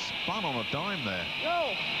stopped and spun on a dime there.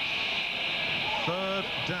 No. Third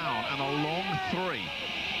down and a long 3.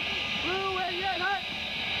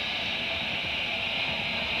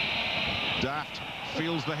 Daft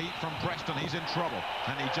feels the heat from Preston. He's in trouble,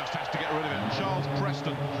 and he just has to get rid of it. And Charles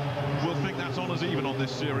Preston will think that's honours even on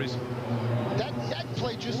this series. That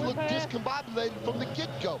play just looked discombobulated from the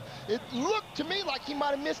get-go. It looked to me like he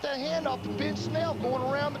might have missed that handoff to Ben Snell going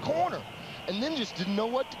around the corner, and then just didn't know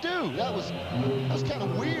what to do. That was kind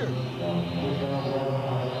of weird.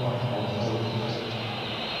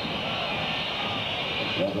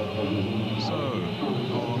 So,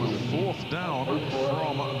 on 4th down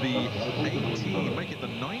from the 18, make it the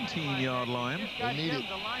 19-yard line. Just got him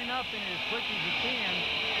to line up in as quick as he can,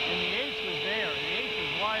 and the ace was there. The ace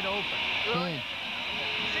was wide open.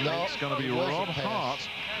 No, it's going to be Rob Hart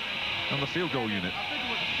and the field goal unit. I think it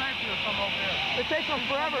was a safety or something over there. It takes him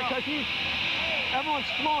forever because everyone's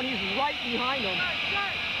small and he's right behind him.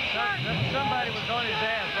 Somebody was on his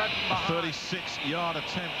ass right behind. 36-yard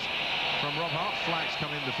attempt from Rob Hart. Flags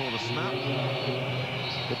come in before the snap.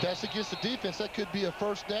 If that's against the defense, that could be a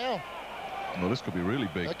first down. Well, this could be really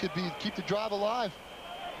big. That could be keep the drive alive.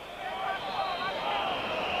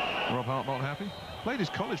 Rob Hart not happy. Played his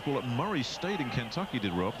college ball at Murray State in Kentucky,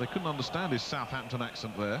 did Rob. They couldn't understand his Southampton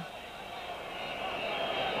accent there.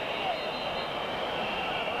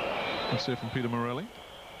 Let's hear from Peter Morelli.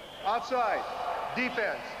 Offside.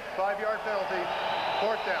 Defense. 5-yard penalty.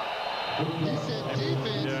 4th down. He said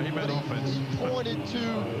defense, yeah, he meant offense. He pointed to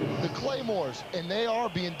the Claymores, and they are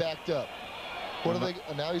being backed up. What are they?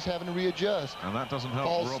 Now he's having to readjust. And that doesn't help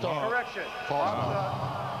False Rob start. Hart. Correction. False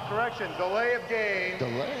start. Correction. Delay of game.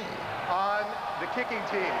 Delay. On the kicking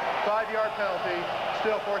team. 5-yard penalty.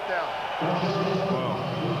 Still 4th down. Well,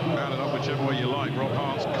 add it up whichever way you like. Rob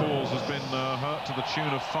Hart's cause has been hurt to the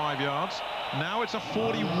tune of 5 yards. Now it's a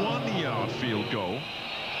 41-yard field goal.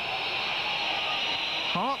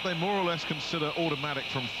 Hart, they more or less consider automatic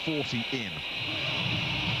from 40 in.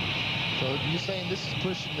 So you're saying this is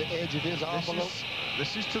pushing the edge of his envelope?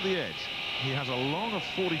 This is to the edge. He has a long of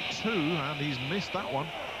 42, and he's missed that one.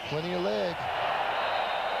 Plenty of leg.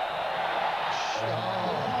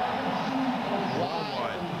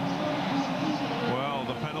 Wide. Well,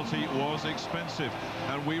 the penalty was expensive,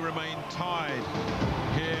 and we remain tied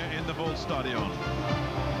here in the Volksstadion.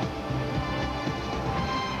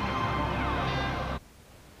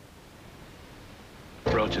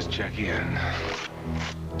 Approaches check in.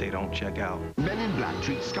 They don't check out. Men in Black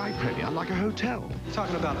treat Sky Premier like a hotel.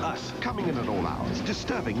 Talking about us. Coming in at all hours,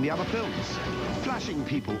 disturbing the other films. Flashing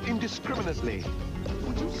people indiscriminately.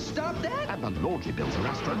 Would you stop that? And the laundry bills are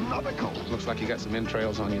astronomical. Looks like you got some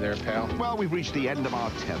entrails on you there, pal. Well, we've reached the end of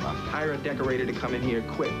our tether. Hire a decorator to come in here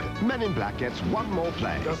quick. Men in Black gets one more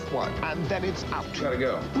play. Just one. And then it's out. Gotta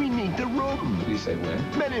go. We need the room. You say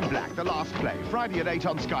when? Men in Black, the last play. Friday at 8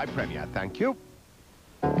 on Sky Premier. Thank you.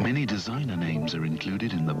 Many designer names are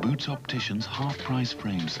included in the Boots Opticians half-price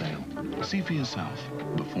frame sale. See for yourself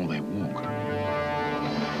before they walk.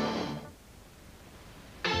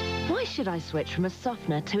 Why should I switch from a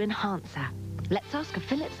softener to enhancer? Let's ask a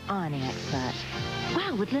Philips ironing expert.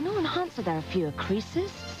 Wow, with Lenore Enhancer there are fewer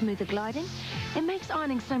creases, smoother gliding. It makes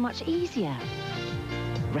ironing so much easier.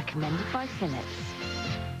 Recommended by Philips.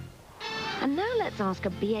 And now let's ask a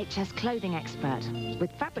BHS clothing expert.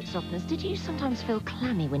 With fabric softeners, did you sometimes feel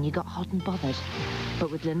clammy when you got hot and bothered? But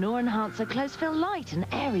with Lenore Enhancer, clothes feel light and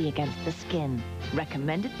airy against the skin.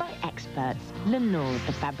 Recommended by experts. Lenore,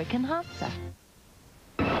 the fabric enhancer.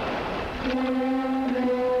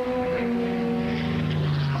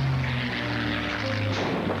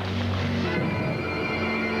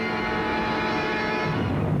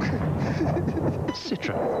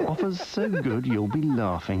 Citra offers so good you'll be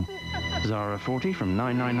laughing. Zara 40 from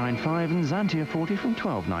 9,995 and Xantia 40 from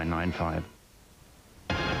 12,995.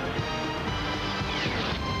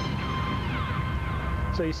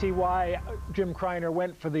 So you see why Jim Kreiner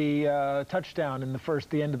went for the touchdown in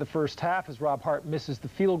the end of the first half as Rob Hart misses the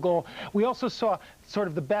field goal. We also saw sort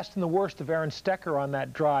of the best and the worst of Aaron Stecker on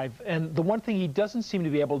that drive. And the one thing he doesn't seem to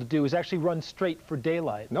be able to do is actually run straight for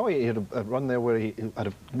daylight. No, he had a run there where he had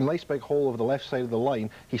a nice big hole over the left side of the line.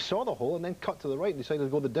 He saw the hole and then cut to the right and decided to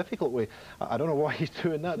go the difficult way. I don't know why he's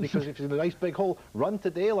doing that, because if it's a nice big hole, run to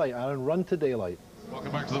daylight, Aaron, run to daylight.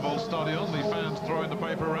 Welcome back to the Volksstadion. The fans throwing the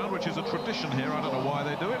paper around, which is a tradition here. I don't know why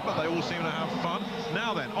they do it, but they all seem to have fun.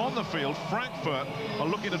 Now then, on the field, Frankfurt are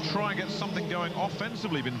looking to try and get something going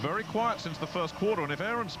offensively. Been very quiet since the first quarter, and if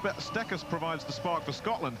Aaron Stecker provides the spark for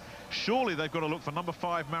Scotland, surely they've got to look for number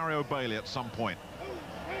 5, Mario Bailey, at some point.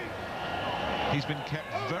 He's been kept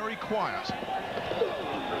very quiet.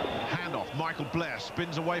 Handoff, Michael Blair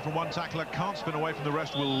spins away from one tackler, can't spin away from the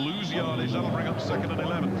rest, will lose yardage. That'll bring up 2nd and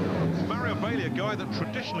 11. Mario Bailey, a guy that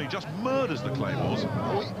traditionally just murders the Claymores.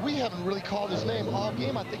 We haven't really called his name all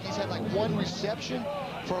game. I think he's had like one reception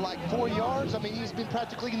for like 4 yards. I mean, he's been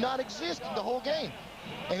practically non-existent the whole game.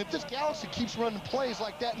 And if this Galaxy keeps running plays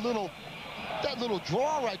like that little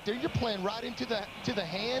draw right there, you're playing right into the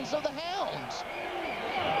hands of the Hounds.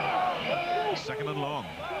 2nd and long.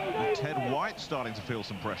 And Ted White starting to feel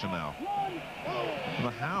some pressure now. The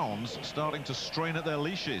Hounds starting to strain at their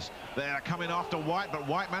leashes. They're coming after White, but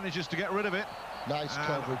White manages to get rid of it. Nice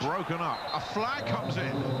coverage. Broken up. A flag comes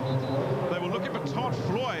in. They were looking for Todd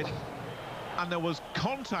Floyd, and there was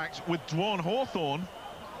contact with Dwan Hawthorne,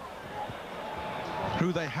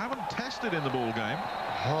 who they haven't tested in the ball game.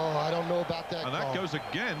 Oh, I don't know about that. And that goes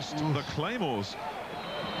against the Claymores.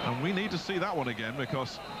 And we need to see that one again,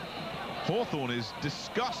 because Hawthorne is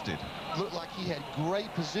disgusted. Looked like he had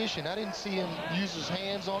great position. I didn't see him use his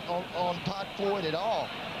hands on Todd Floyd at all.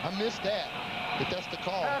 I missed that, but that's the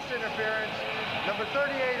call. Pass interference, number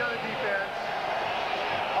 38 on the defense.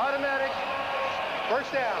 Automatic,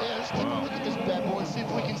 first down. Yeah, let's take a look at this bad boy and see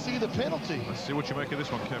if we can see the penalty. Let's see what you make of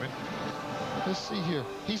this one, Kevin. Let's see here.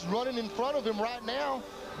 He's running in front of him right now.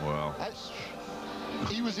 Well,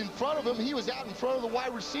 he was in front of him. He was out in front of the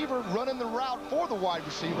wide receiver, running the route for the wide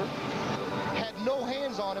receiver. Had no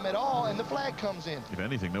hands on him at all, and the flag comes in. If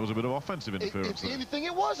anything, there was a bit of offensive interference. If anything,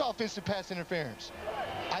 it was offensive pass interference.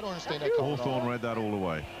 I don't understand that call. Hawthorne read that all the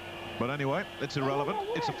way. But anyway, it's irrelevant.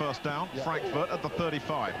 It's a first down. Yeah. Frankfurt at the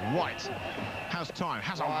 35. White has time,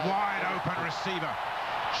 has a wide open receiver.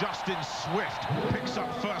 Justin Swift picks up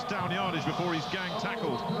first down yardage before he's gang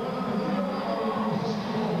tackled.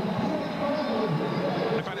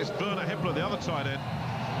 In fact, it's Werner Hippler, the other tight end,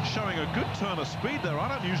 showing a good turn of speed there. I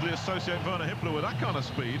don't usually associate Werner Hippler with that kind of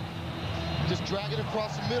speed. Just drag it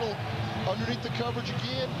across the middle, underneath the coverage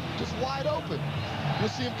again, just wide open. You'll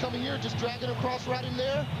see him coming here, just dragging across right in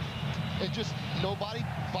there, and just nobody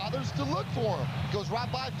bothers to look for him. Goes right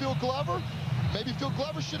by Phil Glover. Maybe Phil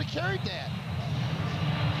Glover should have carried that.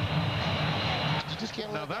 You just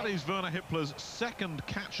can't. Now that is Werner Hippler's 2nd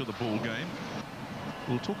catch of the ball game.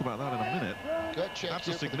 We'll talk about that in a minute. That's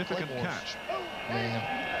a significant catch. Man.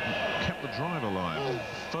 Kept the drive alive.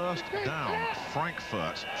 First down,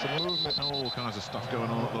 Frankfurt. Some movement. All kinds of stuff going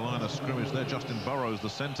on at the line of scrimmage there. Justin Burrows, the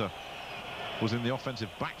center, was in the offensive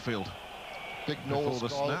backfield. Big Noel before the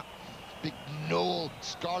snap. Big Noel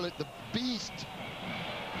Scarlett, the beast.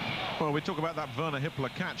 Well, we talk about that Werner Hippler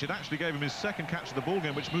catch. It actually gave him his 2nd catch of the ball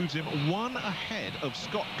game, which moves him 1 ahead of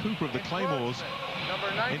Scott Cooper of the Claymores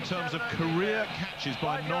in terms of career catches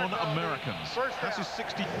by non-Americans. That's his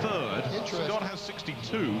 63rd. Scott has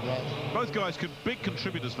 62. Both guys big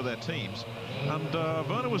contributors for their teams. And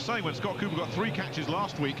Werner was saying when Scott Cooper got 3 catches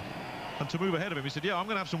last week, and to move ahead of him, he said, yeah, I'm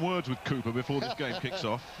going to have some words with Cooper before this game kicks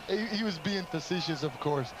off. He was being facetious, of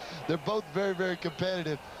course. They're both very, very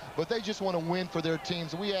competitive, but they just want to win for their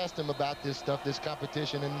teams. We asked them about this stuff, this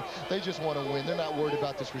competition, and they just want to win. They're not worried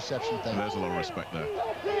about this reception thing. There's a lot of respect there.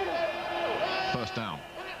 First down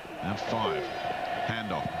and 5.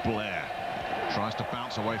 Handoff. Blair tries to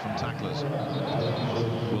bounce away from tacklers.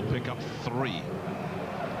 Will pick up 3.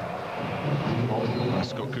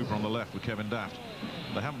 Scott Cooper on the left with Kevin Daft.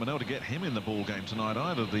 They haven't been able to get him in the ball game tonight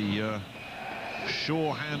either. The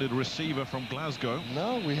sure-handed receiver from Glasgow.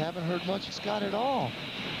 No, we haven't heard much of Scott at all.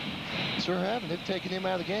 Sure haven't. They've taken him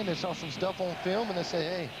out of the game. They saw some stuff on film and they say,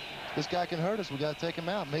 hey, this guy can hurt us. We got to take him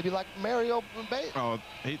out. Maybe like Mario Bates. Oh,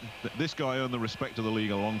 this guy earned the respect of the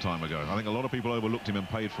league a long time ago. I think a lot of people overlooked him and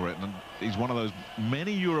paid for it. And he's one of those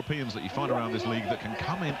many Europeans that you find around this league that can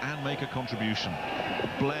come in and make a contribution.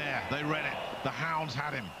 Blair, they read it. The Hounds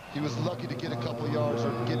had him. He was lucky to get a couple of yards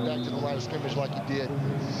or get back to the line of scrimmage like he did.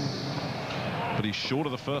 But he's short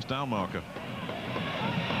of the first down marker.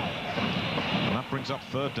 And that brings up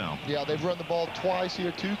 3rd down. Yeah, they've run the ball twice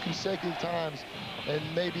here, 2 consecutive times, and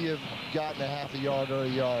maybe have gotten a half a yard or a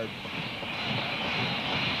yard.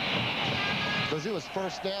 Because it was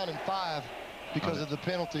 1st down and 5 because of the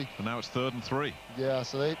penalty. And now it's 3rd and 3. Yeah,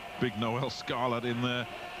 so they... Big Noel Scarlett in there.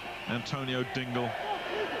 Antonio Dingle.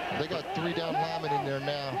 They got 3 down linemen in there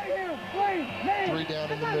now. 3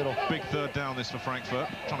 down in the middle. Big 3rd down this for Frankfurt.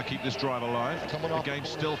 Trying to keep this drive alive. The game's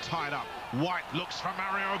still tied up. White looks for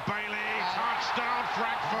Mario Bailey. Touchdown,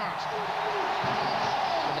 Frankfurt.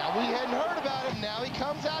 Now we hadn't heard about him. Now he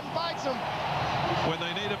comes out and bites him. When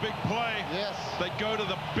they need a big play, yes, they go to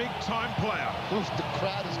the big-time player. Oof, the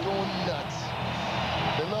crowd is going nuts.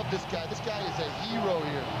 They love this guy. This guy is a hero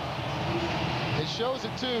here. It shows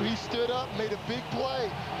it, too. He stood up, made a big play.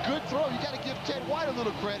 Good throw. You got to give Ted White a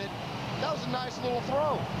little credit. That was a nice little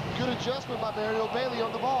throw. Good adjustment by Mario Bailey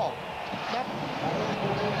on the ball.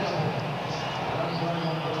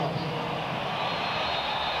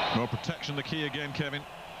 Well, protection the key again, Kevin.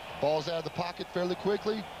 Ball's out of the pocket fairly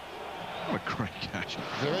quickly. What a great catch.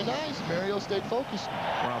 Very nice. Mario stayed focused.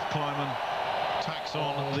 Ralph Kleiman tacks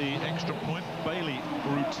on the extra point. Bailey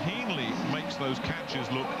routinely makes those catches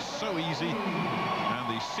look so easy. And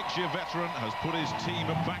the 6-year veteran has put his team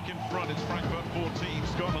back in front. It's Frankfurt 14,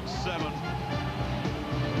 Scotland 7.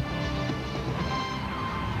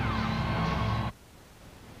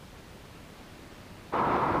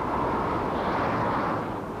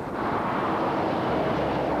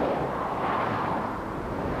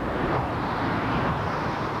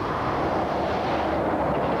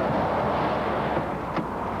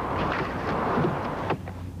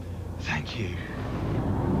 Thank you.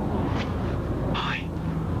 Hi.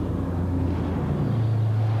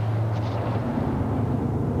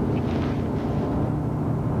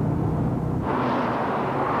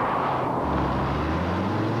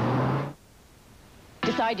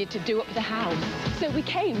 Decided to do up the house. So we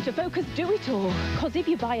came to Focus Do It All. Cause if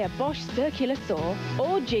you buy a Bosch circular saw,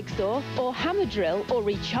 or jigsaw, or hammer drill, or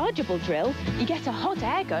rechargeable drill, you get a hot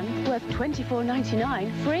air gun worth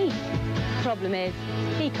 $24.99 free. Problem is,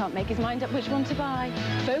 he can't make his mind up which one to buy.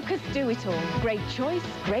 Focus Do It All. Great choice,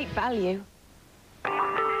 great value.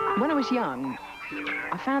 When I was young,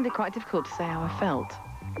 I found it quite difficult to say how I felt.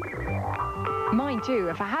 Mind you,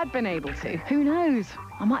 if I had been able to, who knows?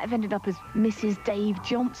 I might have ended up as Mrs. Dave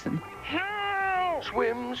Johnson.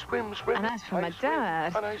 Swim, swim, swim. And as for my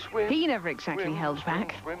dad, he never exactly held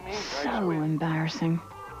back. So embarrassing.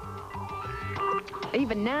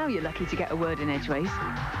 Even now, you're lucky to get a word in edgeways.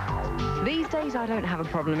 These days, I don't have a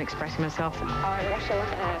problem expressing myself.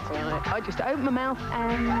 I just open my mouth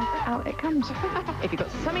and out it comes. If you've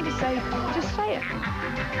got something to say, just say it.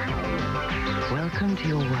 Welcome to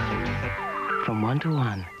your world. From 1 to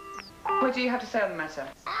 1. What do you have to say on the matter?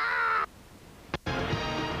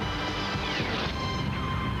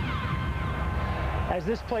 As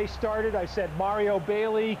this play started, I said Mario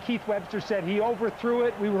Bailey. Keith Webster said he overthrew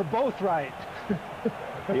it. We were both right.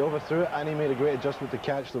 He overthrew it, and he made a great adjustment to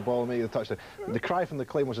catch the ball and make the touchdown. The cry from the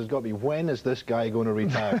Claymores has got to be, when is this guy going to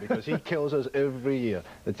retire? Because he kills us every year.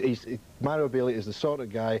 Mario Bailey is the sort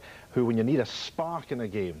of guy who, when you need a spark in a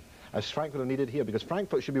game, as Frankfurt have needed here, because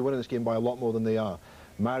Frankfurt should be winning this game by a lot more than they are,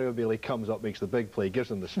 Mario Bailey comes up, makes the big play, gives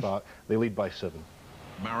them the spark. They lead by 7.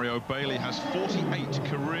 Mario Bailey has 48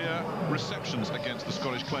 career receptions against the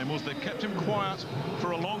Scottish Claymores. They've kept him quiet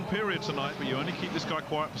for a long period tonight, but you only keep this guy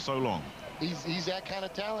quiet for so long. He's that kind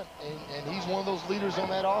of talent, and he's one of those leaders on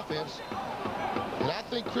that offense. And I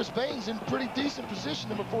think Chris Bain's in pretty decent position.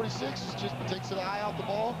 Number 46 just takes an eye off the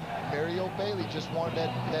ball. Mario Bailey just wanted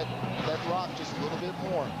that rock just a little bit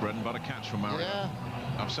more. Bread and butter catch for Mario. Yeah.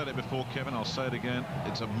 I've said it before, Kevin, I'll say it again.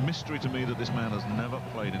 It's a mystery to me that this man has never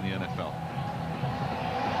played in the NFL.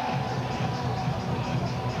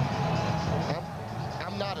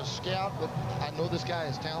 I'm not a scout, but I know this guy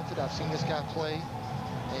is talented. I've seen this guy play.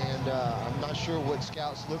 And I'm not sure what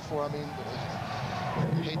scouts look for. I mean,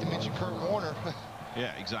 I hate to mention Kurt Warner.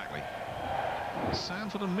 Yeah, exactly.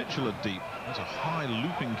 Sanford and Mitchell are deep. There's a high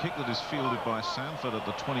looping kick that is fielded by Sanford at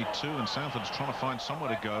the 22, and Sanford's trying to find somewhere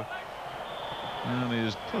to go. And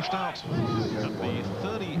is pushed out at the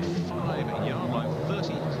 35-yard line.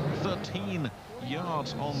 13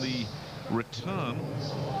 yards on the return.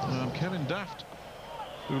 Kevin Daft,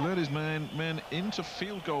 who led his men into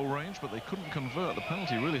field goal range, but they couldn't convert. The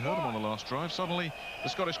penalty really hurt them on the last drive. Suddenly, the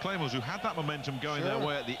Scottish Claymores, who had that momentum going their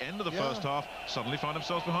way at the end of the first half, suddenly find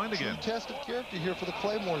themselves behind again. True test of character here for the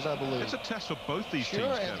Claymores, I believe. It's a test for both these teams,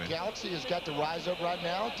 and Kevin. Galaxy has got to rise up right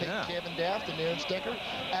now, take Kevin Daft and Aaron Stecker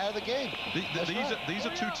out of the game. These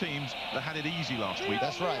are two teams that had it easy last week.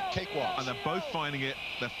 That's right, cakewalks. And they're both finding it.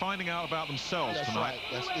 They're finding out about themselves tonight.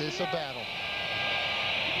 Right. It's a battle.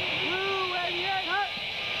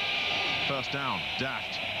 First down,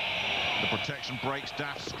 Daft. The protection breaks,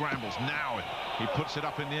 Daft scrambles. Now he puts it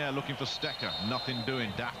up in the air looking for Stecker. Nothing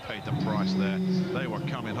doing. Daft paid the price there. They were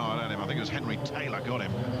coming hard at him. I think it was Henry Taylor got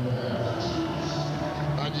him.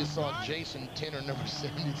 I just saw Jason Tenner, number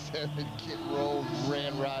 77, get rolled,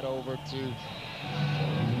 ran right over to.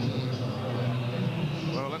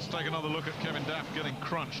 Well, let's take another look at Kevin Daft getting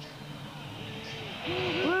crunched.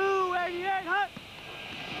 Blue 88 hut.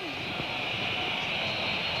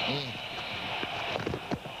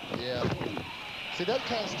 Yeah. See, that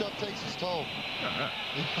kind of stuff takes its toll.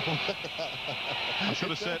 I should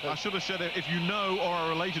have said if you know or are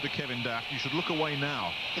related to Kevin Daft, you should look away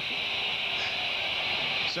now.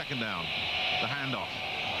 Second down. The handoff.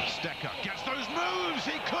 Stecker gets those moves.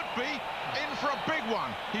 He could be in for a big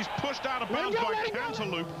one. He's pushed out of bounds by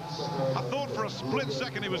Cantaloupe. I thought for a split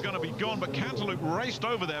second he was going to be gone, but Cantaloupe raced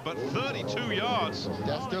over there, but 32 yards.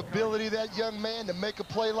 That's the ability of that young man to make a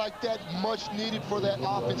play like that. Much needed for that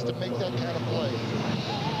offense to make that kind of play.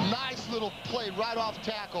 Nice little play right off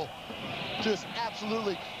tackle. Just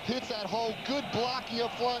absolutely hits that hole. Good blocking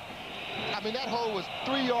up front. I mean, that hole was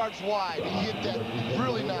 3 yards wide. He hit that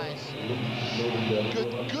really nice.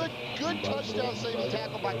 Good touchdown saving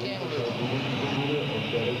tackle by Cantaloupe.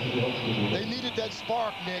 They needed that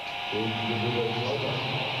spark, Nick.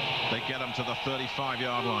 They get him to the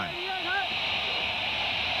 35-yard line.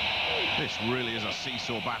 This really is a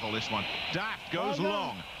seesaw battle, this one. Daft goes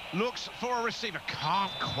long. Looks for a receiver,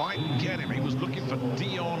 can't quite get him. He was looking for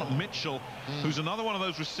Dion Mitchell, who's another one of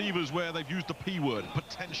those receivers where they've used the P word,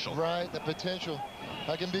 potential. Right, the potential.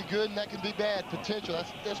 That can be good and that can be bad. Potential,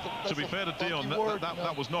 that's to be fair to Dion,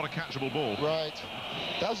 that was not a catchable ball. Right.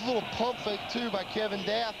 That was a little pump fake, too, by Kevin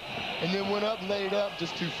Daft, and then went up and laid it up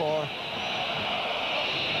just too far.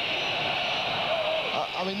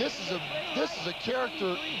 I mean, this is a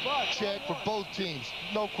character check for both teams.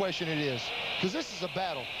 No question it is. Because this is a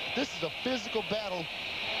battle. This is a physical battle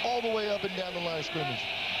all the way up and down the line of scrimmage.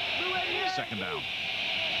 Second down.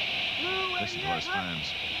 Listen to those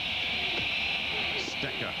fans.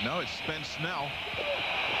 Stecker. No, it's Ben Snell.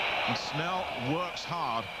 And Snell works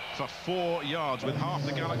hard for 4 yards with half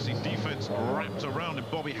the Galaxy defense wrapped around him.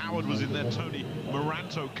 Bobby Howard was in there. Tony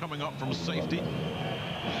Moranto coming up from safety.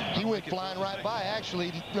 He went flying right by,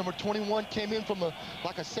 actually. Number 21 came in from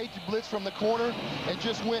like a safety blitz from the corner and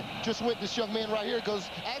just went this young man right here goes,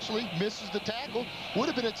 actually misses the tackle. Would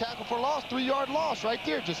have been a tackle for loss, 3-yard loss right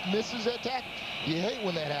there. Just misses that tackle. You hate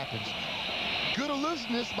when that happens. Good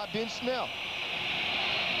elusiveness by Ben Snell.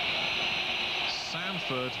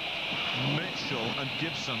 Sanford, Mitchell, and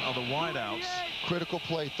Gibson are the wideouts. Critical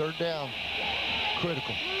play, third down.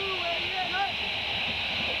 Critical.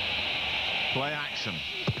 Play action.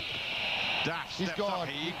 Daft steps up.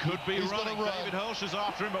 He could be running. David Hirsch is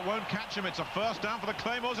after him, but won't catch him. It's a first down for the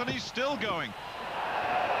Claymores, and he's still going.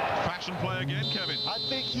 Fashion play again, Kevin. I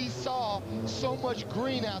think he saw so much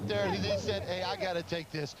green out there that he said, hey, I got to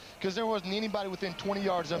take this, because there wasn't anybody within 20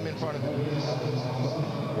 yards of him in front of him.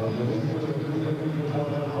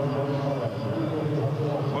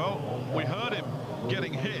 Well, we heard him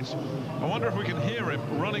getting hit. I wonder if we can hear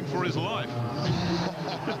him running for his life.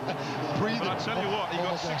 But I tell you what, he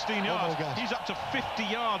got 16 yards. He's up to 50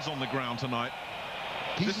 yards on the ground tonight.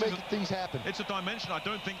 He's making things happen. It's a dimension I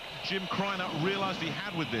don't think Jim Kreiner realized he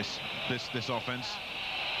had with this offense.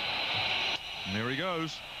 And here he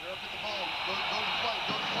goes.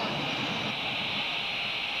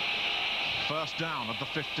 First down at the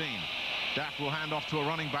 15. Daft will hand off to a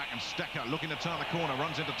running back, and Stecker looking to turn the corner,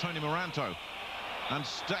 runs into Tony Moranto. And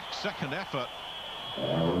second effort.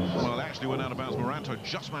 Well, it actually went out of bounds. Moranto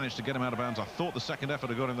just managed to get him out of bounds. I thought the second effort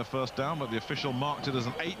had got him the first down, but the official marked it as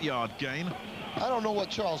an 8-yard gain. I don't know what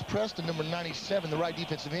Charles Preston, number 97, the right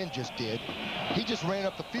defensive end, just did. He just ran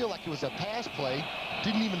up the field like it was a pass play.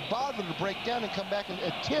 Didn't even bother to break down and come back and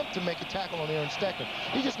attempt to make a tackle on Aaron Stecker.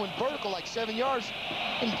 He just went vertical like 7 yards,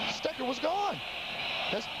 and Stecker was gone.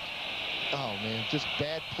 Oh, man, just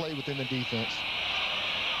bad play within the defense.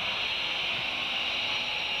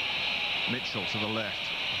 Mitchell to the left.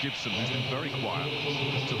 Gibson, who's been very quiet,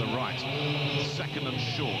 to the right. Second and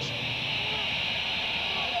short.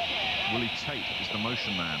 Willie Tate is the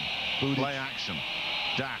motion man. Play action.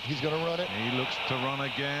 Daft. He's going to run it. He looks to run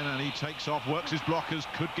again, and he takes off, works his blockers,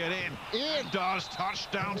 could get in. Does.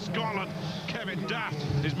 Touchdown, Scotland. Kevin Daft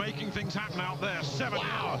is making things happen out there. 7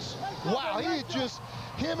 yards. Wow,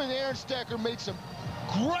 him and Aaron Stecker made some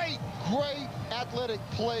great athletic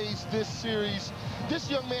plays this series. This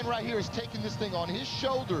young man right here is taking this thing on his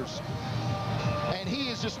shoulders, and he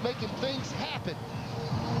is just making things happen.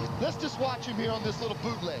 Let's just watch him here on this little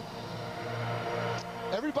bootleg.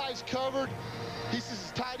 Everybody's covered. He's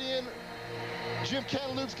his tight end. Jim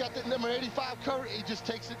Cantaloupe's got that number 85 covered. He just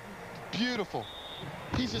takes it beautiful.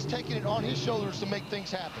 He's just taking it on his shoulders to make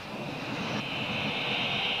things happen.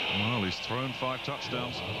 Well, he's thrown 5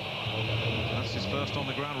 touchdowns. That's his first on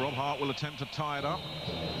the ground. Rob Hart will attempt to tie it up.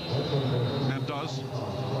 And does.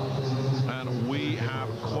 And we have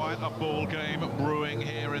quite a ball game brewing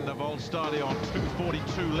here in the Waldstadion.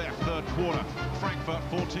 2:42 left, third quarter. Frankfurt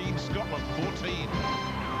 14, Scotland 14.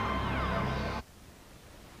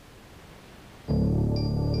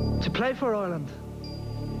 To play for Ireland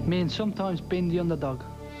means sometimes being the underdog,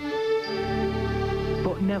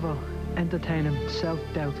 but never entertaining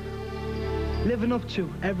self-doubt. Living up to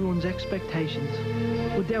everyone's expectations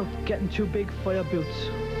without getting too big for your boots.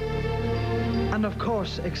 And of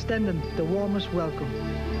course, extending the warmest welcome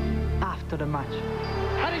after the match.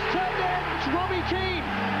 And it's turned in, it's Robbie Keane.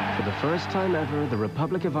 For the first time ever, the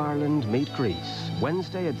Republic of Ireland meet Greece,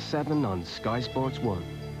 Wednesday at 7 on Sky Sports 1.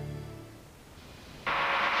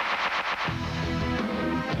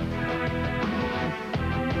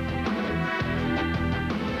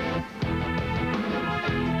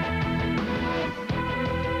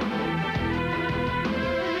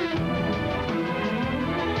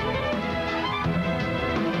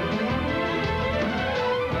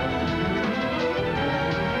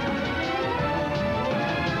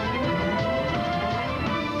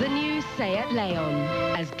 Leon,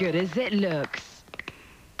 as good as it looks.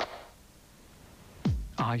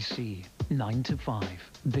 I see 9 to 5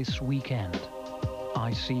 this weekend.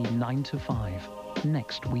 I see 9 to 5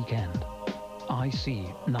 next weekend. I see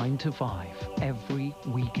 9 to 5 every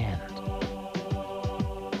weekend.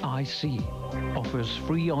 I see offers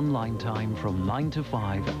free online time from 9 to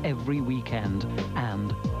 5 every weekend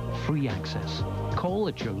and free access. Call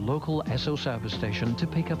at your local Esso service station to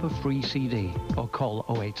pick up a free CD or call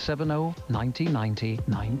 0870 90 90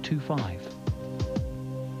 925.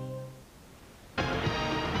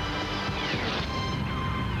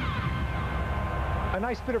 A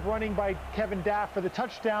nice bit of running by Kevin Daft for the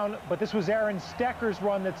touchdown, but this was Aaron Stecker's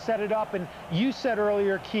run that set it up, and you said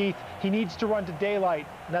earlier, Keith, he needs to run to daylight,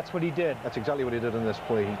 and that's what he did. That's exactly what he did in this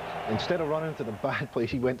play. Instead of running to the bad place,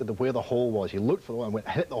 he went to where the hole was. He looked for the one and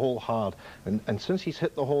hit the hole hard, and since he's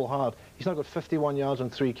hit the hole hard, he's now got 51 yards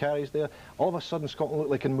and 3 carries there. All of a sudden, Scotland look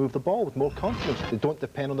like they can move the ball with more confidence. They don't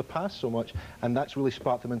depend on the pass so much, and that's really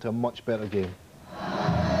sparked them into a much better game.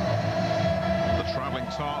 Travelling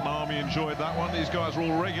Tartan Army enjoyed that one. These guys are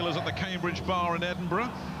all regulars at the Cambridge Bar in Edinburgh.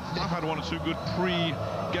 I've had 1 or 2 good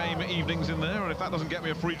pre-game evenings in there, and if that doesn't get me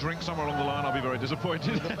a free drink somewhere along the line, I'll be very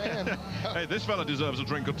disappointed. Hey, this fella deserves a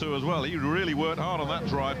drink or 2 as well. He really worked hard on that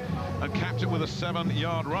drive and capped it with a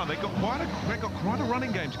 7-yard run. They've got quite a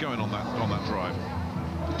running game going on that drive.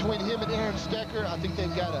 Between him and Aaron Stecker, I think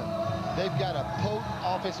they've got a potent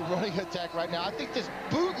offensive running attack right now. I think this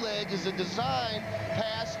bootleg is a design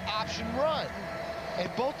pass option run. And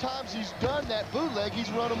both times he's done that bootleg, he's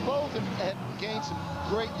run them both and gained some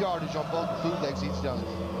great yardage on both bootlegs he's done.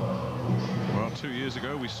 Well, 2 years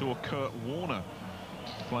ago, we saw Kurt Warner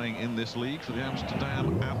playing in this league for the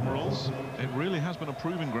Amsterdam Admirals. It really has been a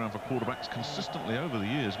proving ground for quarterbacks consistently over the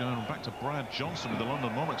years, going back to Brad Johnson with the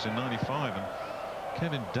London Monarchs in '95. And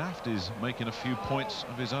Kevin Daft is making a few points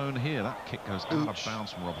of his own here. That kick goes out of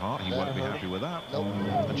bounds from Rob Hart. He won't be happy with that. Nope.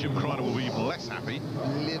 And Jim Kreider will be even less happy.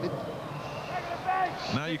 Livid.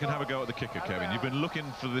 Now you can have a go at the kicker, Kevin. You've been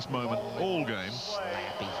looking for this moment all game.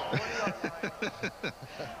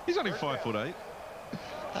 He's only 5'8".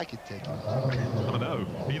 I could take him. I know.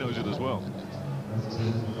 He knows it as well.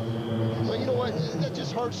 Well, you know what? That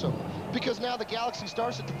just hurts him. Because now the Galaxy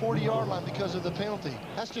starts at the 40-yard line because of the penalty.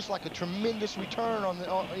 That's just like a tremendous return on the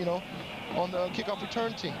kickoff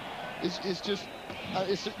return team. It's just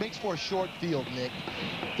it makes for a short field, Nick.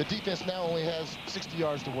 The defense now only has 60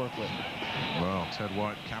 yards to work with. Well, Ted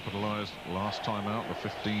White capitalized last time out, the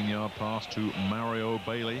 15-yard pass to Mario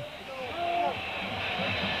Bailey.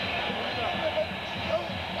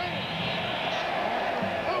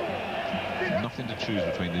 Nothing to choose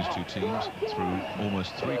between these two teams through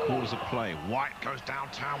almost 3/4 of play. White goes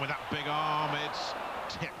downtown with that big arm. It's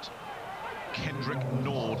tipped. Kendrick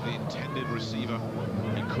Nord, the intended receiver,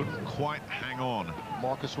 he couldn't quite hang on.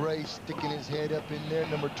 Marcus Ray sticking his head up in there,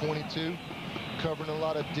 number 22, covering a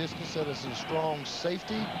lot of distance. That is a strong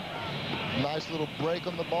safety. Nice little break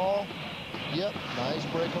on the ball. Yep, nice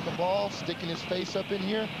break on the ball, sticking his face up in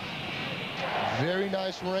here. Very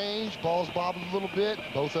nice range. Ball's bobbing a little bit.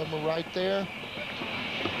 Both of them are right there.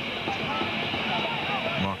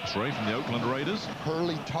 Marcus Ray from the Oakland Raiders.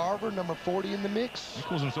 Hurley Tarver, number 40 in the mix. He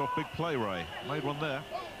calls himself Big Play Ray. Made one there.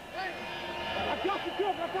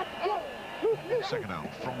 Second down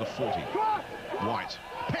from the 40. White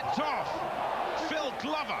picked off. Phil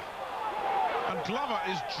Glover. And Glover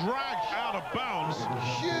is dragged out of bounds.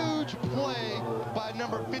 Huge play by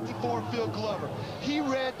number 54, Phil Glover. He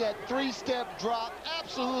read that 3-step drop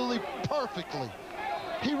absolutely perfectly.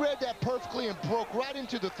 He read that perfectly and broke right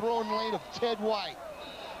into the throwing lane of Ted White.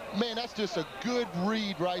 Man, that's just a good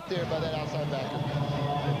read right there by that outside backer.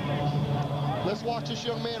 Let's watch this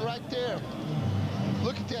young man right there.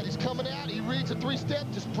 Look at that. He's coming out. He reads a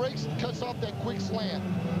 3-step, just breaks and cuts off that quick slant.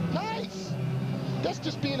 Nice. That's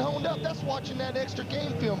just being honed up. That's watching that extra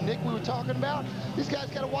game film, Nick, we were talking about. These guys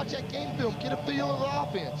got to watch that game film, get a feel of the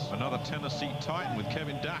offense. Another Tennessee Titan with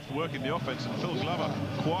Kevin Daft working the offense and Phil Glover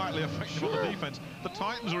quietly effective on the defense. The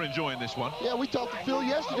Titans are enjoying this one. Yeah, we talked to Phil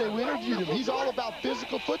yesterday. We interviewed him. He's all about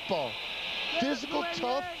physical football. Physical,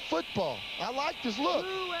 tough football. I like this look.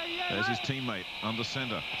 There's his teammate under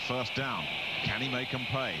center. First down. Can he make him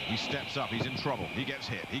pay? He steps up. He's in trouble. He gets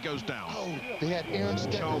hit. He goes down. Oh, they had Aaron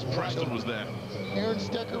Stecker. Charles Preston was there. Aaron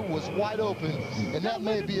Stecker was wide open, and that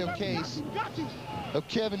may be a case of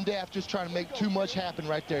Kevin Daft just trying to make too much happen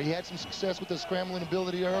right there. He had some success with his scrambling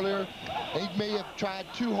ability earlier, and he may have tried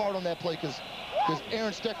too hard on that play because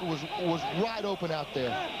Aaron Stecker was wide open out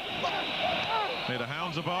there. Hey, the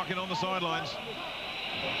hounds are barking on the sidelines.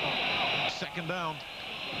 Second down.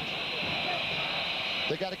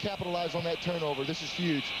 They got to capitalize on that turnover. This is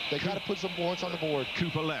huge. They got to put some points on the board.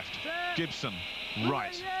 Cooper left. Gibson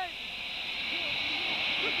right.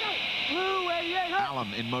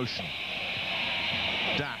 Allen in motion.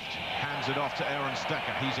 Daft hands it off to Aaron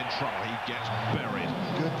Stecker. He's in trouble. He gets buried.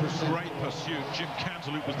 Good pursuit. Great pursuit. Jim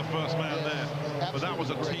Cantaloupe was the first man there. But that was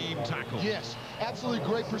a team tackle. Yes, absolutely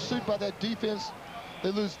great pursuit by that defense.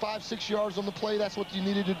 They lose 5-6 yards on the play. That's what you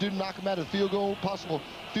needed to do to knock them out of the field goal, possible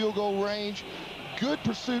field goal range. Good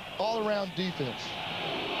pursuit all-around defense.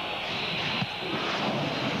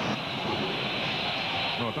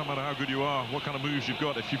 No, it doesn't matter how good you are, what kind of moves you've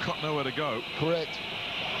got, if you've got nowhere to go. Correct.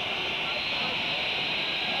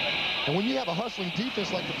 And when you have a hustling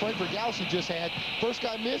defense like the Frankfurt Galaxy just had, first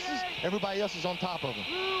guy misses, everybody else is on top of him.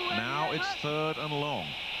 Now it's third and long.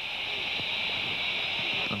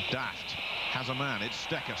 And Daft has a man. It's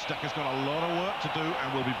Stecker. Stecker's got a lot of work to do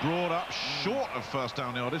and will be brought up short of first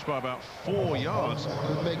down yardage by about 4 yards.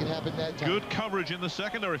 Couldn't make it happen that time. Good coverage in the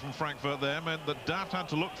secondary from Frankfurt there meant that Daft had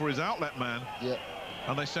to look for his outlet man. Yep.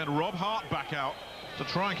 And they send Rob Hart back out to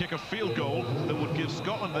try and kick a field goal that would give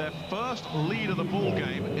Scotland their first lead of the ball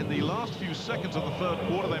game in the last few seconds of the third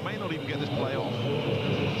quarter. They may not even get this play off.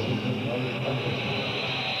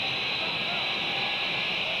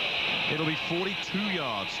 It'll be 42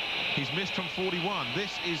 yards. He's missed from 41.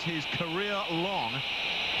 This is his career long.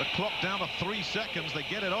 The clock down to 3 seconds. They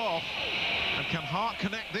get it off. And can Hart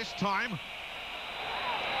connect this time?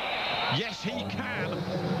 Yes, he can.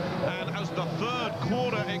 And as the third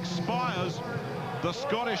quarter expires, the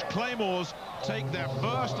Scottish Claymores take their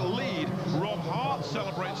first lead. Rob Hart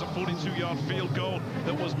celebrates a 42-yard field goal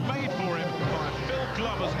that was made for him by Phil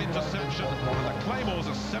Glover's interception. And the Claymores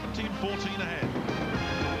are 17-14 ahead.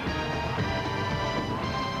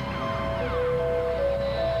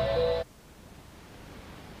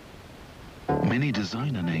 Many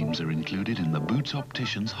designer names are included in the Boots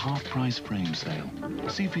Opticians half-price frame sale.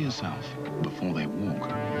 See for yourself before they walk.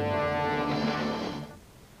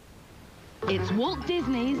 It's Walt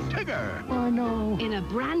Disney's Tigger! Oh no! In a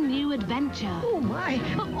brand new adventure. Oh my!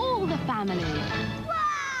 For all the family. Wow!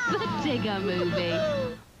 The Tigger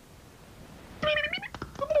movie.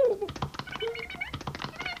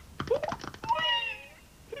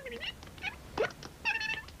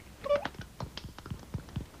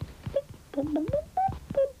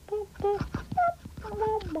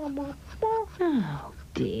 Oh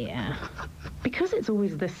dear. Because it's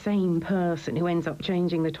always the same person who ends up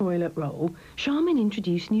changing the toilet roll, Charmin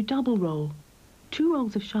introduced new double roll. 2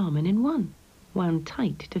 rolls of Charmin in one. Wound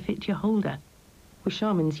tight to fit your holder. With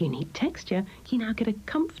Charmin's unique texture, you now get a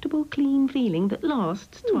comfortable, clean feeling that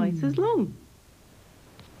lasts twice as long.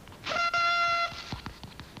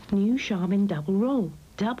 New Charmin double roll.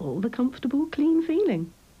 Double the comfortable, clean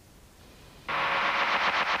feeling.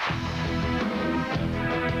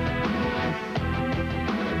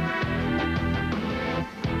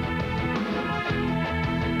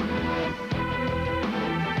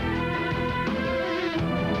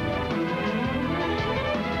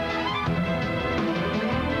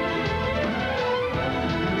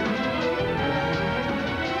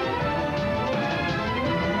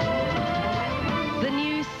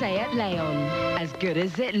 Leon, as good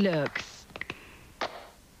as it looks.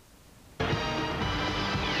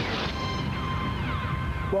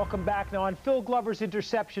 Welcome back. Now on Phil Glover's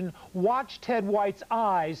interception, watch Ted White's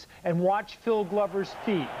eyes and watch Phil Glover's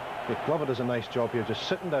feet. Yeah, Glover does a nice job here, just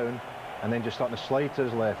sitting down and then just starting to slide to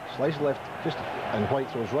his left. Slides left, and White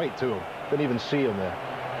throws right to him. Didn't even see him there.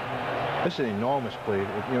 This is an enormous play.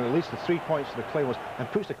 You know, it leads to 3 points to the Claymores and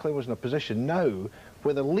puts the Claymores in a position now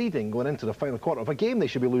where they're leading going into the final quarter of a game they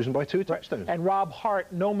should be losing by 2 touchdowns. And Rob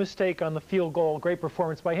Hart, no mistake on the field goal. Great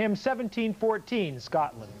performance by him. 17-14,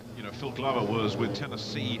 Scotland. You know, Phil Glover was with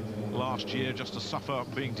Tennessee last year just to suffer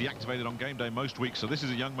being deactivated on game day most weeks. So this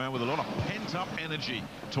is a young man with a lot of pent-up energy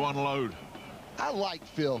to unload. I like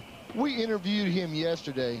Phil. We interviewed him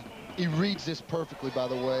yesterday. He reads this perfectly, by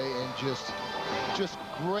the way, and just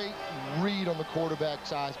great read on the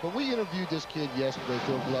quarterback's eyes. But we interviewed this kid yesterday,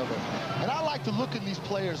 Phil Glover. And I like to look in these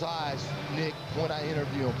players' eyes, Nick, when I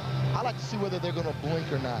interview them. I like to see whether they're going to blink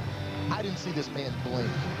or not. I didn't see this man blink.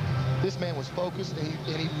 This man was focused,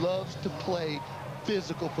 and he loves to play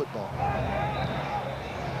physical football.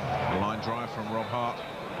 A line drive from Rob Hart.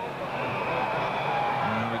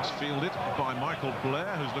 And it's fielded by Michael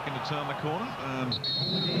Blair, who's looking to turn the corner, and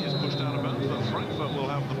he is pushed out of bounds. But Frankfurt will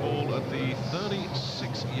have the ball at the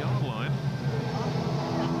 36-yard line.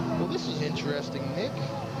 Well, this is interesting, Nick.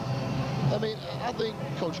 I mean, I think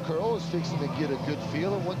Coach Curl is fixing to get a good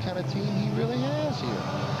feel of what kind of team he really has here.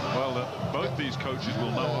 Well, both these coaches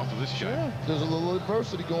will know after this game. There's a little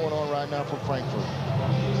adversity going on right now for Frankfurt.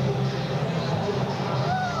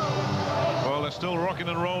 Well, they're still rocking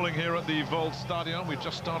and rolling here at the Waldstadion. We've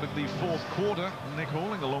just started the fourth quarter. Nick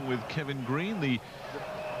Halling, along with Kevin Green, the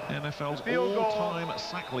NFL's all-time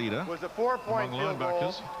sack leader. Was a 4-point field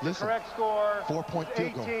goal. The correct score. 4-point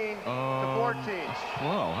field goal. 18 to 14.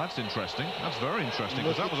 Well, that's interesting. That's very interesting,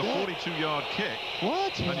 because that was a 42-yard kick.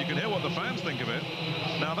 What? And you can hear what the fans think of it.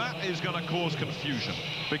 Now, that is going to cause confusion,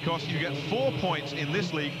 because you get 4 points in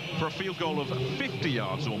this league for a field goal of 50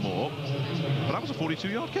 yards or more. But that was a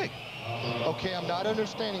 42-yard kick. Okay, I'm not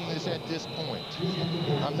understanding this at this point.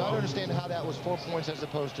 I'm not understanding how that was 4 points as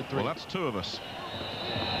opposed to 3. Well, that's 2 of us.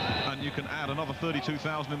 And you can add another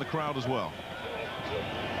 32,000 in the crowd as well.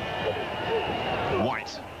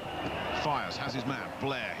 White fires, has his man,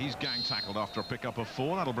 Blair. He's gang tackled after a pickup of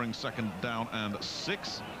 4. That'll bring 2nd down and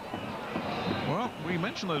 6. Well, we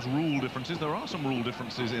mentioned those rule differences. There are some rule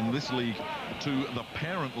differences in this league to the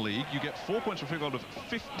parent league. You get 4 points for a field goal of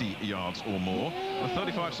 50 yards or more. The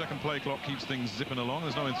 35-second play clock keeps things zipping along.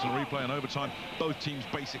 There's no instant replay, and overtime, both teams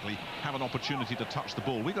basically have an opportunity to touch the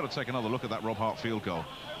ball. We've got to take another look at that Rob Hart field goal.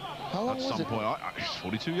 How long at was some it? point. It's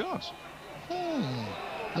 42 yards.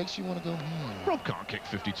 Makes you want to go, Rob can't kick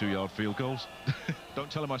 52-yard field goals. Don't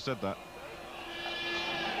tell him I said that.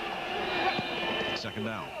 2nd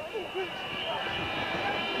down.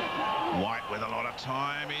 White with a lot of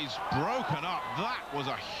time. He's broken up. That was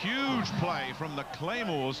a huge play from the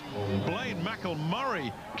Claymores. Blaine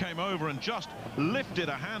McElmurray came over and just lifted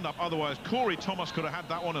a hand up. Otherwise, Corey Thomas could have had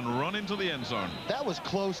that one and run into the end zone. That was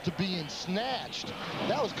close to being snatched.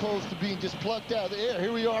 That was close to being just plucked out of the air.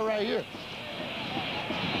 Here we are right here.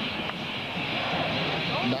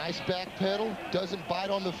 Nice back pedal. Doesn't bite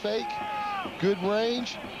on the fake. Good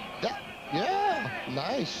range. Yeah,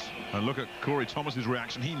 nice. And look at Corey Thomas's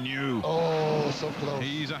reaction. He knew. Oh, so close.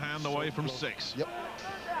 He's a hand away from 6. Yep.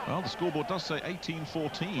 Well, the scoreboard does say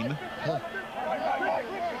 18-14.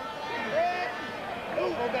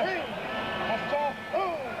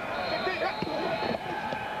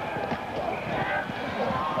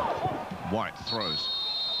 White throws.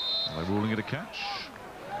 Are they ruling it a catch?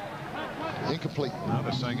 Incomplete. No,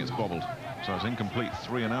 they're saying it's bobbled. So it's incomplete,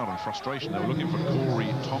 3 and out, and frustration. They were looking for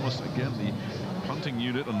Corey Thomas again, the punting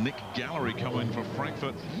unit, and Nick Gallery coming for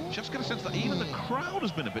Frankfurt. Just get a sense that even the crowd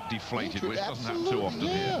has been a bit deflated, which doesn't happen too often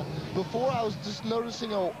here. Before, I was just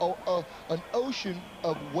noticing an ocean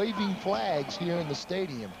of waving flags here in the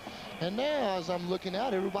stadium. And now, as I'm looking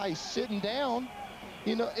out, everybody's sitting down,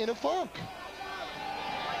 in a funk.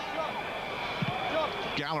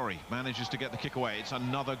 Gallery manages to get the kick away. It's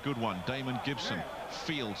another good one. Damon Gibson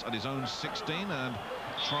fields at his own 16 and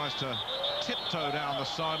tries to tiptoe down the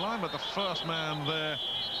sideline, but the first man there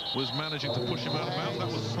was managing to push him out of bounds. That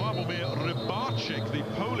was Sławomir Rybarczyk, the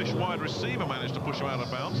Polish wide receiver, managed to push him out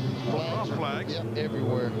of bounds. Flags. Yep,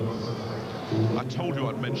 everywhere. I told you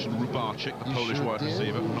I'd mention Rybarczyk, the Polish wide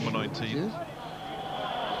receiver, number 19.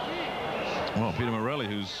 Well, Peter Morelli,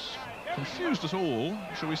 who's confused us all,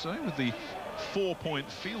 shall we say, with the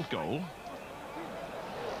 4-point field goal.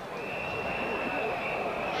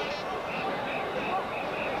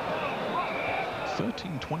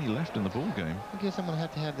 .20 left in the ball game. I guess I'm going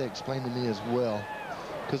to have that explained to me as well,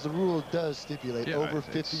 because the rule does stipulate over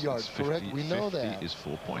 50 yards, correct? We know that. 50 is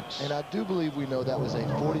 4 points. And I do believe we know that was a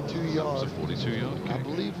 42-yard. That was a 42-yard kick. I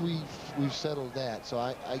believe we've settled that, so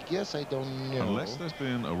I guess I don't know. Unless there's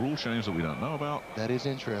been a rule change that we don't know about. That is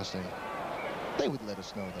interesting. They would let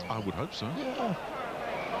us know, though. I would hope so. Yeah.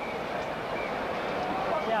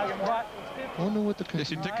 What? I wonder what the...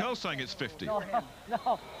 Listen, Dick Curl's saying it's 50. No,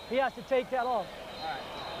 he has to take that off.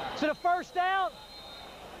 So the first down.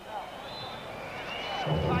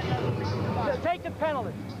 Take the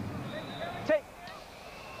penalty. Take.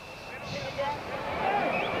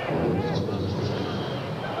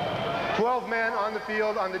 12 men on the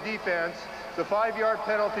field on the defense. the 5-yard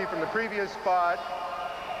penalty from the previous spot.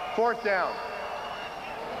 4th down.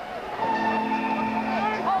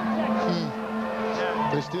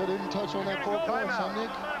 They still didn't touch on that 4 points, huh, Nick?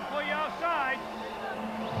 Pull you outside.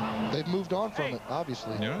 They've moved on from it,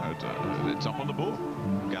 obviously. Yeah, it's up on the board.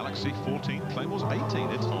 Galaxy 14, Claymores 18.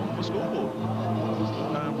 It's on the scoreboard.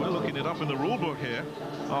 And we're looking it up in the rule book here.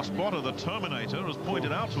 Our spotter, the Terminator, has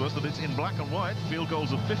pointed out to us that it's in black and white. Field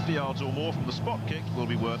goals of 50 yards or more from the spot kick will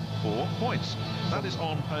be worth 4 points. That is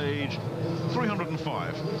on page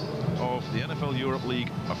 305 of the NFL Europe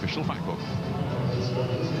League official fact book.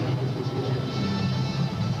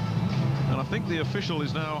 And I think the official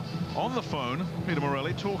is now on the phone, Peter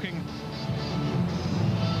Morelli, talking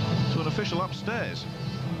to an official upstairs.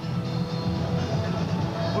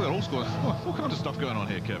 We've got all kinds of stuff going on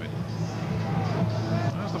here, Kevin.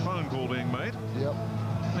 There's the phone call being made. Yep.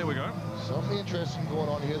 Here we go. Something interesting going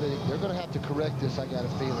on here. They're going to have to correct this, I got a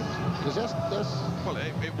feeling. Because that's well,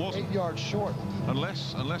 it wasn't 8 yards short.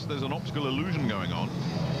 Unless there's an optical illusion going on.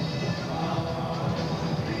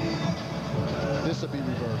 This will be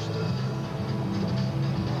reversed.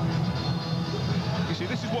 You see,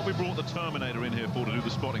 this is what we brought the Terminator in here for, to do the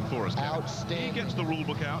spotting for us. Outstanding. He gets the rule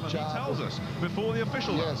book out and he tells us before the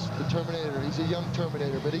official does. Yes, the Terminator. He's a young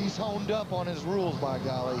Terminator, but he's honed up on his rules, by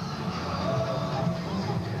golly.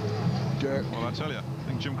 Well, I tell you, I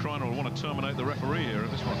think Jim Kreiner will want to terminate the referee here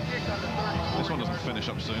if this one doesn't finish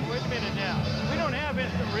up soon. Wait a minute now. We don't have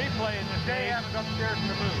instant replay in this game. They have it upstairs in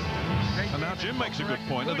the booth. And now Jim makes a good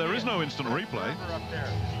point that there is no instant replay. Up there.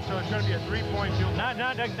 So it's going to be a 3-point field.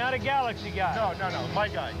 Not a Galaxy guy. No, my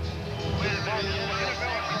guy.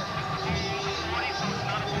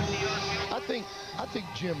 I think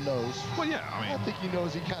Jim knows. Well, yeah, I think he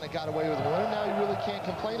knows he kind of got away with one, and now he really can't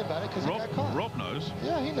complain about it because he got caught. Rob knows.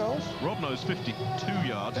 Yeah, he knows. Rob knows 52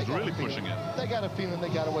 yards is really pushing it. They got a feeling they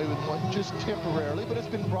got away with one just temporarily, but it's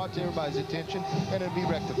been brought to everybody's attention, and it'll be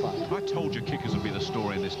rectified. I told you kickers would be the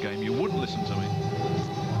story in this game. You wouldn't listen to me.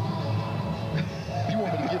 You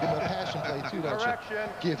want me to give him a passion play, too, don't Correction.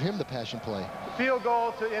 you? Give him the passion play. The field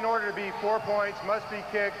goal, in order to be 4 points, must be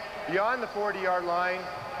kicked beyond the 40-yard line,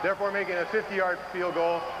 therefore making a 50-yard field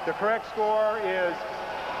goal. The correct score is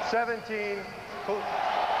 17, 14.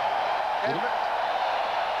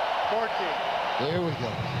 There we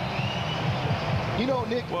go. You know,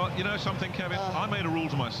 Nick. Well, you know something, Kevin? I made a rule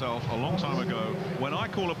to myself a long time ago. When I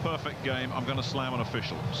call a perfect game, I'm going to slam an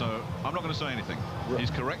official. So I'm not going to say anything.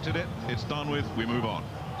 He's corrected it. It's done with. We move on.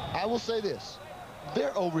 I will say this.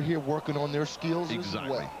 They're over here working on their skills as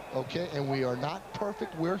well. Okay? And we are not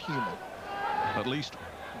perfect. We're human. At least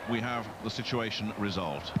we have the situation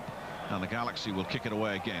resolved. And the Galaxy will kick it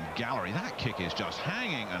away again. Gallery, that kick is just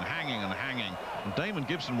hanging and hanging and hanging. And Damon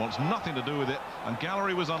Gibson wants nothing to do with it. And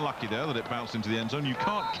Gallery was unlucky there that it bounced into the end zone. You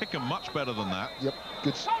can't kick him much better than that. Yep,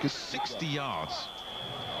 good 60 yards.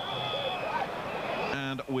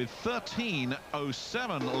 And with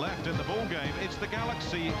 13:07 left in the ball game, it's the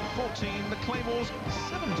Galaxy 14, the Claymores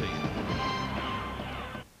 17.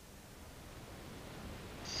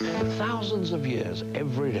 Thousands of years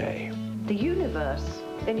every day. The universe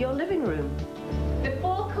in your living room. The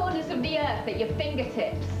four corners of the earth at your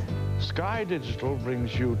fingertips. Sky Digital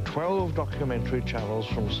brings you 12 documentary channels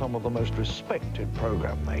from some of the most respected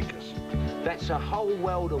program makers. That's a whole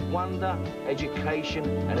world of wonder, education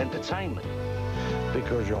and entertainment.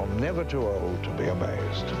 Because you're never too old to be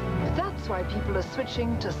amazed. That's why people are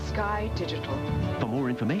switching to Sky Digital. For more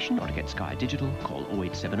information or to get Sky Digital, call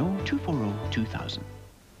 0870 240 2000.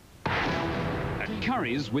 At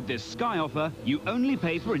Curry's, with this Sky offer, you only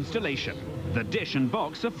pay for installation. The dish and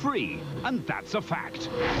box are free, and that's a fact.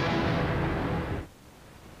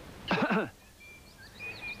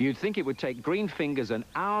 You'd think it would take green fingers and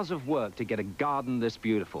hours of work to get a garden this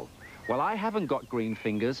beautiful. Well, I haven't got green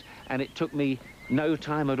fingers, and it took me no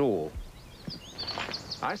time at all.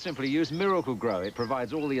 I simply use Miracle Grow. It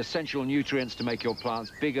provides all the essential nutrients to make your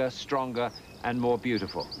plants bigger, stronger, and more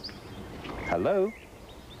beautiful. Hello?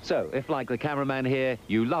 So, if like the cameraman here,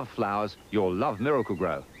 you love flowers, you'll love Miracle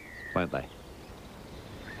Grow, won't they?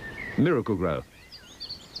 Miracle Grow.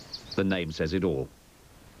 The name says it all.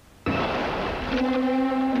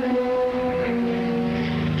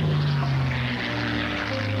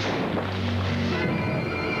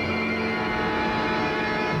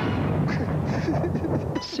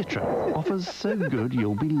 Citra, offers so good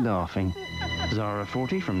you'll be laughing. Zara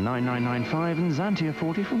 40 from 9995 and Xantia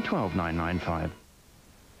 40 from 12995.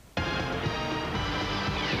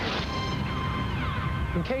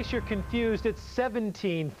 In case you're confused, it's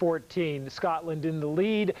 17-14, Scotland in the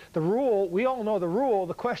lead. The rule, we all know the rule.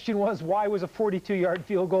 The question was, why was a 42-yard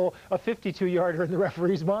field goal a 52-yarder in the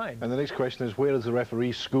referee's mind? And the next question is, where is the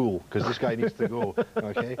referee's school? Because this guy needs to go,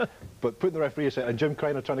 okay? But putting the referee aside, and Jim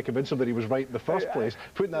Criner trying to convince him that he was right in the first place,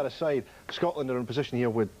 putting that aside, Scotland are in a position here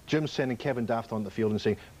with Jim sending Kevin Daft on the field and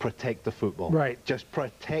saying, protect the football. Right. Just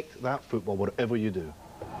protect that football, whatever you do.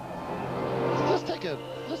 Let's take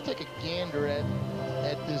a gander at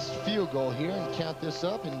this field goal here and count this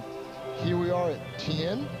up, and here we are at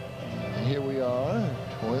 10, and here we are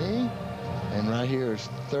at 20, and right here is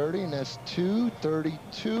 30, and that's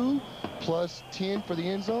 32 plus 10 for the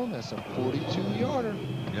end zone. That's a 42-yarder.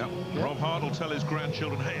 Yep. Rob Hart will tell his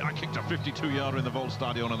grandchildren, hey, I kicked a 52-yarder in the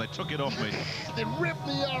Volksstadion and they took it off me. They ripped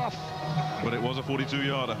me off. But it was a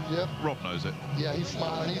 42-yarder. Yep. Rob knows it. Yeah, he's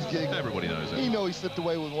smiling, he's giggling. Everybody knows it. He knows he slipped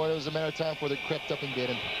away with one. It was a matter of time before they crept up and get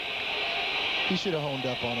him. He should have honed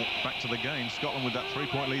up on it. Back to the game. Scotland with that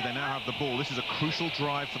 3-point lead. They now have the ball. This is a crucial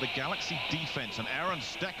drive for the Galaxy defense. And Aaron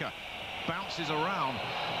Stecker bounces around.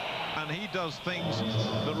 And he does things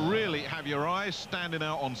that really have your eyes standing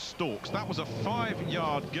out on stalks. That was a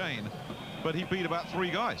 5-yard gain, but he beat about 3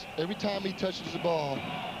 guys. Every time he touches the ball,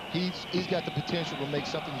 he's got the potential to make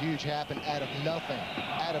something huge happen out of nothing.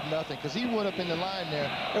 Because he went up in the line there.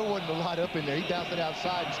 There wasn't a lot up in there. He bounced it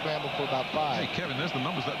outside and scrambled for about 5. Hey, Kevin, there's the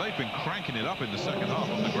numbers that they've been cranking it up in the second half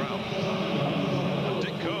on the ground. And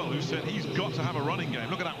Dick Curl, who said he's got to have a running game.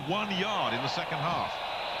 Look at that 1 yard in the second half.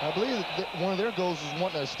 I believe that one of their goals is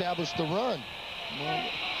wanting to establish the run.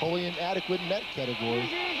 Wholly inadequate in that category.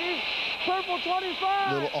 Purple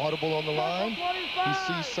 25. Little audible on the line. 25. He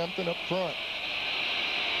sees something up front.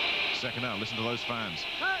 Second out, listen to those fans.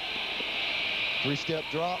 3-step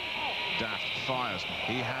drop. Daft fires.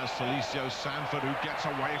 He has Salicio Sanford, who gets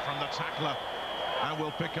away from the tackler and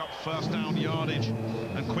will pick up first down yardage.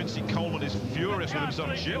 And Quincy Coleman is furious with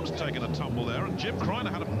himself. Jim's taken a tumble there, and Jim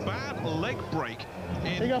Criner had a bad leg break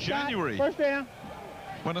in January. First down.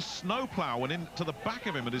 When a snowplow went into the back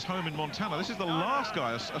of him at his home in Montana. This is the last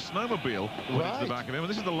guy, a snowmobile, went into the back of him, and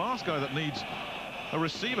this is the last guy that needs a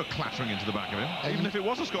receiver clattering into the back of him, and even if it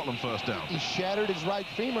was a Scotland first down. He shattered his right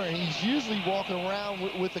femur, and he's usually walking around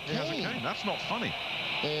with a cane. He has a cane. That's not funny.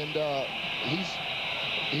 And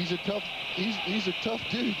he's a tough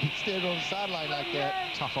dude standing on the sideline like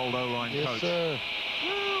that. Tough old O-line coach. Sir.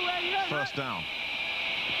 First down.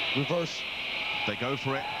 Reverse. They go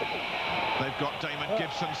for it. They've got Damon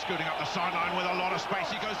Gibson scooting up the sideline with a lot of space.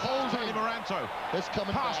 He goes past Tony Moranto. That's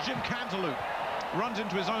coming past Jim Cantaloupe. Runs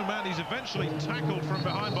into his own man. He's eventually tackled from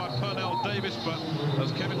behind by Pernell Davis, but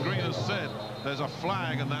as Kevin Green has said, there's a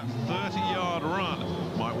flag, and that 30-yard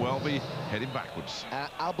run might well be heading backwards.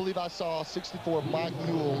 I believe I saw 64 Mike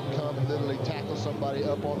Newell come and literally tackle somebody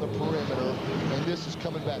up on the perimeter, and this is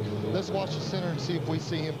coming back. Let's watch the center and see if we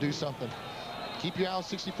see him do something. Keep your eye on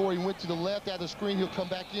 64. He went to the left out of the screen. He'll come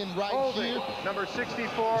back in right here. Number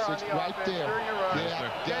 64 on the right offense there. during your run.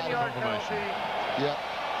 Yeah, 10-yard penalty. Yeah.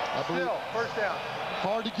 I believe. Still, first down.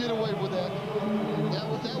 Hard to get away with that.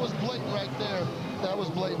 That was blatant right there. That was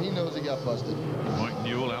blatant. He knows he got busted. Mike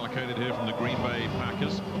Newell allocated here from the Green Bay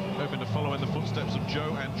Packers, hoping to follow in the footsteps of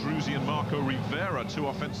Joe Andruzzi and Marco Rivera, 2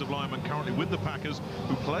 offensive linemen currently with the Packers,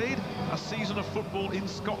 who played a season of football in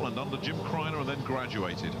Scotland under Jim Criner and then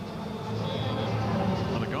graduated.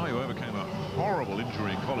 And a guy who overcame a horrible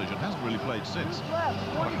injury in college and hasn't really played since. A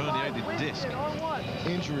herniated disc.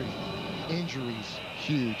 Injuries,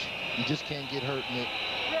 huge. You just can't get hurt in it.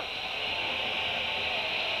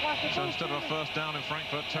 So instead of a first down in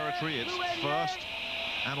Frankfurt territory, it's first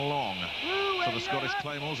and long for the Scottish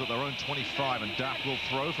Claymores at their own 25, and Daft will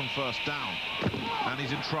throw from first down. And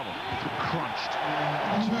he's in trouble. Crunched.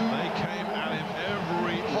 They came at him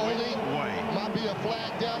every way. Might be a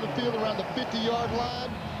flag down the field around the 50-yard line.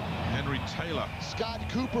 Henry Taylor. Scott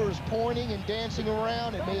Cooper is pointing and dancing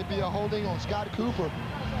around. It may be a holding on Scott Cooper.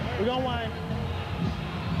 We're going wide.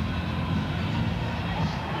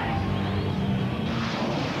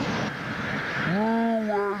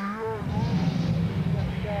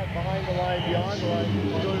 Behind the line, beyond the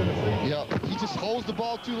line. Yep, he just holds the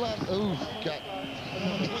ball too long. Ooh, God.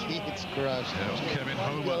 It's crushed. That was Kevin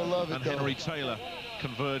Homer and Henry Taylor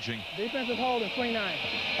converging. Defensive hold at 29.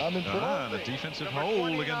 I'm in and a defensive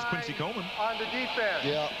hold against Quincy Coleman. On the defense.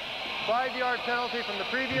 Yeah. 5-yard penalty from the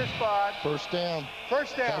previous spot. First down.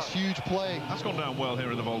 First down. That's huge play. That's gone down well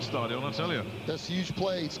here in the Volksstadion, I tell you. That's huge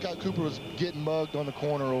play. Scott Cooper was getting mugged on the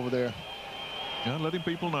corner over there. Yeah, letting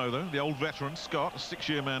people know, though. The old veteran, Scott, a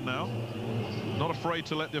 6-year man now. Not afraid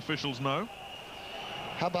to let the officials know.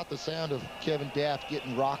 How about the sound of Kevin Daft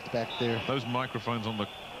getting rocked back there? Those microphones on the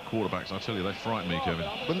quarterbacks. I tell you, they frighten me, Kevin.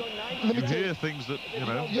 But let me you hear things that, you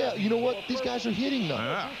know. Yeah, you know what? These guys are hitting them.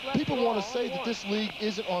 Yeah. People want to say that this league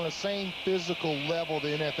isn't on the same physical level the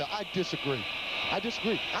NFL. I disagree. I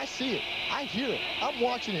disagree. I see it. I hear it. I'm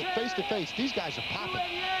watching it face to face. These guys are popping.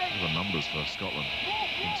 The numbers for Scotland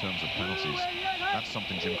in terms of penalties. That's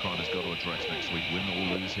something Jim Criner's got to address next week. Win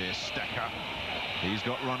or lose here. Stecker. He's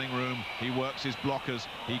got running room. He works his blockers.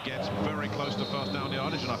 He gets very close to first down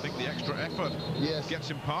yardage, and I think the extra effort gets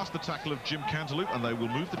him past the tackle of Jim Cantaloupe, and they will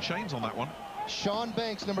move the chains on that one. Sean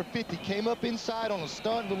Banks, number 50, came up inside on a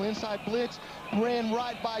stunt, little inside blitz, ran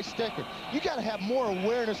right by Stecker. You got to have more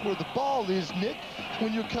awareness where the ball is, Nick,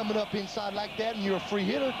 when you're coming up inside like that and you're a free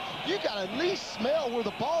hitter. You got to at least smell where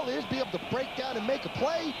the ball is, be able to break down and make a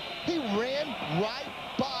play. He ran right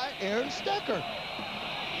by Aaron Stecker.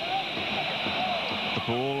 The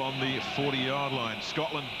ball on the 40-yard line.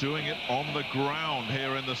 Scotland doing it on the ground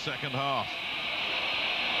here in the second half.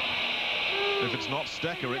 If it's not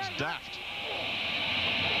Stecker, it's Daft.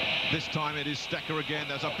 This time it is Stecker again.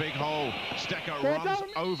 There's a big hole. Stecker runs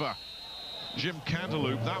over Jim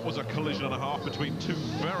Cantaloupe. That was a collision and a half between two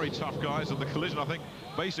very tough guys, and the collision, I think,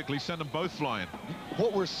 basically sent them both flying.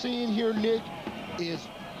 What we're seeing here, Nick, is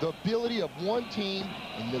the ability of one team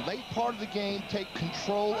in the late part of the game take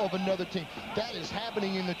control of another team. That is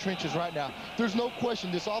happening in the trenches right now. There's no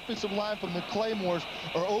question this offensive line from the Claymores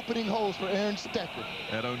are opening holes for Aaron Stecker.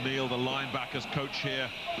 Ed O'Neill, the linebackers coach here,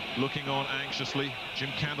 looking on anxiously. Jim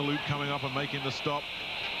Cantaloupe coming up and making the stop.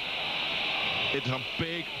 It's a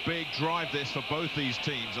big, big drive this for both these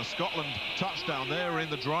teams. A Scotland touchdown. They're in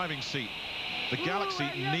the driving seat. The Galaxy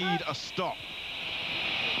need a stop.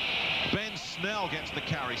 Ben Snell gets the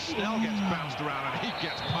carry. Snell gets bounced around and he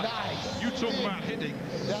gets punched. Nice. You talk about hitting.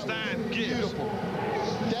 Stan Gibbs. Beautiful.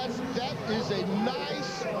 That is a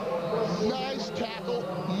nice tackle.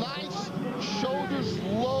 Nice shoulders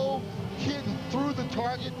low, hitting through the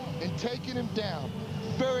target and taking him down.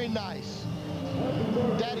 Very nice.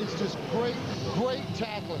 That is just great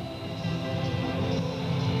tackling.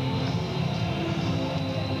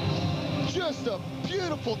 Just a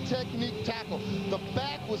beautiful technique tackle. The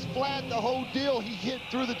back was flat, the whole deal. He hit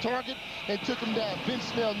through the target and took him down. Ben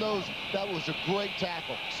Snell knows that was a great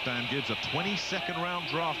tackle. Stan Gibbs, a 22nd round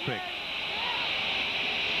draft pick.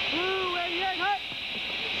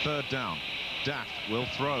 Third down. Daft will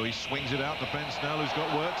throw. He swings it out to Ben Snell, who's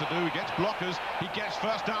got work to do. He gets blockers. He gets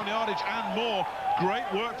first down yardage and more. Great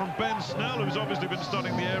work from Ben Snell, who's obviously been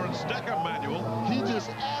studying the Aaron Stecker manual. He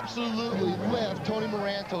just absolutely left Tony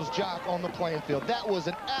Moranto's jock on the playing field. That was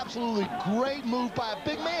an absolutely great move by a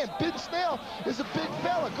big man. Ben Snell is a big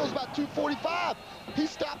fella, goes about 245. He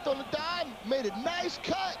stopped on the dime, made a nice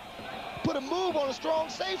cut, put a move on a strong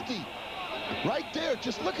safety. Right there,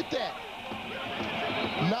 just look at that.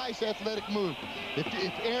 Nice athletic move. If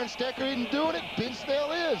Aaron Stecker isn't doing it, Ben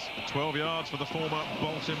Snell is. 12 yards for the former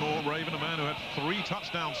Baltimore Raven, a man who had 3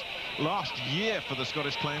 touchdowns last year for the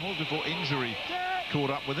Scottish Claymores before injury caught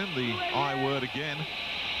up with him. The I word again.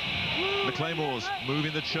 The Claymores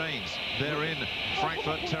moving the chains. They're in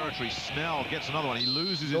Frankfurt territory. Snell gets another one. He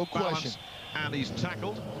loses his balance and he's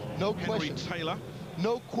tackled. No Henry question. Taylor.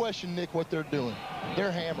 No question, Nick, what they're doing.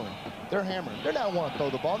 They're hammering. They're hammering. They're not want to throw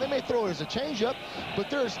the ball. They may throw it as a changeup, but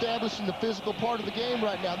they're establishing the physical part of the game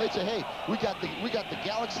right now. They say, hey, we got the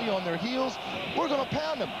Galaxy on their heels. We're going to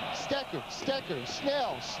pound them. Stecker,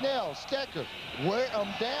 Snell, Stecker. Wear them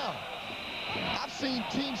down. I've seen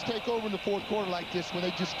teams take over in the fourth quarter like this when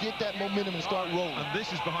they just get that momentum and start rolling. And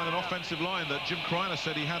this is behind an offensive line that Jim Criner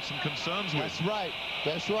said he had some concerns with. That's right.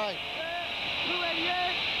 That's right.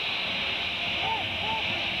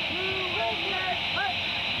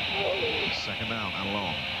 Second down and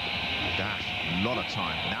long. Dash, a lot of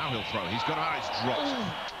time. Now he'll throw. He's got eyes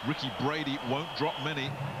dropped. Ricky Brady won't drop many.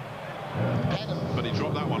 But he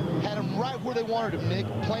dropped that one. Had him right where they wanted him, Nick.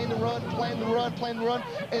 Playing the run,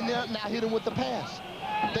 and now hit him with the pass.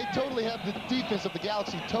 They totally have the defense of the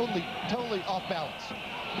Galaxy totally off balance.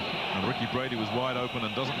 And Ricky Brady was wide open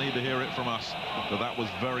and doesn't need to hear it from us, but that was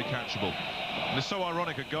very catchable. And it's so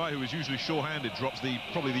ironic, a guy who is usually sure-handed drops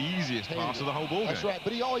probably the easiest pass of the whole ball game. That's right,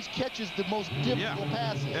 but he always catches the most difficult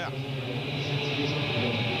passes. Yeah.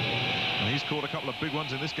 And he's caught a couple of big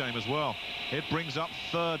ones in this game as well. It brings up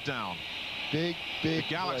third down. Big The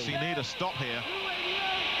Galaxy need a stop here.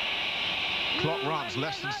 Clock runs,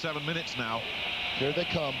 less than 7 minutes now. Here they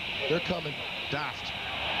come. They're coming. Daft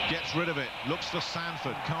gets rid of it, looks for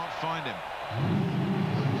Sanford, can't find him.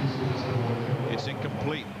 It's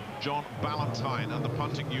incomplete. John Ballantyne and the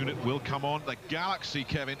punting unit will come on. The Galaxy,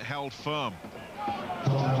 Kevin, held firm.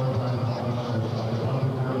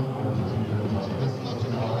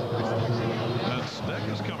 And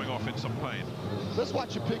Stecker's coming John Payne. Let's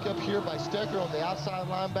watch a pick up here by Stecker on the outside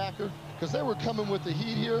linebacker, because they were coming with the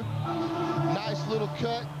heat here. Nice little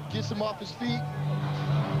cut, gets him off his feet,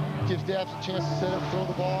 gives Dabbs a chance to set up, throw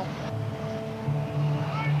the ball.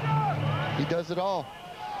 He does it all.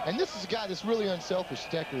 And this is a guy that's really unselfish,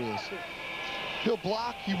 Stecker is. He'll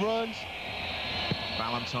block, he runs.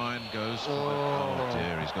 Valentine goes for oh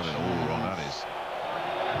dear, he's got it all wrong. That is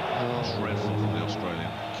dreadful from the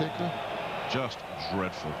Australian. Kicker. Just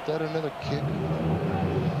dreadful. Is that another kick?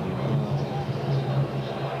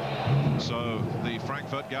 So the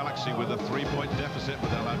Frankfurt Galaxy with a 3-point deficit, but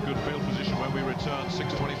they'll have good field position when we return.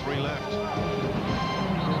 6:23 left.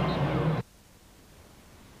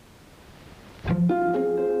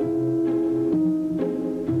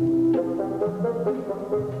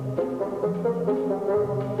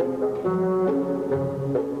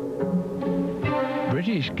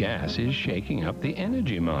 British Gas is shaking up the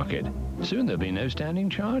energy market. Soon there'll be no standing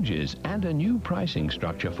charges and a new pricing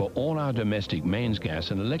structure for all our domestic mains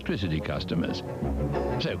gas and electricity customers.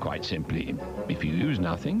 So quite simply, if you use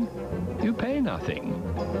nothing, you pay nothing.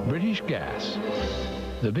 British Gas.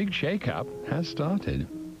 The big shake-up has started.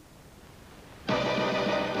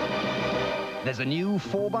 There's a new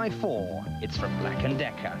 4x4. It's from Black &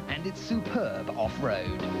 Decker, and it's superb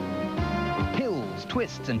off-road. Hills,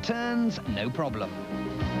 twists and turns, no problem.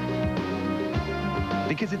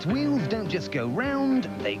 Because its wheels don't just go round,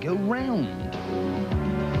 they go round.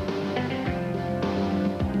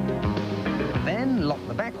 Then lock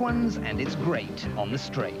the back ones and it's great on the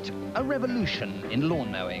straight. A revolution in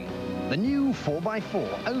lawn mowing. The new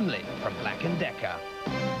 4x4 only from Black & Decker.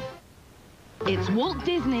 It's Walt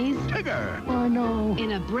Disney's Tigger. Oh no.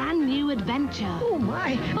 In a brand new adventure. Oh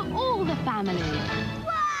my. For all the family.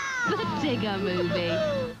 The Tigger movie.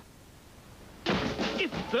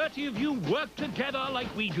 If 30 of you work together like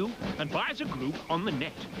we do and buy as a group on the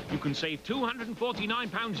net, you can save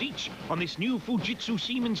 £249 each on this new Fujitsu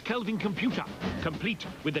Siemens Kelvin computer, complete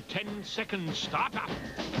with a 10-second startup.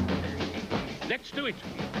 Let's do it.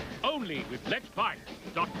 Only with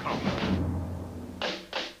letsbuy.com.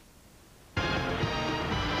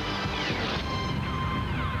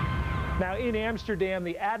 Now in Amsterdam,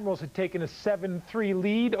 the Admirals had taken a 7-3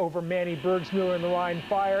 lead over Manny Bergsmuller in the Rhine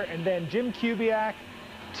Fire, and then Jim Kubiak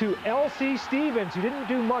to L.C. Stevens, who didn't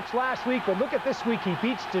do much last week, but look at this week. He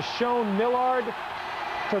beats Deshaun Millard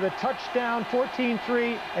for the touchdown,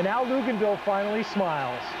 14-3, and Al Luganville finally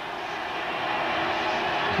smiles.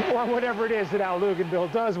 Or whatever it is that Al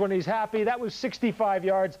Luganville does when he's happy. That was 65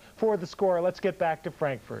 yards for the score. Let's get back to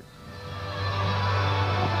Frankfurt.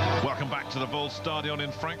 Welcome back to the Volksstadion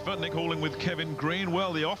in Frankfurt. Nick Halling with Kevin Green.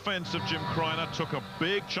 Well, the offense of Jim Kreiner took a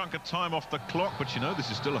big chunk of time off the clock, but you know,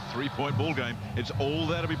 this is still a 3-point ball game. It's all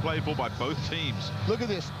there to be played for by both teams. Look at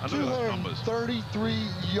this, 233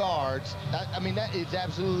 yards. I mean, that is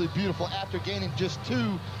absolutely beautiful after gaining just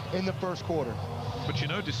 2 in the first quarter. But you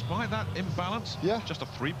know, despite that imbalance, just a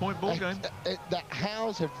 3-point ball game. The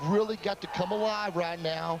Hounds have really got to come alive right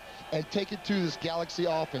now and take it to this Galaxy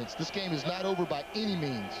offense. This game is not over by any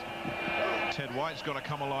means. Ted White's got to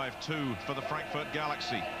come alive too for the Frankfurt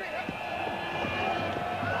Galaxy. They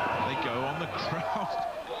go on the crowd.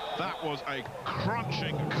 That was a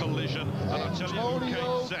crunching collision, and I'll tell you who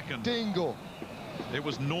came second. Dingle. It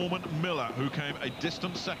was Norman Miller who came a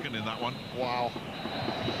distant second in that one. Wow.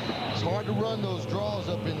 It's hard to run those draws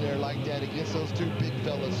up in there like that against those 2 big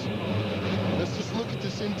fellas. Let's just look at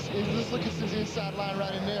this. Let's look at this inside line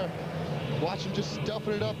right in there. Watch him just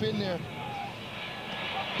stuffing it up in there.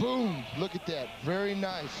 Boom! Look at that. Very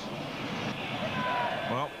nice.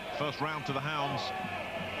 Well, first round to the Hounds.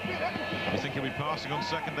 You think he'll be passing on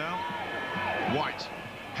second down? White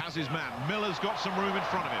has his man. Miller's got some room in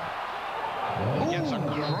front of him. Gets a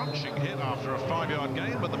crunching hit after a 5-yard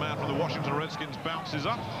gain, but the man from the Washington Redskins bounces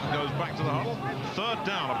up and goes back to the huddle. Third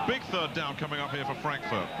down, a big third down coming up here for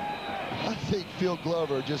Frankfurt. I think Phil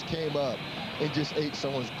Glover just came up and just ate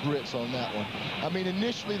someone's grits on that one. I mean,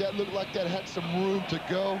 initially that looked like that had some room to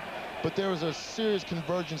go, but there was a serious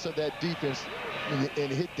convergence of that defense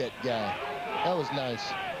and hit that guy. That was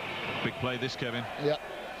nice. Big play this, Kevin. Yep.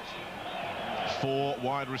 4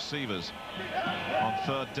 wide receivers on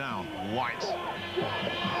third down. White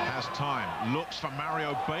has time, looks for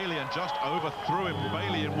Mario Bailey and just overthrew him.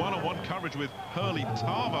 Bailey in one-on-one coverage with Hurley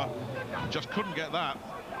Tarver, just couldn't get that.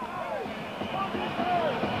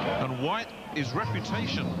 And White, his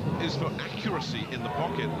reputation is for accuracy in the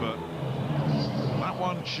pocket, but that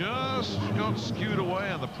one just got skewed away,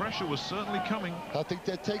 and the pressure was certainly coming. I think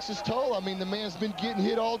that takes its toll. I mean, the man's been getting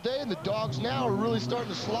hit all day, and the dogs now are really starting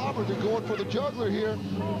to slobber. They're going for the juggler here,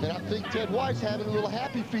 and I think Ted White's having a little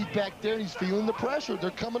happy feet back there, and he's feeling the pressure. They're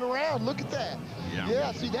coming around. Look at that.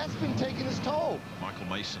 Yeah, see, that's been taking its toll. Michael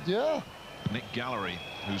Mason. Yeah. Nick Gallery,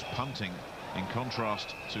 who's punting, in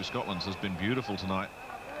contrast to Scotland's, has been beautiful tonight.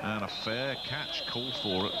 And a fair catch called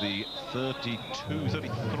for at the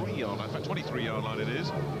 33-yard line, in fact 23-yard line it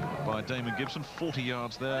is, by Damon Gibson. 40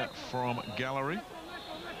 yards there from Gallery.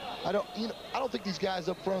 I don't think these guys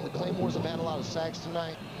up front, the Claymores, have had a lot of sacks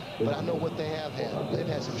tonight, but I know what they have had. They've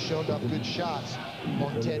had some shown up good shots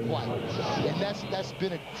on Ted White, and that's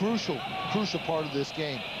been a crucial part of this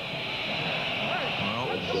game. Well,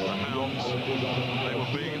 the Hounds, they were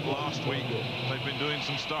big last week. They've been doing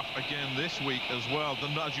some stuff again this week as well.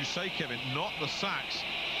 As you say, Kevin, not the sacks,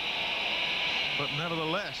 but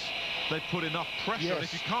nevertheless, they put enough pressure. Yes, and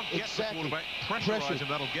if you can't get the quarterback, pressurize him,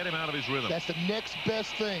 that'll get him out of his rhythm. That's the next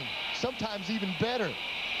best thing. Sometimes even better.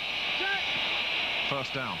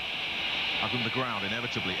 First down. Up on the ground,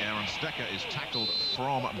 inevitably, Aaron Stecker is tackled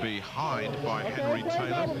from behind by Henry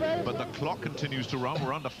Taylor, but the clock continues to run.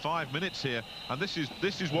 We're under 5 minutes here, and this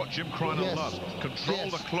is what Jim Kreiner loves: control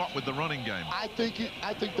the clock with the running game. I think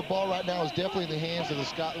the ball right now is definitely in the hands of the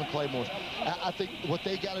Scotland Claymores. I think what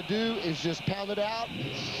they got to do is just pound it out,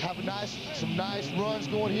 have some nice runs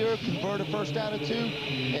going here, convert a first down or two,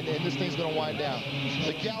 and this thing's going to wind down.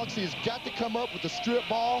 The Galaxy has got to come up with a strip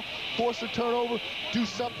ball, force a turnover, do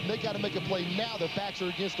something. They got to make a play now. Their backs are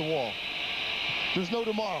against the wall. There's no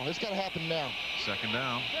tomorrow. It's got to happen now. Second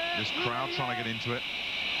down. This crowd trying to get into it.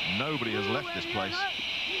 Nobody has left this place.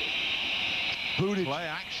 Booted. Play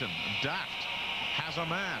action. Daft has a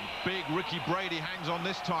man. Big Ricky Brady hangs on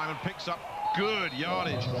this time and picks up good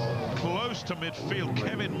yardage. Close to midfield.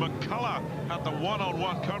 Kevin McCullough had the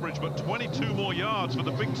one-on-one coverage, but 22 more yards for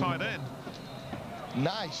the big tight end.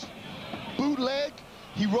 Nice. Bootleg.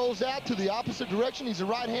 He rolls out to the opposite direction. He's a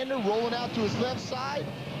right-hander rolling out to his left side.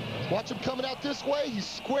 Watch him coming out this way. He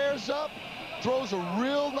squares up, throws a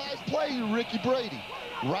real nice play to Ricky Brady.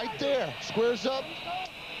 Right there, squares up.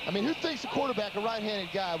 I mean, who thinks a quarterback, a right-handed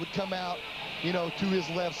guy, would come out, you know, to his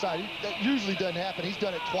left side? That usually doesn't happen. He's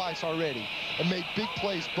done it twice already and made big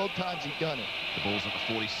plays both times he's done it. The ball's at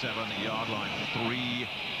the 47-yard line.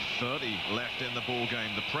 3:30 left in the ball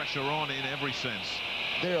game. The pressure on in every sense.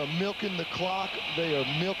 They are milking the clock. They are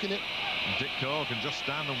milking it. And Dick Carl can just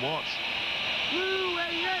stand and watch.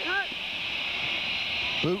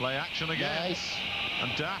 Boot. Play action again. Nice.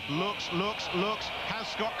 And Daft looks. Has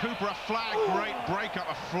Scott Cooper a flag? Great breakup.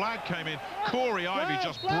 A flag came in. Corey Ivey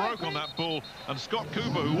just broke on that ball. And Scott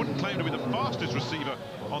Cooper, who wouldn't claim to be the fastest receiver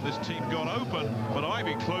on this team, got open. But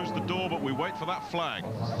Ivey closed the door, but we wait for that flag.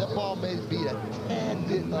 That ball may be a tad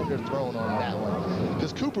bit underthrown on that one,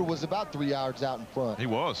 because Cooper was about 3 yards out in front. He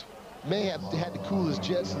was. May have had to cool his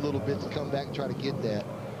jets a little bit to come back and try to get that.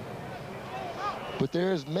 But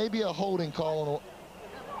there's maybe a holding call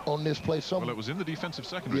on this play somewhere. Well, it was in the defensive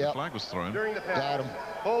secondary. The flag was thrown. During the pass,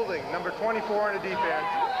 holding, number 24 in the defense.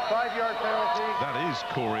 5-yard penalty. That is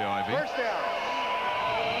Corey Ivey. First down.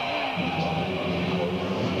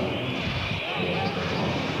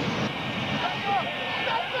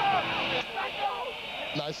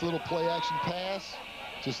 Nice little play action pass.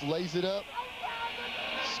 Just lays it up.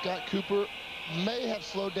 Scott Cooper may have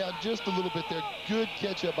slowed down just a little bit there. Good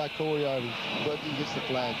catch up by Corey Ivey, but he gets the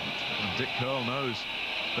flag. And Dick Curl knows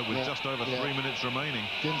that with just over 3 minutes remaining.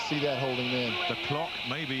 Didn't see that holding then. The clock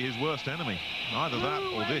may be his worst enemy. Either that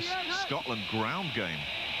or this Scotland ground game.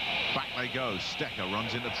 Back they go. Stecker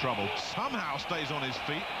runs into trouble. Somehow stays on his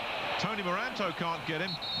feet. Tony Moranto can't get him.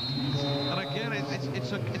 And again,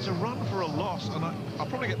 it's a run for a loss. And I'll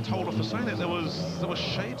probably get told off for saying it. There was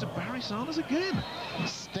shades of Barry Sanders again.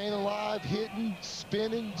 Staying alive, hitting,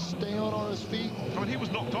 spinning, staying on his feet. I mean, he was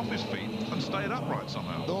knocked off his feet and stayed upright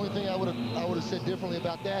somehow. The only thing I would have said differently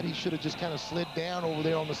about that, he should have just kind of slid down over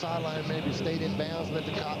there on the sideline and maybe stayed in bounds and let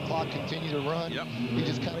the clock continue to run. Yep. He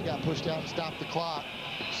just kind of got pushed out and stopped the clock.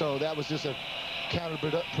 So that was just a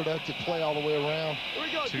counterproductive play all the way around.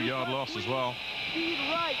 2-yard loss as well. Speed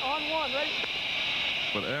right, on one, ready?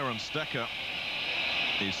 But Aaron Stecker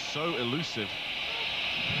is so elusive.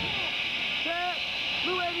 Set,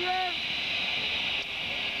 blue 88.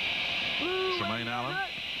 Blue Tremaine Allen,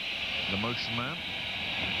 the motion man.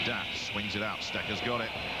 Daft swings it out. Stecker's got it.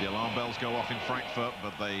 The alarm bells go off in Frankfurt,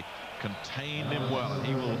 but they contain him well, and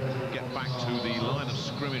he will get back to the line of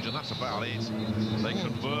scrimmage, and that's about it. They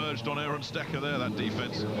converged on Aaron Stecker there, that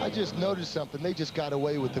defense. I just noticed something. They just got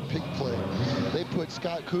away with the pick play. They put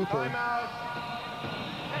Scott Cooper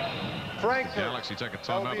Frankfurt. Galaxy take a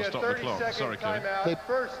timeout to stop the clock. Sorry, Kevin.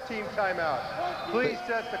 First team timeout. Please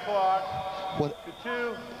set the clock to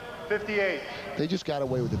 2:58. They just got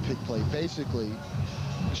away with the pick play. Basically,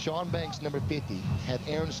 Sean Banks, number 50, had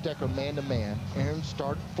Aaron Stecker man-to-man. Aaron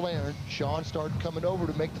started flaring. Sean started coming over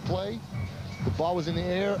to make the play. The ball was in the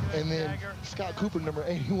air, and then Scott Cooper, number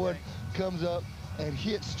 81, comes up and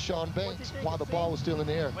hits Sean Banks while the ball was still in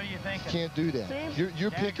the air. What do you think? Can't do that.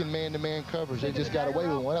 You're picking man-to-man coverage. They just got away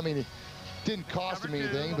with one. I mean, it didn't cost them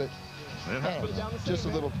anything, but just a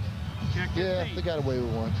little. Yeah, they got away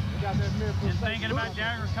with one. Just thinking about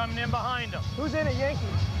Jagger coming in behind them. Who's in it, Yankee?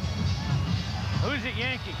 Who's it,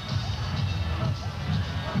 Yankee?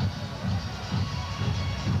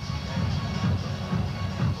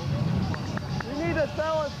 We need this,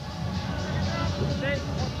 fellas.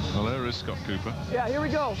 Well, there is Scott Cooper. Yeah, here we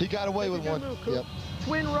go. He got away with one. Yep.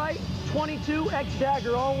 Twin right, 22, X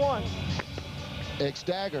dagger, all one. X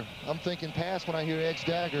dagger. I'm thinking pass when I hear X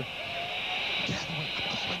dagger.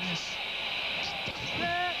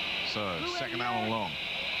 So, second down and long.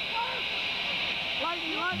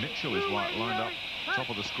 Mitchell is lined up top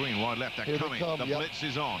of the screen, wide left. They're coming. The blitz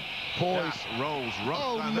is on. Poise. Rolls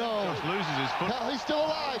right down there. Just loses his foot. No, he's still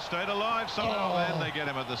alive. Stayed alive somehow. Then they get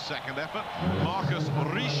him at the second effort. Marcus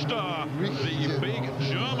Richter, the big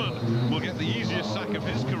German, will get the easiest sack of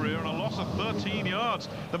his career and a loss of 13 yards.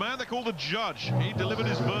 The man they call the judge. He delivered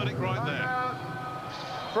his verdict right there.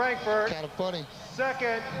 Frankfurt. Kind of funny.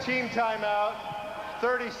 Second team timeout.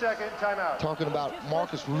 30-second timeout. Talking about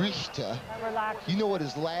Marcus Richter. You know what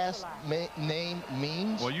his last name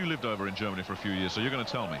means? Well, you lived over in Germany for a few years, so you're going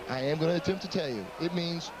to tell me. I am going to attempt to tell you. It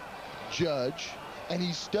means judge, and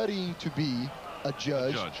he's studying to be a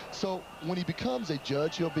judge. So when he becomes a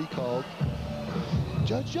judge, he'll be called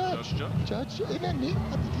Judge. Isn't that neat?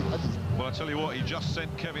 Well, I tell you what, he just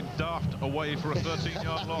sent Kevin Daft away for a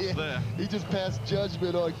 13-yard loss there. He just passed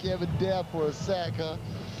judgment on Kevin Daft for a sack, huh?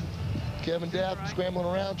 Kevin Daft scrambling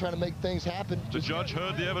around trying to make things happen. The judge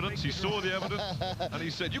heard the evidence, he saw the evidence, and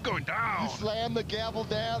he said, "You're going down." He slammed the gavel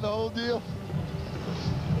down, the whole deal.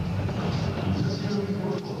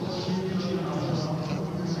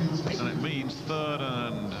 And it means third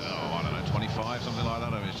and, I don't know, 25, something like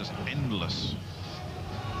that. I mean, it's just endless.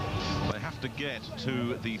 They have to get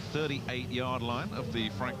to the 38-yard line of the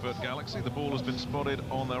Frankfurt Galaxy. The ball has been spotted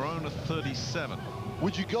on their own 37.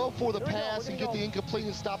 Would you go for the pass and get the incomplete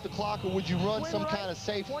and stop the clock, or would you run some kind of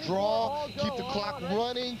safe draw, keep the clock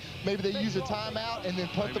running? Maybe they use a timeout and then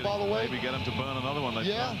punt the ball away? Maybe get them to burn another one. They've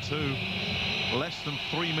done two. Less than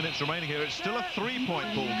 3 minutes remaining here. It's still a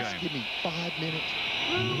 3-point ball game. Give me 5 minutes.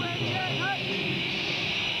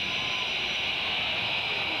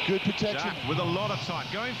 Good protection. Daft with a lot of time.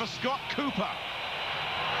 Going for Scott Cooper.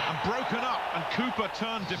 And broken up, and Cooper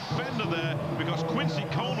turned defender there because Quincy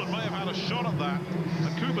Coleman may have had a shot at that,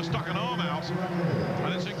 and Cooper stuck an arm out,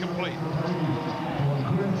 and it's incomplete.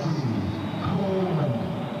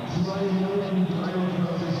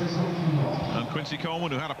 And Quincy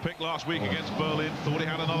Coleman, who had a pick last week against Berlin, thought he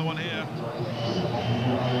had another one here.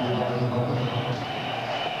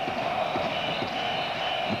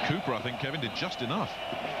 And Cooper, I think, Kevin, did just enough.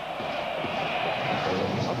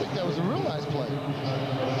 I think that was a real nice play.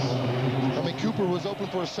 I mean, Cooper was open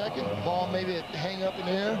for a second. Ball maybe hung up in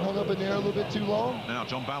the air a little bit too long. Now,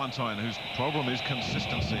 John Ballantyne, whose problem is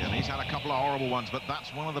consistency, and he's had a couple of horrible ones, but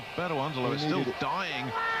that's one of the better ones, although it's still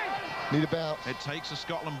dying. Need a bounce. It takes a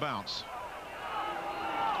Scotland bounce.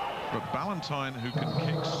 But Ballantyne, who can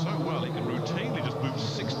kick so well, he can routinely just move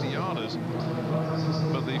 60-yarders.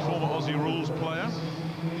 But the former Aussie rules player.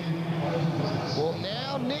 Well,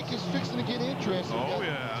 now Nick is fixing to get interested. Oh,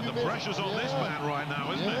 yeah, and the pressure's on this man right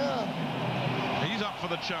now, isn't it? He's up for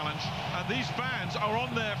the challenge, and these fans are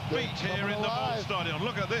on their feet here in the Volt Stadion.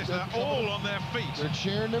 Look at this, they're all on their feet. They're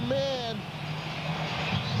cheering their man.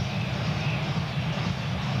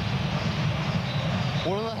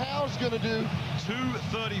 What are the Hounds going to do?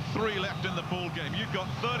 2:33 left in the ball game. You've got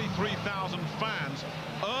 33,000 fans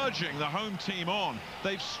urging the home team on.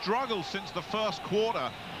 They've struggled since the first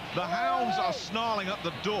quarter. The Hounds are snarling at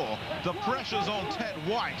the door. The pressure's on Ted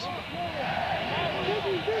White.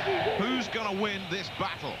 Who's going to win this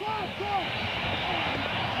battle?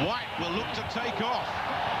 White will look to take off.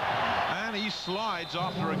 And he slides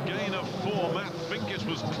after a gain of 4. Matt Finkes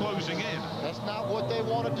was closing in. That's not what they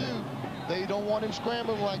want to do. They don't want him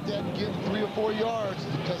scrambling like that and getting 3 or 4 yards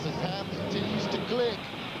because the time continues to click.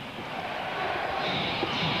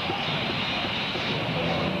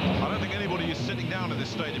 I don't think anybody is sitting down in this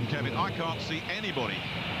stadium, Kevin. I can't see anybody.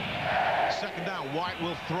 Second down, White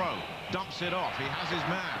will throw. Dumps it off. He has his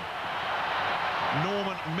man.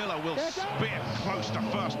 Norman Miller will spear close to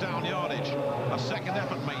first down yardage. A second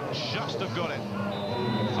effort may just have got it.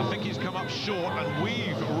 I think he's come up short, and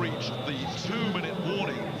we've reached the 2-minute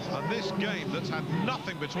warning. And this game that's had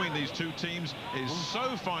nothing between these two teams is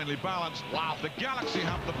so finely balanced. Wow. The Galaxy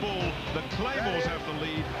have the ball, the Claymores have the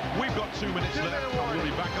lead. We've got 2 minutes left, and we'll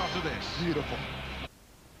be back after this. Beautiful.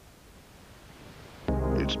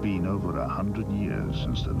 It's been over 100 years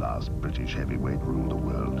since the last British heavyweight ruled the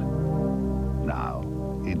world. Now,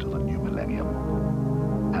 into the new millennium.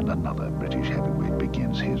 And another British heavyweight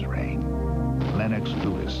begins his reign. Lennox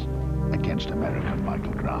Lewis against American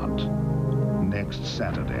Michael Grant. Next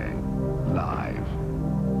Saturday, live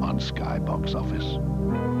on Sky Box Office.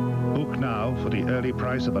 Book now for the early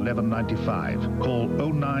price of $11.95. Call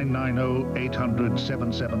 0990 800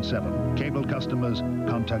 777. Cable customers,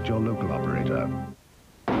 contact your local operator.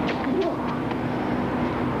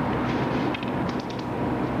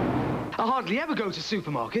 I hardly ever go to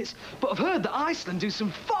supermarkets, but I've heard that Iceland do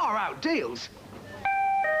some far-out deals.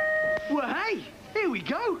 Well, hey, here we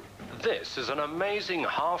go. This is an amazing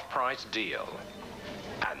half-price deal.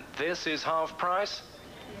 And this is half price.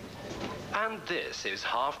 And this is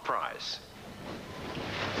half price.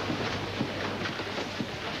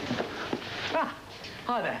 Ah,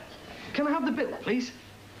 hi there. Can I have the bill, please?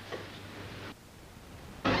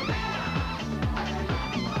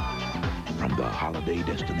 From the holiday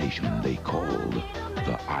destination they called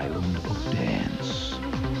the Island of Dance.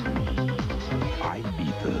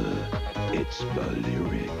 Ibiza, it's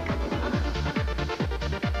Balearic.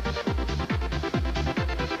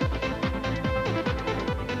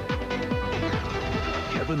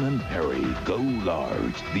 Kevin and Perry Go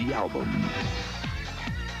Large, the album.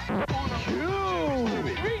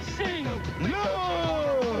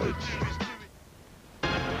 Large!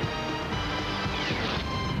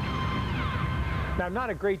 Now, not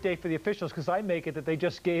a great day for the officials, because I make it that they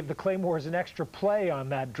just gave the Claymores an extra play on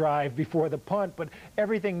that drive before the punt, but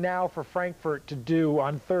everything now for Frankfurt to do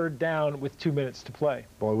on third down with 2 minutes to play.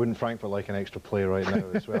 Boy, wouldn't Frankfurt like an extra play right now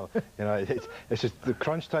as well? You know, it's just the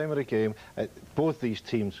crunch time of the game. Both these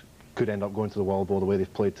teams could end up going to the World Bowl the way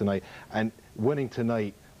they've played tonight, and winning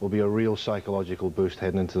tonight will be a real psychological boost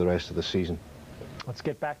heading into the rest of the season. Let's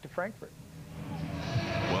get back to Frankfurt.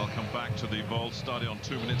 Welcome back to the Waldstadion.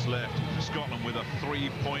 2 minutes left. Scotland with a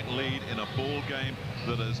 3-point lead in a ball game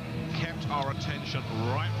that has kept our attention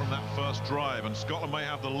right from that first drive. And Scotland may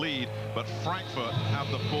have the lead, but Frankfurt have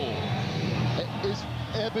the ball. It's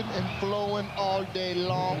ebbing and flowing all day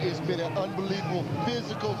long. It's been an unbelievable,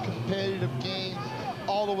 physical, competitive game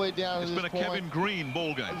all the way down to this point. It's been a Kevin Green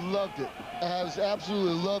ball game. I loved it. I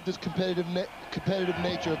absolutely loved this competitive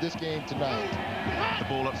nature of this game tonight. The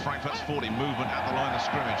ball at Frankfurt's 40, movement at the line of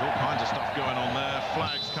scrimmage, all kinds of stuff going on there.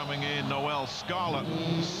 Flags coming in. Noel Scarlett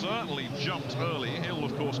certainly jumped early. Hill,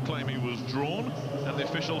 of course, claim he was drawn, and the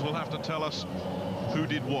officials will have to tell us who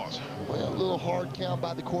did what. Well, a little hard count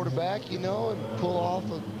by the quarterback, you know, and pull off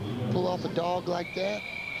a dog like that.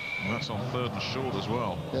 And that's on 3rd and short as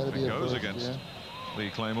well. That'll be it goes first, against the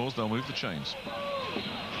Claymores. They'll move the chains.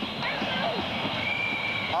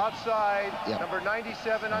 Offside, number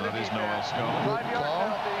 97 on the defense. That is Noel Scarlett. 5-yard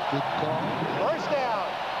penalty. Good call. First down.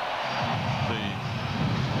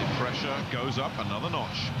 The pressure goes up another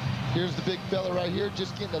notch. Here's the big fella right here,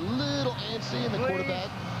 just getting a little antsy in the quarterback.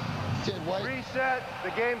 Ted White. Reset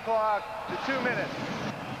the game clock to 2 minutes.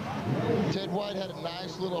 Ted White had a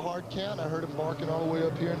nice little hard count. I heard him barking all the way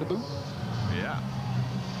up here in the booth. Yeah.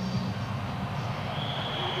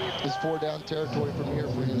 It's 4-down territory from here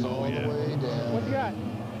for him all the way down. What you got?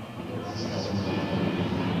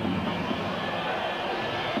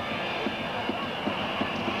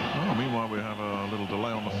 Oh, meanwhile, we have a little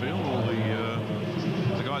delay on the field. All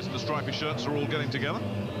the guys in the stripy shirts are all getting together.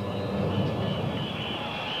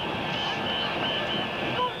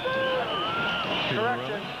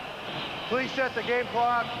 Correction. Please set the game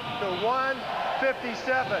clock to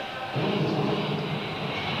 1:57.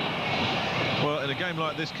 Well, in a game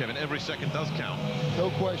like this, Kevin, every second does count.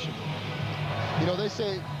 No question. You know, they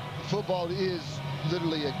say football is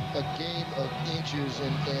literally a game of inches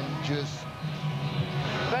and just...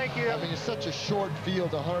 Thank you. I mean, it's such a short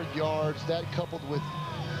field, 100 yards. That coupled with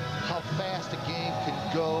how fast a game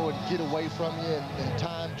can go and get away from you, and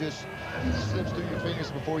time just slips through your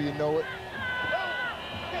fingers before you know it.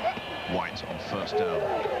 White on first down.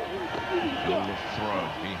 Goal of throw.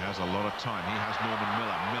 He has a lot of time. He has Norman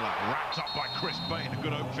Miller. Miller wrapped up by Chris Bain. A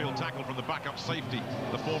good open field tackle from the backup safety.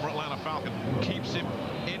 The former Atlanta Falcon keeps him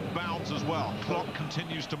in bounds as well. Clock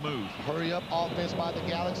continues to move. Hurry up offense by the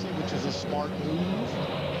Galaxy, which is a smart move.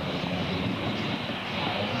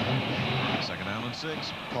 2nd down and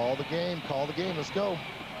 7-6. Call the game. Call the game. Let's go.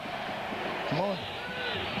 Come on.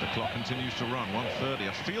 The clock continues to run. 1:30.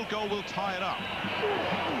 A field goal will tie it up.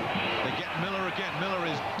 They get Miller again. Miller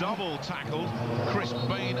is double tackled. Chris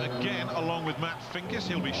Bain again, along with Matt Finkis.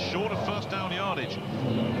 He'll be short of first down yardage.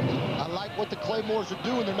 I like what the Claymores are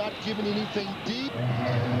doing. They're not giving anything deep.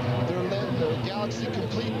 They're letting the Galaxy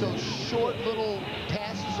complete those short little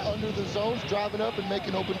passes under the zones, driving up and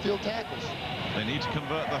making open field tackles. They need to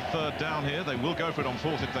convert the third down here. They will go for it on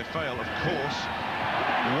fourth if they fail, of course.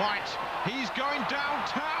 White, he's going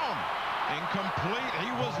downtown. Incomplete.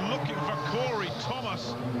 He was looking for Corey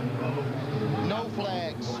Thomas. No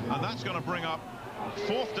flags. And that's going to bring up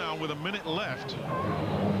fourth down with a minute left.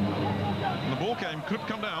 And the ball game could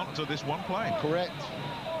come down to this one play. Correct.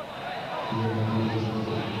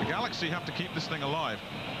 The Galaxy have to keep this thing alive.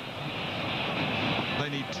 They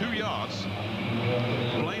need 2 yards.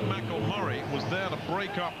 Blaine McElmurray was there to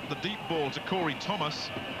break up the deep ball to Corey Thomas.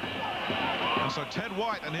 And so Ted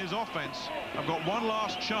White and his offense have got one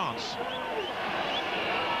last chance.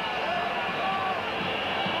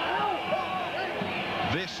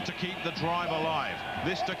 This to keep the drive alive.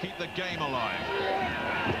 This to keep the game alive.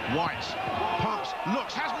 White pumps,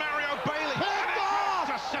 looks, has Mario Bailey.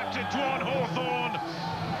 And it's intercepted Dwan Hawthorne.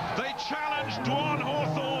 They challenge Dwan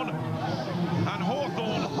Hawthorne. And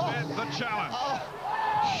Hawthorne met the challenge.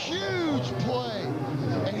 Huge play.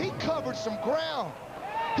 And he covered some ground.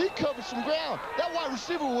 He covered some ground. That wide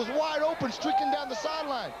receiver was wide open, streaking down the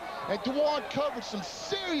sideline. And Dwan covered some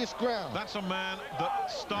serious ground. That's a man that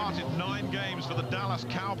started 9 games for the Dallas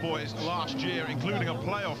Cowboys last year, including a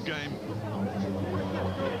playoff game.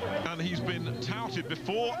 And he's been touted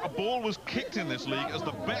before a ball was kicked in this league as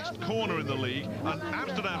the best corner in the league. And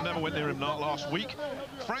Amsterdam never went near him last week.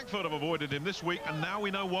 Frankfurt have avoided him this week, and now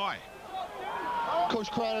we know why. Coach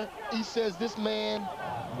Crowder, he says this man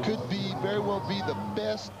could very well be the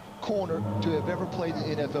best corner to have ever played in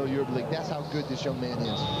the NFL Europe League. That's how good this young man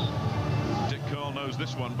is. Dick Curl knows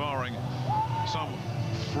this one, barring some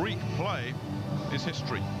freak play, is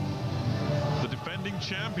history. The defending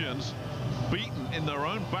champions beaten in their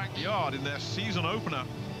own backyard in their season opener.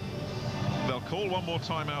 They'll call one more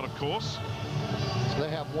timeout, of course. So they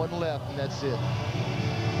have one left, and that's it.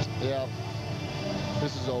 Yeah,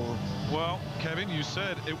 this is over. Well, Kevin, you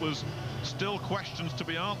said it was still questions to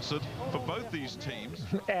be answered for both these teams.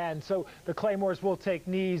 And so the Claymores will take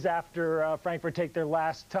knees after Frankfurt take their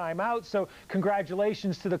last time out. So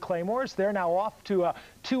congratulations to the Claymores. They're now off to a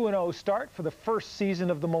 2-0 start for the first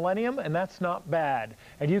season of the Millennium, and that's not bad.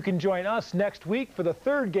 And you can join us next week for the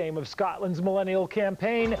 3rd game of Scotland's Millennial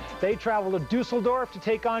Campaign. They travel to Dusseldorf to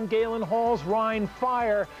take on Galen Hall's Rhine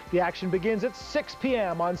Fire. The action begins at 6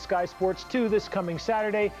 p.m. on Sky Sports 2 this coming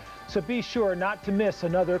Saturday. So be sure not to miss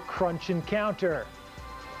another crunch encounter.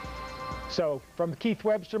 So from Keith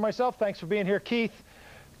Webster, myself, thanks for being here, Keith.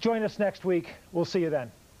 Join us next week. We'll see you then.